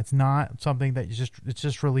service now. It's not something that it's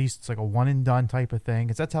just released. It's like a one and done type of thing.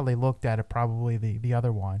 Because that's how they looked at it. Probably the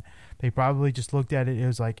other one. They probably just looked at it. It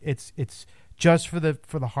was like it's just for the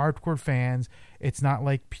hardcore fans. It's not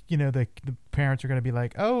like, you know, the parents are going to be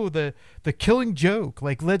like, oh, the Killing Joke,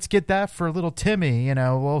 like let's get that for little Timmy, you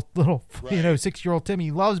know, little Right. you know 6-year-old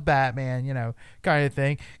Timmy loves Batman, you know, kind of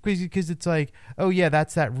thing, because it's like, oh yeah,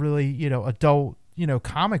 that's that really, you know, adult, you know,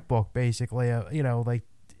 comic book basically, you know, like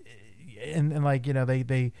and like, you know,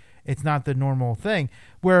 they it's not the normal thing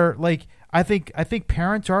where like I think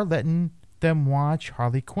parents are letting them watch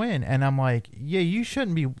Harley Quinn, and I'm like, yeah, you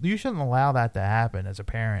shouldn't allow that to happen as a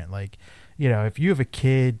parent. Like, you know, if you have a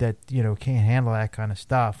kid that, you know, can't handle that kind of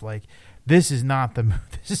stuff, like this is not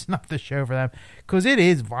the show for them, because it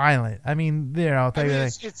is violent. I mean, you know, I'll tell you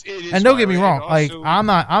that. it is And don't get me violent, wrong, and also,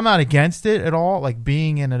 like I'm not against it at all. Like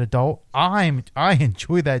being an adult, I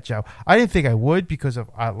enjoy that show. I didn't think I would because of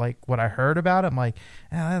like what I heard about it. I'm like,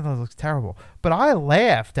 that looks terrible, but I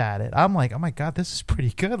laughed at it. I'm like, oh my god, this is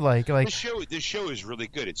pretty good. Like the show is really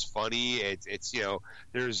good. It's funny. It's you know,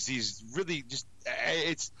 there's these really just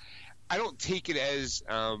I don't take it as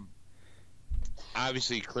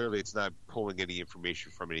obviously, clearly, it's not pulling any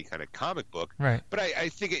information from any kind of comic book, right. but I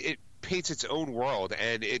think it paints its own world,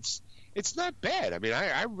 and it's not bad. I mean,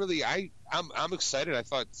 I'm excited. I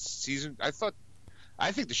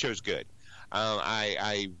think the show's good. But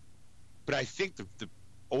I think the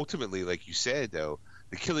ultimately, like you said, though,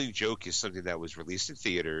 The Killing Joke is something that was released in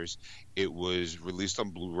theaters. It was released on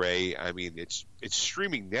Blu-ray. I mean, it's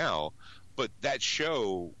streaming now, but that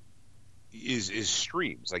show is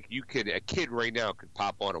streams. Like a kid right now could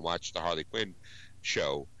pop on and watch the Harley Quinn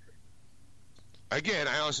show. Again,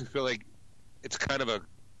 I also feel like it's kind of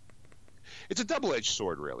it's a double-edged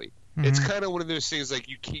sword, really. Mm-hmm. It's kind of one of those things like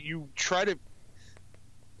you try to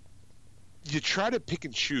pick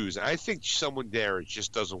and choose. I think someone there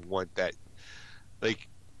just doesn't want that. Like,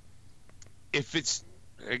 if it's,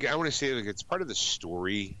 I want to say, like, it's part of the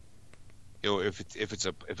story. You know, if it's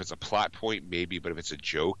a plot point, maybe, but if it's a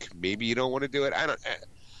joke, maybe you don't want to do it. I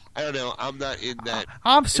don't know. I'm not in that.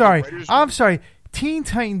 I'm sorry. Teen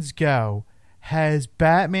Titans Go has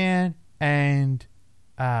Batman and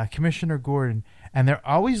Commissioner Gordon, and they're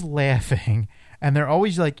always laughing, and they're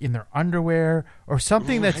always like in their underwear or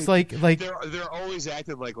something that's like they're always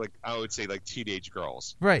acting like I would say like teenage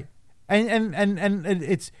girls. Right. And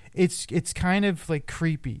it's kind of like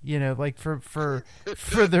creepy, you know, like for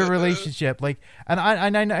their relationship, like, and I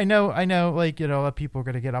know, like, you know, a lot of people are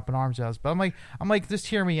gonna get up in arms about this, but I'm like, just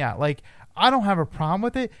hear me out. Like, I don't have a problem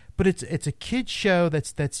with it, but it's a kid show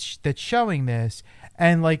that's showing this,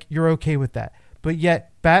 and like you're okay with that, but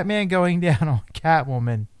yet Batman going down on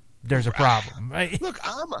Catwoman, there's a problem, right? Look,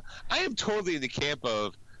 I am totally in the camp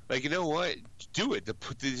of, like, you know what? Do it. The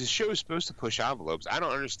show is supposed to push envelopes. I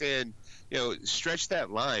don't understand. You know, stretch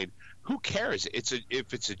that line. Who cares?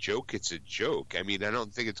 If it's a joke, it's a joke. I mean, I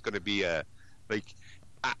don't think it's going to be a like.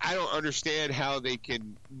 I don't understand how they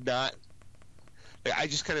can not. I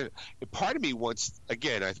just kind of, part of me wants,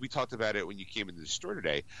 again, we talked about it when you came into the store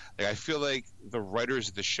today. Like, I feel like the writers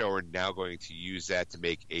of the show are now going to use that to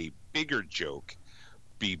make a bigger joke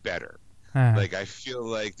be better. Like, I feel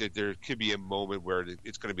like that there could be a moment where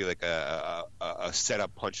it's going to be like a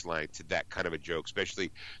setup punchline to that kind of a joke,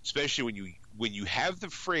 especially when you have the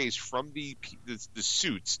phrase from the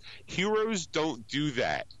suits, heroes don't do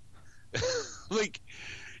that. Like,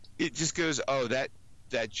 it just goes, oh,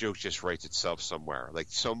 that joke just writes itself somewhere. Like,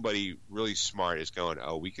 somebody really smart is going,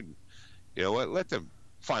 oh, we can, you know what, let them,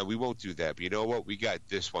 fine, we won't do that, but you know what, we got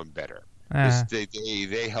this one better.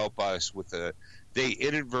 They help us with they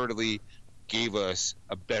inadvertently gave us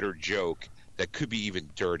a better joke that could be even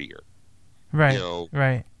dirtier. Right. You know,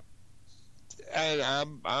 right. and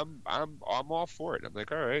I'm all for it. I'm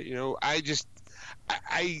like, all right, I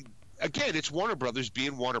again, it's Warner Brothers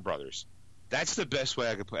being Warner Brothers. That's the best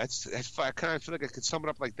way I could put it. That's I kind of feel like I could sum it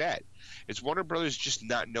up like that. It's Warner Brothers just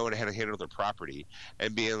not knowing how to handle their property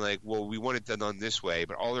and being like, well, we want it done this way,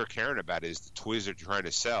 but all they're caring about is the toys they're trying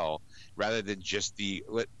to sell rather than just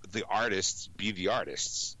let the artists be the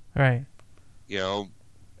artists. Right. Now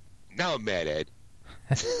I'm mad, Ed.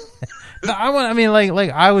 No, I mean,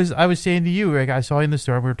 I was saying to you, like I saw you in the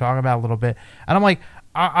store, we were talking about a little bit, and I'm like,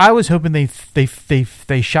 I was hoping they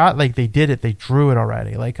shot like they did it, they drew it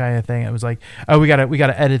already, like kind of thing. It was like, oh, we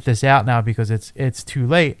gotta edit this out now because it's too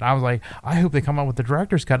late. And I was like, I hope they come up with the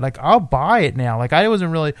director's cut. Like I'll buy it now. Like I was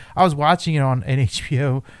watching it on an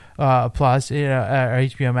HBO Plus, or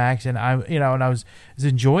HBO Max, and I was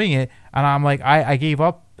enjoying it, and I'm like, I gave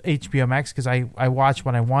up HBO Max because I watched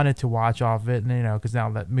what I wanted to watch off of it, and because now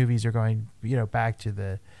that movies are going back to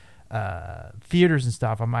the theaters and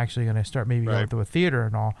stuff, I'm actually going to start maybe going to a theater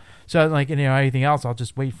and all. So like anything else, I'll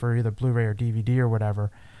just wait for either Blu-ray or DVD or whatever.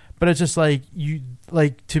 But it's just like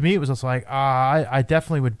to me, it was just like I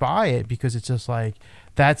definitely would buy it because it's just like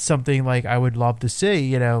that's something like I would love to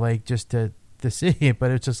see, like just to see it.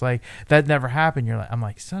 But it's just like that never happened. I'm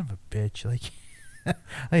like, son of a bitch, like.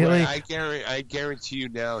 I guarantee you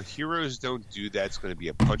now, heroes don't do that. It's going to be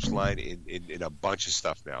a punchline in a bunch of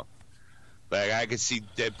stuff now. Like I could see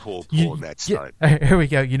Deadpool pulling that stunt. Here we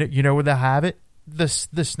go. You know where they have it? The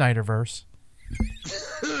Snyderverse.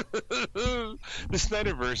 The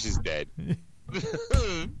Snyderverse is dead.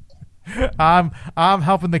 I'm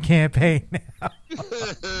helping the campaign now.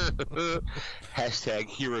 Hashtag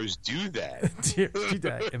heroes do that. do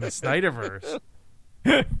that in the Snyderverse.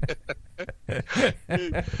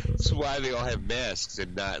 That's why they all have masks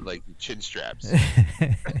and not like chin straps. Say,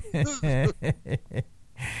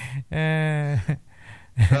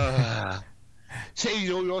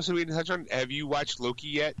 we also need to touch on. Have you watched Loki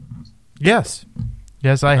yet? Yes,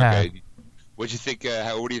 I have. What'd you think?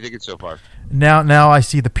 What do you think so far? Now I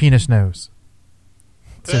see the penis nose.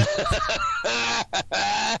 So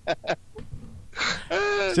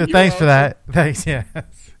thanks for that. Thanks, yeah.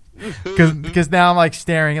 Because now I'm like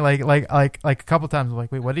staring like a couple times. I'm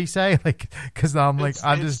like, wait, what did he say? Like, because now I'm like,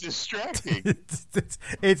 it's distracting.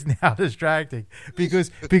 it's now distracting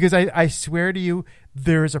because I swear to you,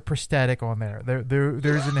 there is a prosthetic on there.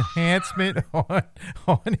 There's an enhancement on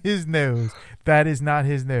his nose that is not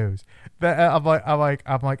his nose. I'm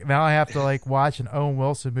like now I have to like watch an Owen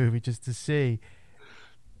Wilson movie just to see.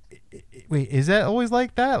 Wait, is that always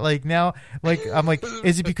like that? Like now, like I'm like,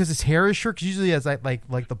 is it because his hair is short? 'Cause usually he has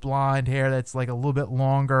like the blonde hair that's like a little bit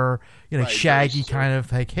longer, right, shaggy kind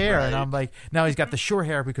of like hair, right. And I'm like, now he's got the short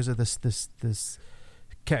hair because of this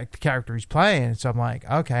character he's playing. So I'm like,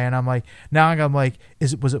 okay, and I'm like, now I'm like,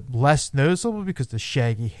 was it less noticeable because of the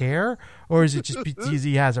shaggy hair, or is it just because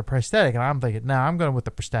he has a prosthetic? And I'm thinking, no, I'm going with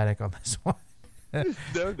the prosthetic on this one.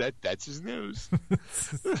 No, that's his nose.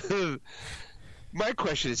 My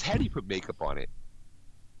question is, how do you put makeup on it?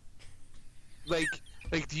 Like,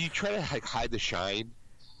 do you try to like hide the shine,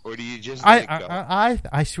 or do you just?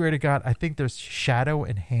 I swear to God, I think there's shadow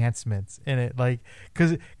enhancements in it, like,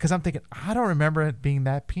 because I'm thinking I don't remember it being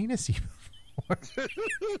that penisy before.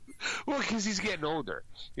 Well, because he's getting older.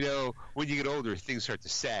 When you get older, things start to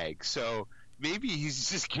sag. So maybe he's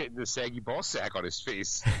just getting the saggy ball sack on his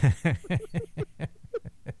face.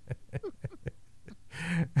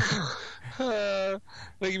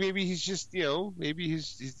 Like maybe he's just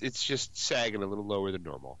it's just sagging a little lower than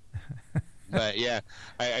normal. But yeah,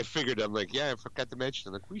 I figured, I'm like, yeah, I forgot to mention,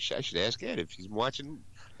 I'm like, I should ask Ed if he's watching,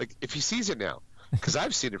 like if he sees it now, because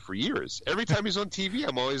I've seen it for years. Every time he's on TV,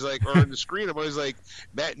 I'm always like, or on the screen, I'm always like,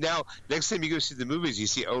 Matt. Now next time you go see the movies, you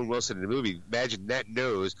see Owen Wilson in the movie, imagine that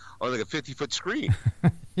nose on like a 50-foot screen.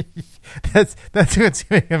 That's what's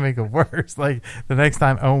going to make it worse. Like the next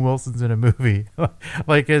time Owen Wilson's in a movie,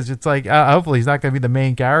 like it's like hopefully he's not going to be the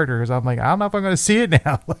main character. Because I'm like, I don't know if I'm going to see it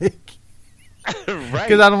now. Like, right?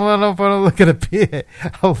 Because I don't know if I want to look at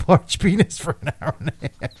a large penis for an hour and a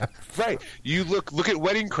half. Right. You look at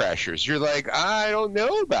Wedding Crashers. You're like, I don't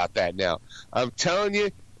know about that now. I'm telling you,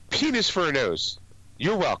 penis for a nose.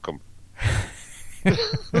 You're welcome.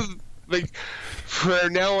 Like, for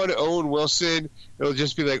now on Owen Wilson, it'll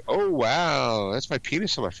just be like, oh, wow, that's my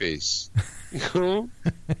penis on my face.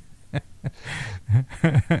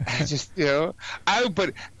 I just,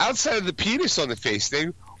 but outside of the penis on the face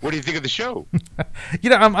thing, what do you think of the show?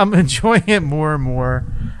 I'm enjoying it more and more.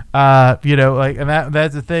 Like, and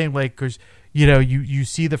that's the thing, like, because, you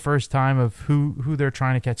see the first time of who they're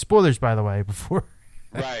trying to catch. Spoilers, by the way, before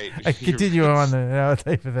Right. I continue on the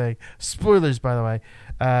type of thing. Spoilers, by the way.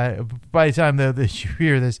 By the time that you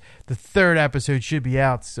hear this, the third episode should be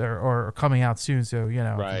out or coming out soon. So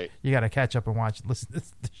right. you got to catch up and watch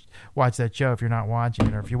that show if you're not watching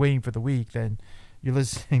it, or if you're waiting for the week, then you're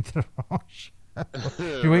listening to the wrong show.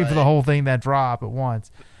 You're waiting for the whole thing that drop at once.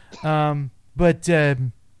 But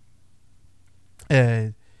to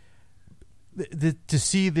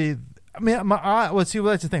see the, I mean, let's see.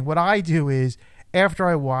 Well, that's the thing. What I do is after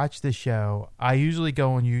I watch the show, I usually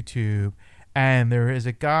go on YouTube, and there is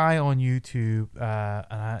a guy on YouTube. God,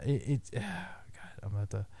 I'm gonna have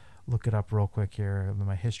to look it up real quick here,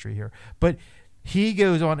 my history here, but. He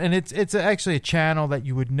goes on, and it's actually a channel that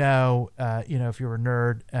you would know, if you're a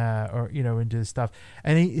nerd or into this stuff.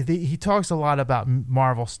 And he talks a lot about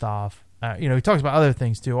Marvel stuff. He talks about other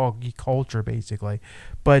things too, all geek culture basically.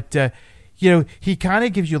 But he kind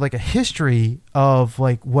of gives you like a history of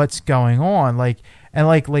like what's going on, like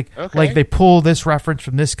they pull this reference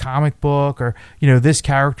from this comic book, or this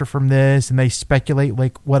character from this, and they speculate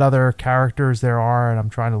like what other characters there are. And I'm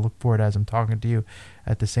trying to look for it as I'm talking to you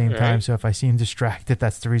at the same time. So if I seem distracted,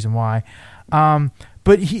 that's the reason why.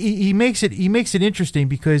 But he makes it interesting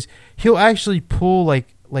because he'll actually pull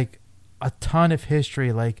like a ton of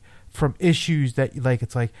history, like from issues that like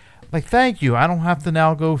it's like thank you, I don't have to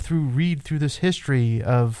now read through this history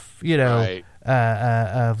of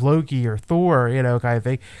of Loki or Thor, kind of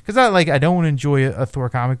thing. Because I don't enjoy a Thor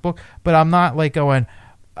comic book, but I'm not like going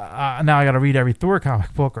now I got to read every Thor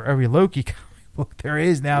comic book or every Loki comic book there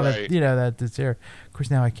is now that that's there. Of course,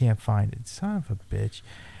 now I can't find it. Son of a bitch.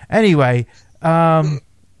 Anyway,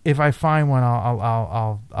 if I find one,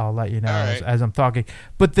 I'll let you know as I'm talking.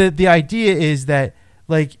 But the idea is that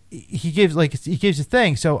like he gives a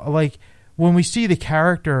thing. So like when we see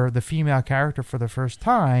the female character for the first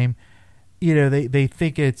time, they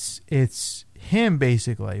think it's him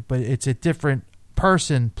basically, but it's a different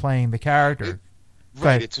person playing the character.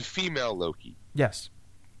 Right, it's a female Loki. Yes.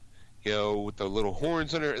 With the little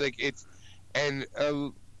horns on her, like it's, and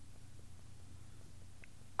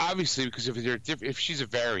obviously because if she's a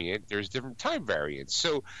variant, there's different time variants.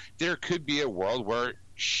 So there could be a world where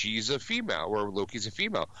she's a female, where Loki's a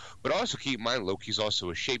female. But also keep in mind, Loki's also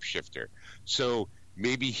a shapeshifter. So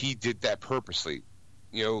maybe he did that purposely.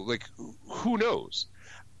 Like who knows?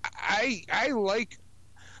 I like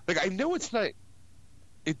I know it's not.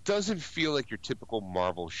 It doesn't feel like your typical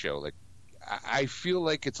Marvel show. Like I feel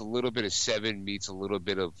like it's a little bit of Seven meets a little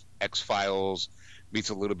bit of X-Files meets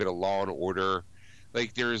a little bit of Law and Order.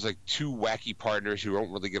 Like there's like two wacky partners who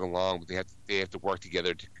don't really get along, but they have to work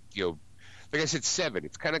together to like I said, Seven.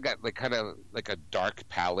 It's kind of got like a dark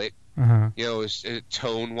palette,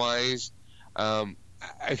 tone wise.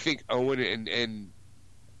 I think Owen and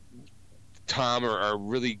Tom are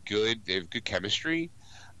really good. They have good chemistry.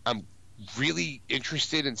 I'm really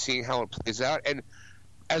interested in seeing how it plays out. And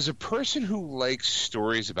as a person who likes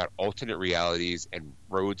stories about alternate realities and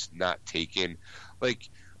roads not taken, we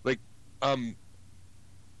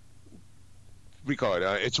call it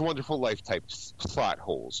It's a Wonderful Life type plot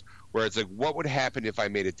holes, where it's like, what would happen if I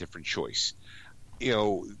made a different choice?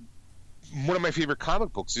 One of my favorite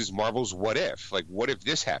comic books is Marvel's What If. Like, what if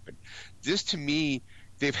this happened? This, to me,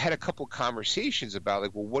 they've had a couple conversations about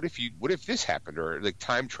like, well, what if this happened, or like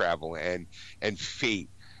time travel and fate,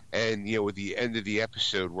 and with the end of the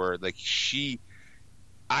episode where like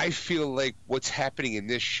I feel like what's happening in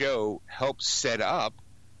this show helps set up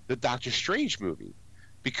the Doctor Strange movie,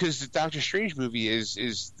 because the Doctor Strange movie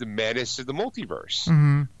is the madness of the multiverse.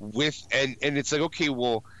 And it's like, okay,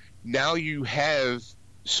 well, now you have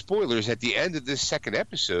spoilers at the end of this second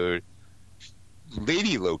episode.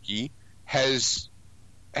 Lady Loki has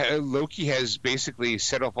basically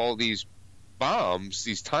set off all these bombs,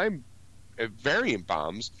 these time variant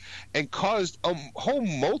bombs, and caused a whole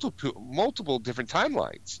multiple different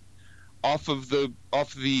timelines off of the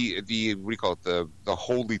what do you call it, the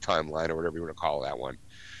holy timeline, or whatever you want to call that one.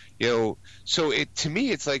 So to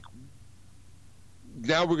me it's like,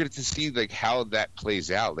 now we're going to see like how that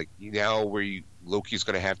plays out. Like now where Loki's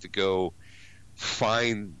going to have to go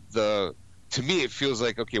find to me, it feels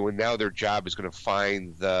like, okay, well, now their job is going to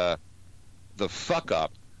find the fuck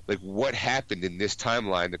up, like what happened in this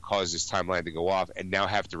timeline that caused this timeline to go off, and now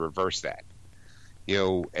have to reverse that.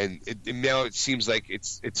 And now it seems like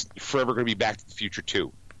it's forever going to be Back to the Future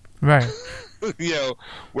 2. Right.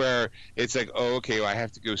 Where it's like, oh, okay, well, I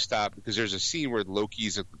have to go stop, because there's a scene where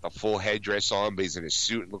Loki's with a full headdress on, but he's in a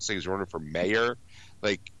suit and looks like he's running for mayor.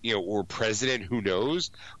 Or president, who knows?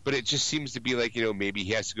 But it just seems to be like, maybe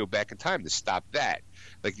he has to go back in time to stop that.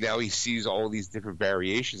 Like now he sees all these different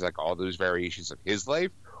variations, like all those variations of his life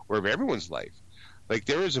or of everyone's life. Like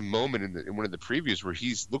there is a moment in one of the previews where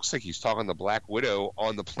looks like he's talking to Black Widow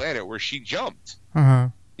on the planet where she jumped,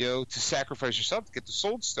 to sacrifice herself to get the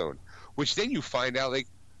Soul Stone, which then you find out like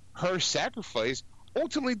her sacrifice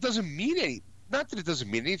ultimately doesn't mean anything. Not that it doesn't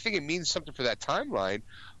mean anything; it means something for that timeline,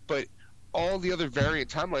 but all the other variant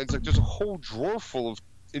timelines, like there's a whole drawer full of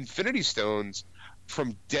Infinity Stones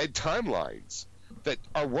from dead timelines that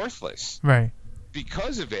are worthless, right?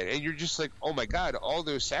 Because of it. And you're just like, oh my God, all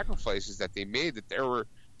those sacrifices that they made, that they were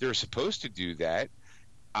supposed to do that,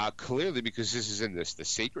 clearly because this is in the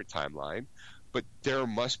sacred timeline, but there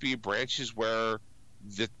must be branches where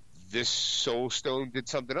this Soul Stone did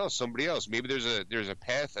something else, somebody else. Maybe there's a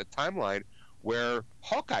path, a timeline where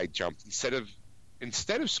Hawkeye jumped instead of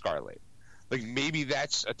Scarlet. Like maybe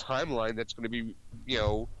that's a timeline that's going to be,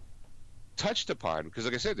 touched upon, because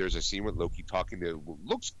like I said, there's a scene with Loki talking to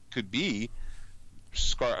what could be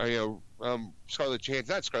Scarlett Johansson,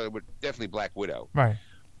 not Scarlet, but definitely Black Widow. Right.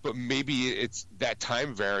 But maybe it's that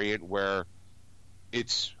time variant where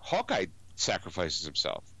it's Hawkeye sacrifices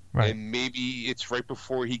himself. Right. And maybe it's right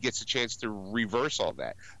before he gets a chance to reverse all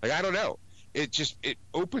that. Like, I don't know. It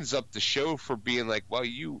opens up the show for being like, well,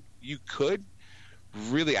 you could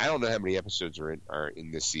really, I don't know how many episodes are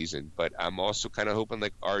in this season, but I'm also kind of hoping,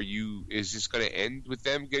 like, is this going to end with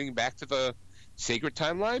them getting back to the sacred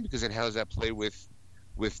timeline? Because then how does that play with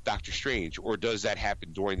Doctor Strange? Or does that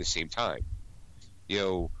happen during the same time?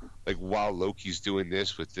 Like while Loki's doing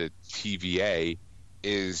this with the TVA,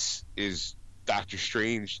 is Doctor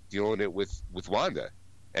Strange dealing it with Wanda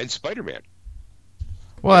and Spider-Man?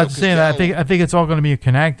 Well, I'm saying that I think it's all going to be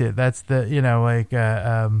connected. That's the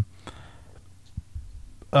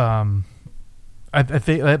I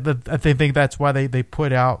think that's why they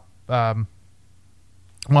put out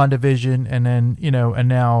WandaVision and then and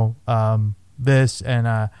now this, and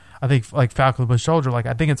I think like Falcon Winter Soldier. Like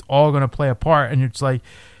I think it's all going to play a part, and it's like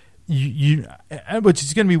you which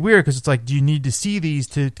is going to be weird because it's like, do you need to see these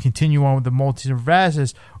to continue on with the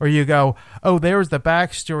multiverses, or you go, oh, there's the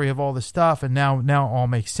backstory of all the stuff, and now it all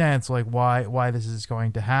makes sense, like why this is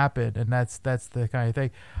going to happen, and that's the kind of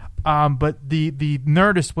thing. But the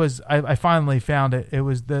Nerdist was, I finally found it. It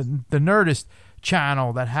was the Nerdist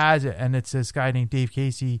channel that has it, and it's this guy named Dave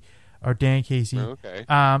Casey or Dan Casey. Oh, okay.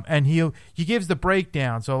 And he gives the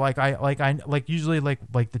breakdown. So I usually like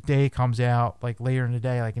the day comes out like later in the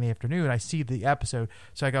day, like in the afternoon, I see the episode.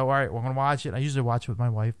 So I go, all right, we're gonna watch it. I usually watch it with my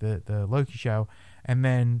wife, the Loki show, and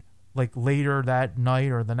then like later that night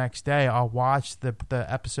or the next day, I'll watch the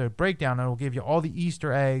episode breakdown, and it'll give you all the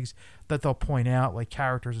Easter eggs that they'll point out, like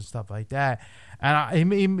characters and stuff like that. And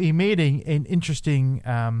he made an interesting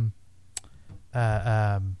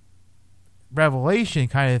revelation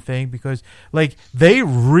kind of thing, because like they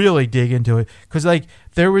really dig into it, because like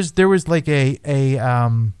there was like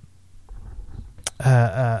the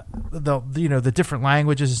different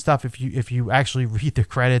languages and stuff. If you actually read the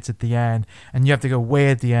credits at the end, and you have to go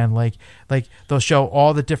way at the end, like they'll show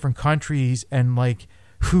all the different countries and like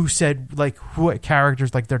who said like what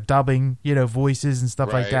characters, like they're dubbing voices and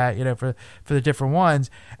stuff like that for the different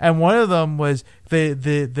ones. And one of them was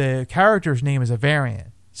the character's name is a variant.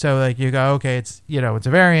 So like you go, okay, it's it's a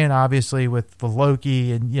variant, obviously, with the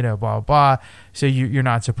Loki and blah blah blah. So you're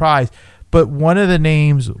not surprised. But one of the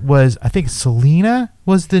names was, I think Selena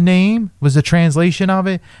was the name, was the translation of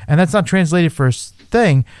it, and that's not translated for a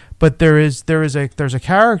thing. But there's a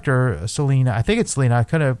character, Selena. I think it's Selena. I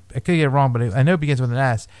could get it wrong, but I know it begins with an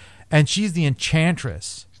S, and she's the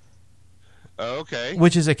Enchantress. Oh, okay.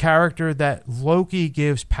 Which is a character that Loki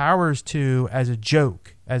gives powers to as a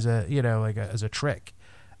joke, as a as a trick.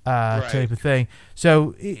 Type of thing.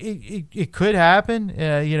 So it could happen,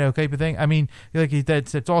 type of thing. I mean, like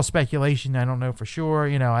it's all speculation. I don't know for sure.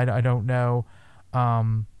 I don't know,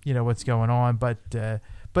 what's going on, but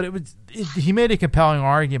he made a compelling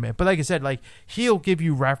argument. But like I said, like he'll give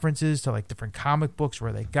you references to like different comic books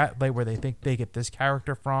where they think they get this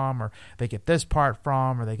character from, or they get this part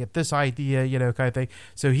from, or they get this idea, kind of thing.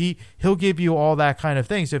 So he'll give you all that kind of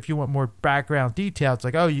thing. So if you want more background detail, it's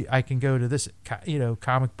like, I can go to this,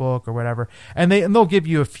 comic book or whatever, and they'll give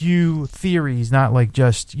you a few theories, not like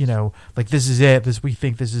just like this is it, we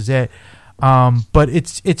think this is it. But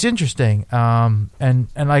it's interesting. And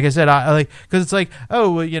like I said, I like, cause it's like,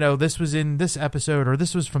 this was in this episode, or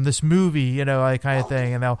this was from this movie, like kind of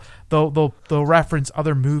thing. And they'll reference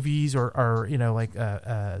other movies or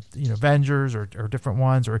Avengers or different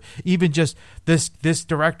ones, or even just this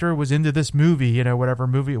director was into this movie, whatever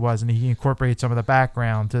movie it was, and he incorporates some of the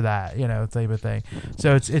background to that, type of thing.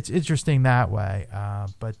 So it's interesting that way.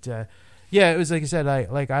 But Yeah, it was like I said.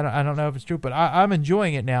 I don't know if it's true, but I'm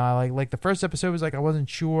enjoying it now. I like the first episode was like I wasn't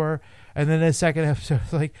sure, and then the second episode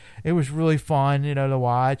was like it was really fun, to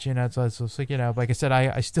watch. So it's like like I said,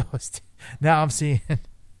 I still now I'm seeing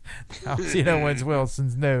Owen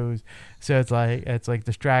Wilson's nose, so it's like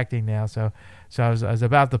distracting now. So I was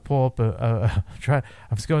about to pull up I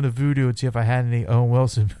was going to Vudu and see if I had any Owen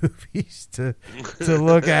Wilson movies to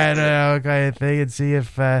look at kind of thing, and see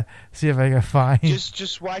if I can find.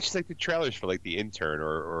 Just watch like the trailers for like The Intern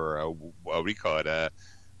or what we call it,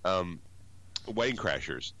 Wedding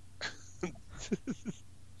Crashers.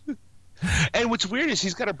 And what's weird is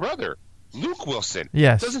he's got a brother, Luke Wilson.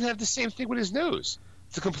 Yes, doesn't have the same thing with his nose.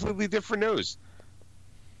 It's a completely different nose.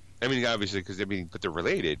 I mean, obviously, but they're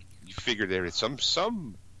related. You figure there's some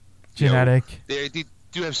genetic. They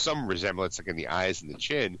do have some resemblance, like in the eyes and the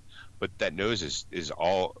chin, but that nose is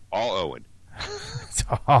all Owen. It's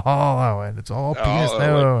all Owen. It's all penis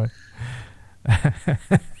Owen.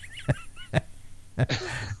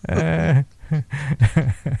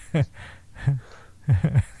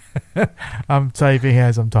 I'm typing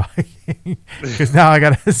as I'm talking because now I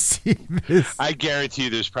gotta see this. I guarantee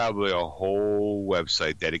there's probably a whole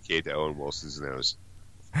website dedicated to Owen Wilson's nose.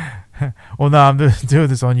 Well, no, I'm just doing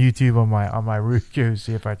this on YouTube on my Roku.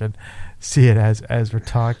 See if I can see it as we're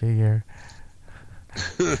talking here.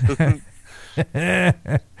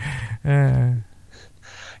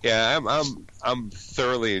 Yeah, I'm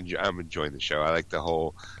thoroughly enjoying the show. I like the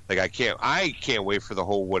whole I can't wait for the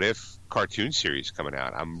whole What If cartoon series coming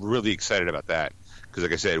out. I'm really excited about that because,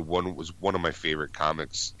 like I said, one was one of my favorite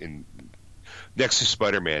comics in next to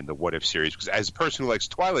Spider-Man, the What If series. Because as a person who likes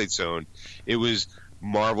Twilight Zone, it was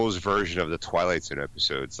Marvel's version of the Twilight Zone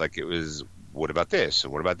episodes. Like it was, what about this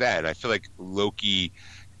and what about that? And I feel like Loki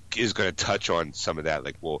is going to touch on some of that.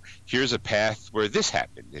 Like, well, here's a path where this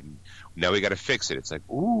happened, and now we got to fix it. It's like,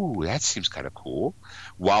 ooh, that seems kind of cool.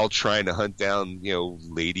 While trying to hunt down,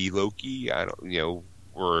 Lady Loki. I don't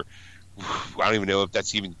even know if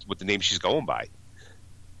that's even what the name she's going by.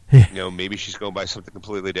 Maybe she's going by something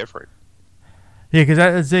completely different. Yeah, because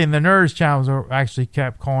I was saying the Nerds channels actually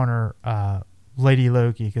kept calling her Lady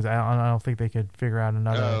Loki because I don't think they could figure out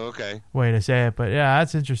another way to say it. But yeah,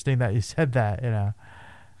 that's interesting that you said that.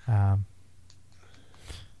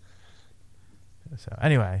 So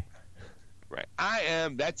anyway, right.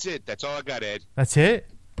 That's it. That's all I got, Ed. That's it.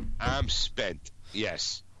 I'm spent.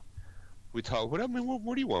 Yes. We talked. What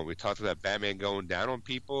do you want? We talked about Batman going down on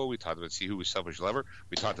people. We talked about see who was selfish lover.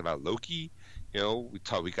 We talked about Loki. We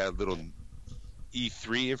got a little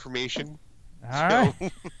E3 information. All right.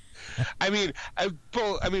 I mean,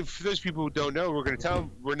 for those people who don't know, we're going to tell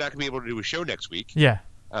them we're not going to be able to do a show next week. Yeah.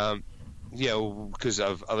 Because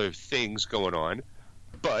of other things going on,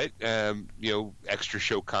 but extra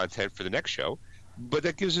show content for the next show. But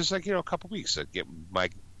that gives us a couple weeks to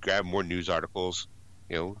grab more news articles.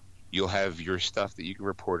 You'll have your stuff that you can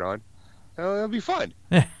report on. It'll be fun.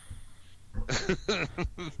 Yeah.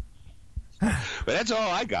 But that's all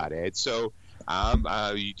I got, Ed. So,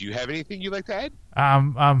 do you have anything you'd like to add?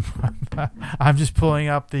 I'm just pulling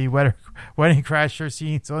up the wedding crasher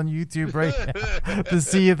scenes on YouTube right now to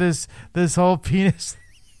see if this whole penis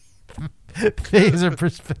things are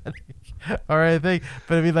prosthetic or anything.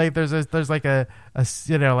 But I mean, like, there's like a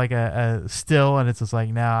still, and it's just like,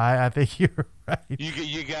 no, I think you're right.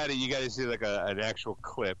 You got to see like an actual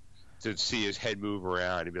clip to see his head move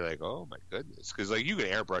around and be like, oh my goodness, because like you can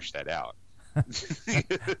airbrush that out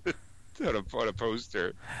on a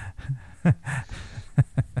poster.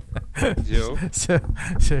 So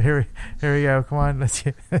here we go. Come on, let's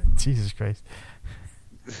get Jesus Christ.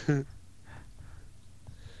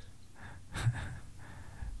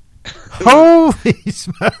 Holy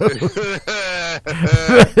smoke!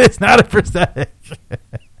 It's not a prosthetic.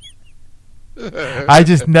 I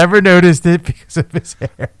just never noticed it because of his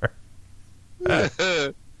hair. All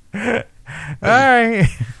right.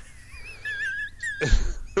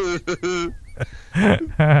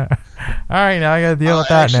 All right, now I got to deal with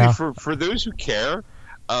that now. For those who care,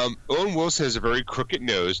 Owen Wilson has a very crooked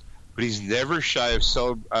nose, but he's never shy of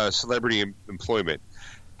celebrity employment.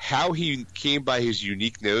 How he came by his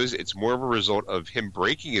unique nose, it's more of a result of him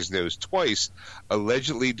breaking his nose twice,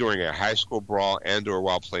 allegedly during a high school brawl and or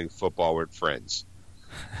while playing football with friends.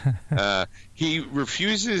 He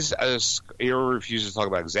refuses to talk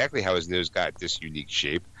about exactly how his nose got this unique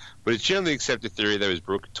shape, but it's generally accepted theory that it was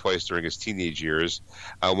broken twice during his teenage years,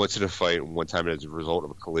 once in a fight and one time as a result of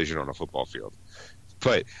a collision on a football field.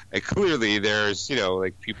 But clearly there's,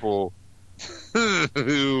 people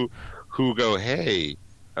who go, hey,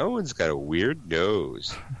 Owen's got a weird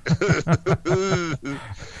nose.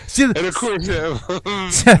 And of course,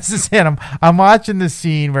 I'm watching the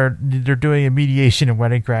scene where they're doing a mediation in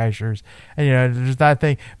Wedding Crashers, and there's that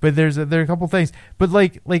thing, but there are a couple things, but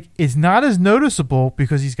like it's not as noticeable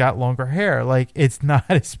because he's got longer hair. Like it's not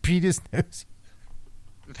as penis nose.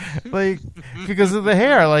 Like because of the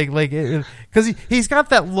hair, because he's got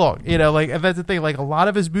that look, that's the thing. Like a lot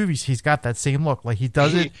of his movies, he's got that same look. Like he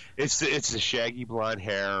doesn't. It's the shaggy blonde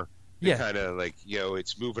hair. Yeah, kind of like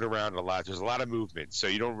it's moving around a lot. There's a lot of movement, so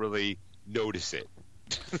you don't really notice it.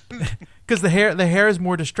 Because the hair is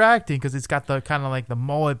more distracting because it's got the kind of like the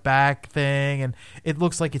mullet back thing, and it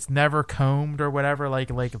looks like it's never combed or whatever. Like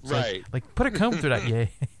right. like put a comb through that, yeah,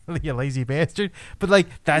 you lazy bastard. But like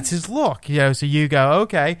that's his look, So you go,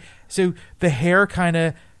 okay, so the hair kind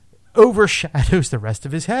of overshadows the rest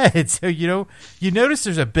of his head. So you notice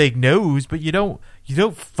there's a big nose, but you don't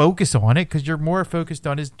focus on it because you're more focused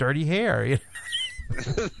on his dirty hair.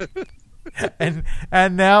 and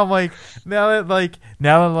now it's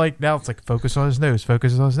like focus on his nose.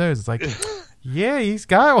 It's like, yeah, he's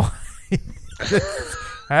got one.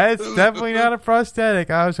 That's definitely not a prosthetic.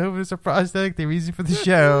 I was hoping it's a prosthetic. The reason for the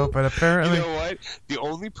show, but apparently, you know what? The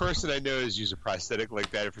only person I know has used a prosthetic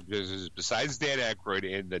like that for business besides Dan Aykroyd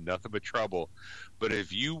in the Nothing But Trouble. But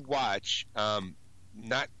if you watch,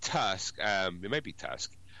 not Tusk, it might be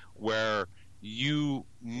Tusk, where you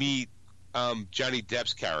meet Johnny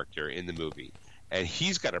Depp's character in the movie, and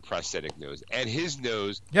he's got a prosthetic nose, and his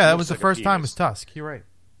nose. Yeah, that was the first time was Tusk. You're right.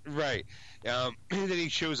 Right. And then he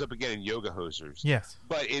shows up again in Yoga Hosers. Yes.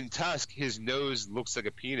 But in Tusk, his nose looks like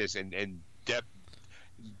a penis, and Depp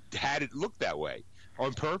had it look that way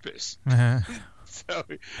on purpose. Uh-huh. So,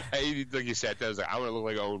 like you said, I was like, I want to look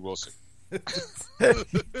like Owen Wilson.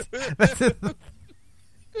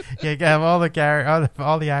 Yeah, have all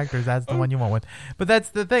the actors. That's the one you want with. But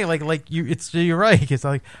that's the thing. You're right. It's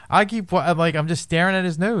like I'm just staring at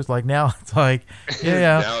his nose. Like now, it's like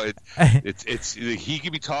now it's he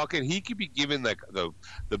could be talking. He could be giving like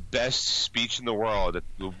the best speech in the world.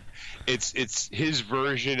 It's his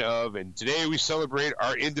version of, and today we celebrate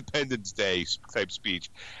our Independence Day type speech,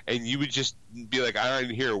 and you would just be like, I don't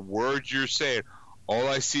even hear a word you're saying. All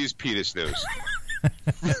I see is penis nose.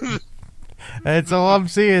 That's all I'm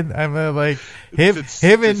seeing. I'm like him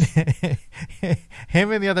and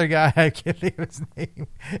the other guy. I can't think of his name.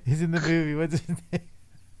 He's in the movie. What's his name?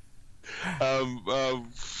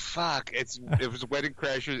 Fuck. It was Wedding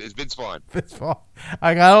Crashers. It's Vince Vaughn. Vince Vaughn.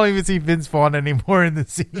 I don't even see Vince Vaughn anymore in the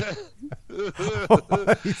scene. All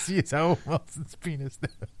I see is Owen Wilson's penis now.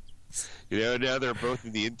 Now they're both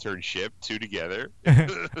in the internship, two together.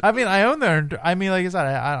 I mean, I own like I said,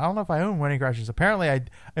 I don't know if I own Wedding Crashers. Apparently, I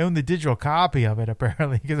own the digital copy of it,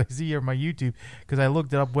 apparently, because I see here on my YouTube, because I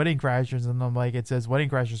looked it up, Wedding Crashers, and I'm like, it says Wedding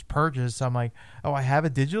Crashers purchased. So I'm like, oh, I have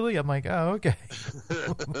it digitally? I'm like, oh, okay.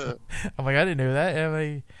 I'm like, I didn't know that. And I'm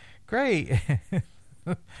like, great.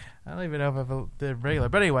 I don't even know if I did regular.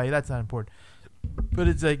 But anyway, that's not important. But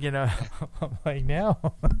it's like, I'm like,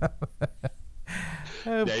 now...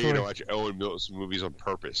 Now you're going to watch Owen Wilson movies on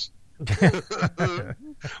purpose.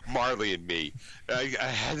 Marley and Me. I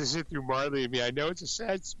had to sit through Marley and Me. I know it's a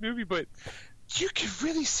sad movie, but you can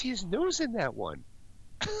really see his nose in that one.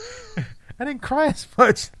 I didn't cry as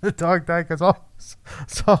much. The dog died because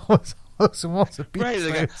Saul was Wilson.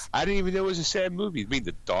 Right, I didn't even know it was a sad movie. I mean,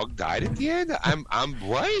 the dog died at the end. I'm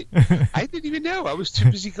what? I didn't even know. I was too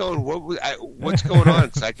busy going, what's going on?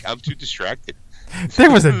 It's like I'm too distracted. There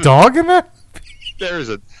was a dog in there? There was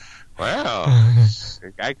wow.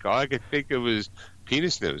 I could think it was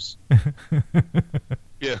penis nose. Like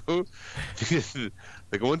I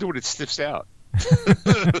wonder what it sniffs out.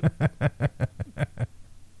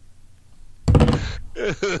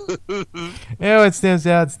 It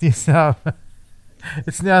sniffs out.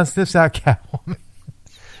 It now sniffs out Catwoman.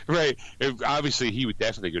 Right. Obviously, he would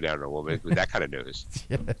definitely go down on a woman with that kind of nose.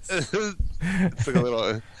 Yes. It's like a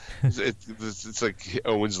little. It's like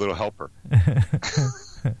Owen's little helper.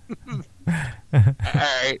 All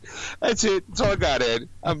right, that's it. That's all I got, Ed.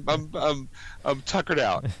 I'm tuckered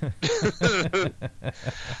out. All right.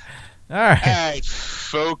 All right,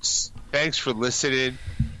 folks. Thanks for listening.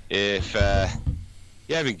 If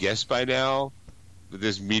you haven't guessed by now, with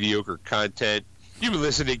this mediocre content, you've been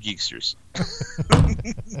listening to Geeksters.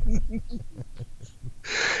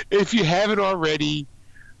 If you haven't already,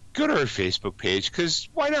 go to our Facebook page, because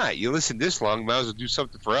why not? You listen this long, might as well do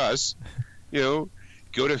something for us. Go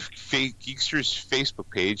to Geeksters Facebook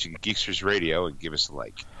page, Geeksters Radio, and give us a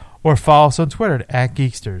like. Or follow us on Twitter at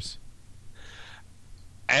Geeksters.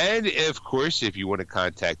 And, of course, if you want to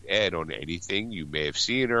contact Ed on anything you may have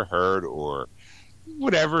seen or heard or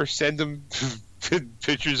whatever, send him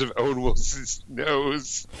pictures of Owen Wilson's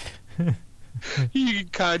nose. You can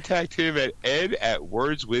contact him at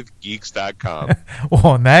ed@wordswithgeeks.com.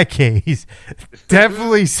 Well, in that case,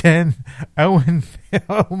 definitely send Owen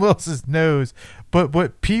Wilson's nose. But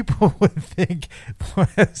what people would think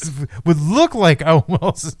would look like Owen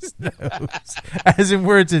Wilson's nose, as in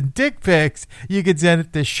words and dick pics, you could send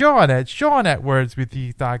it to Sean at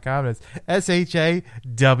wordswithgeeks.com. That's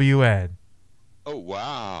SHAWN. Oh,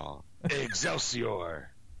 wow. Excelsior.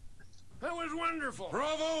 That was wonderful.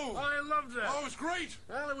 Bravo! I loved that. Oh, it was great.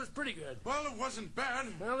 Well, it was pretty good. Well, it wasn't bad.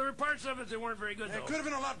 Well, there were parts of it that weren't very good, It though. could have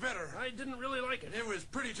been a lot better. I didn't really like it. It was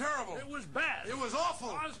pretty terrible. It was bad. It was awful.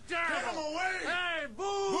 It was terrible. Get him away! Hey,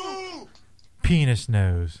 boo! Boo! Penis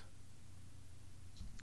nose.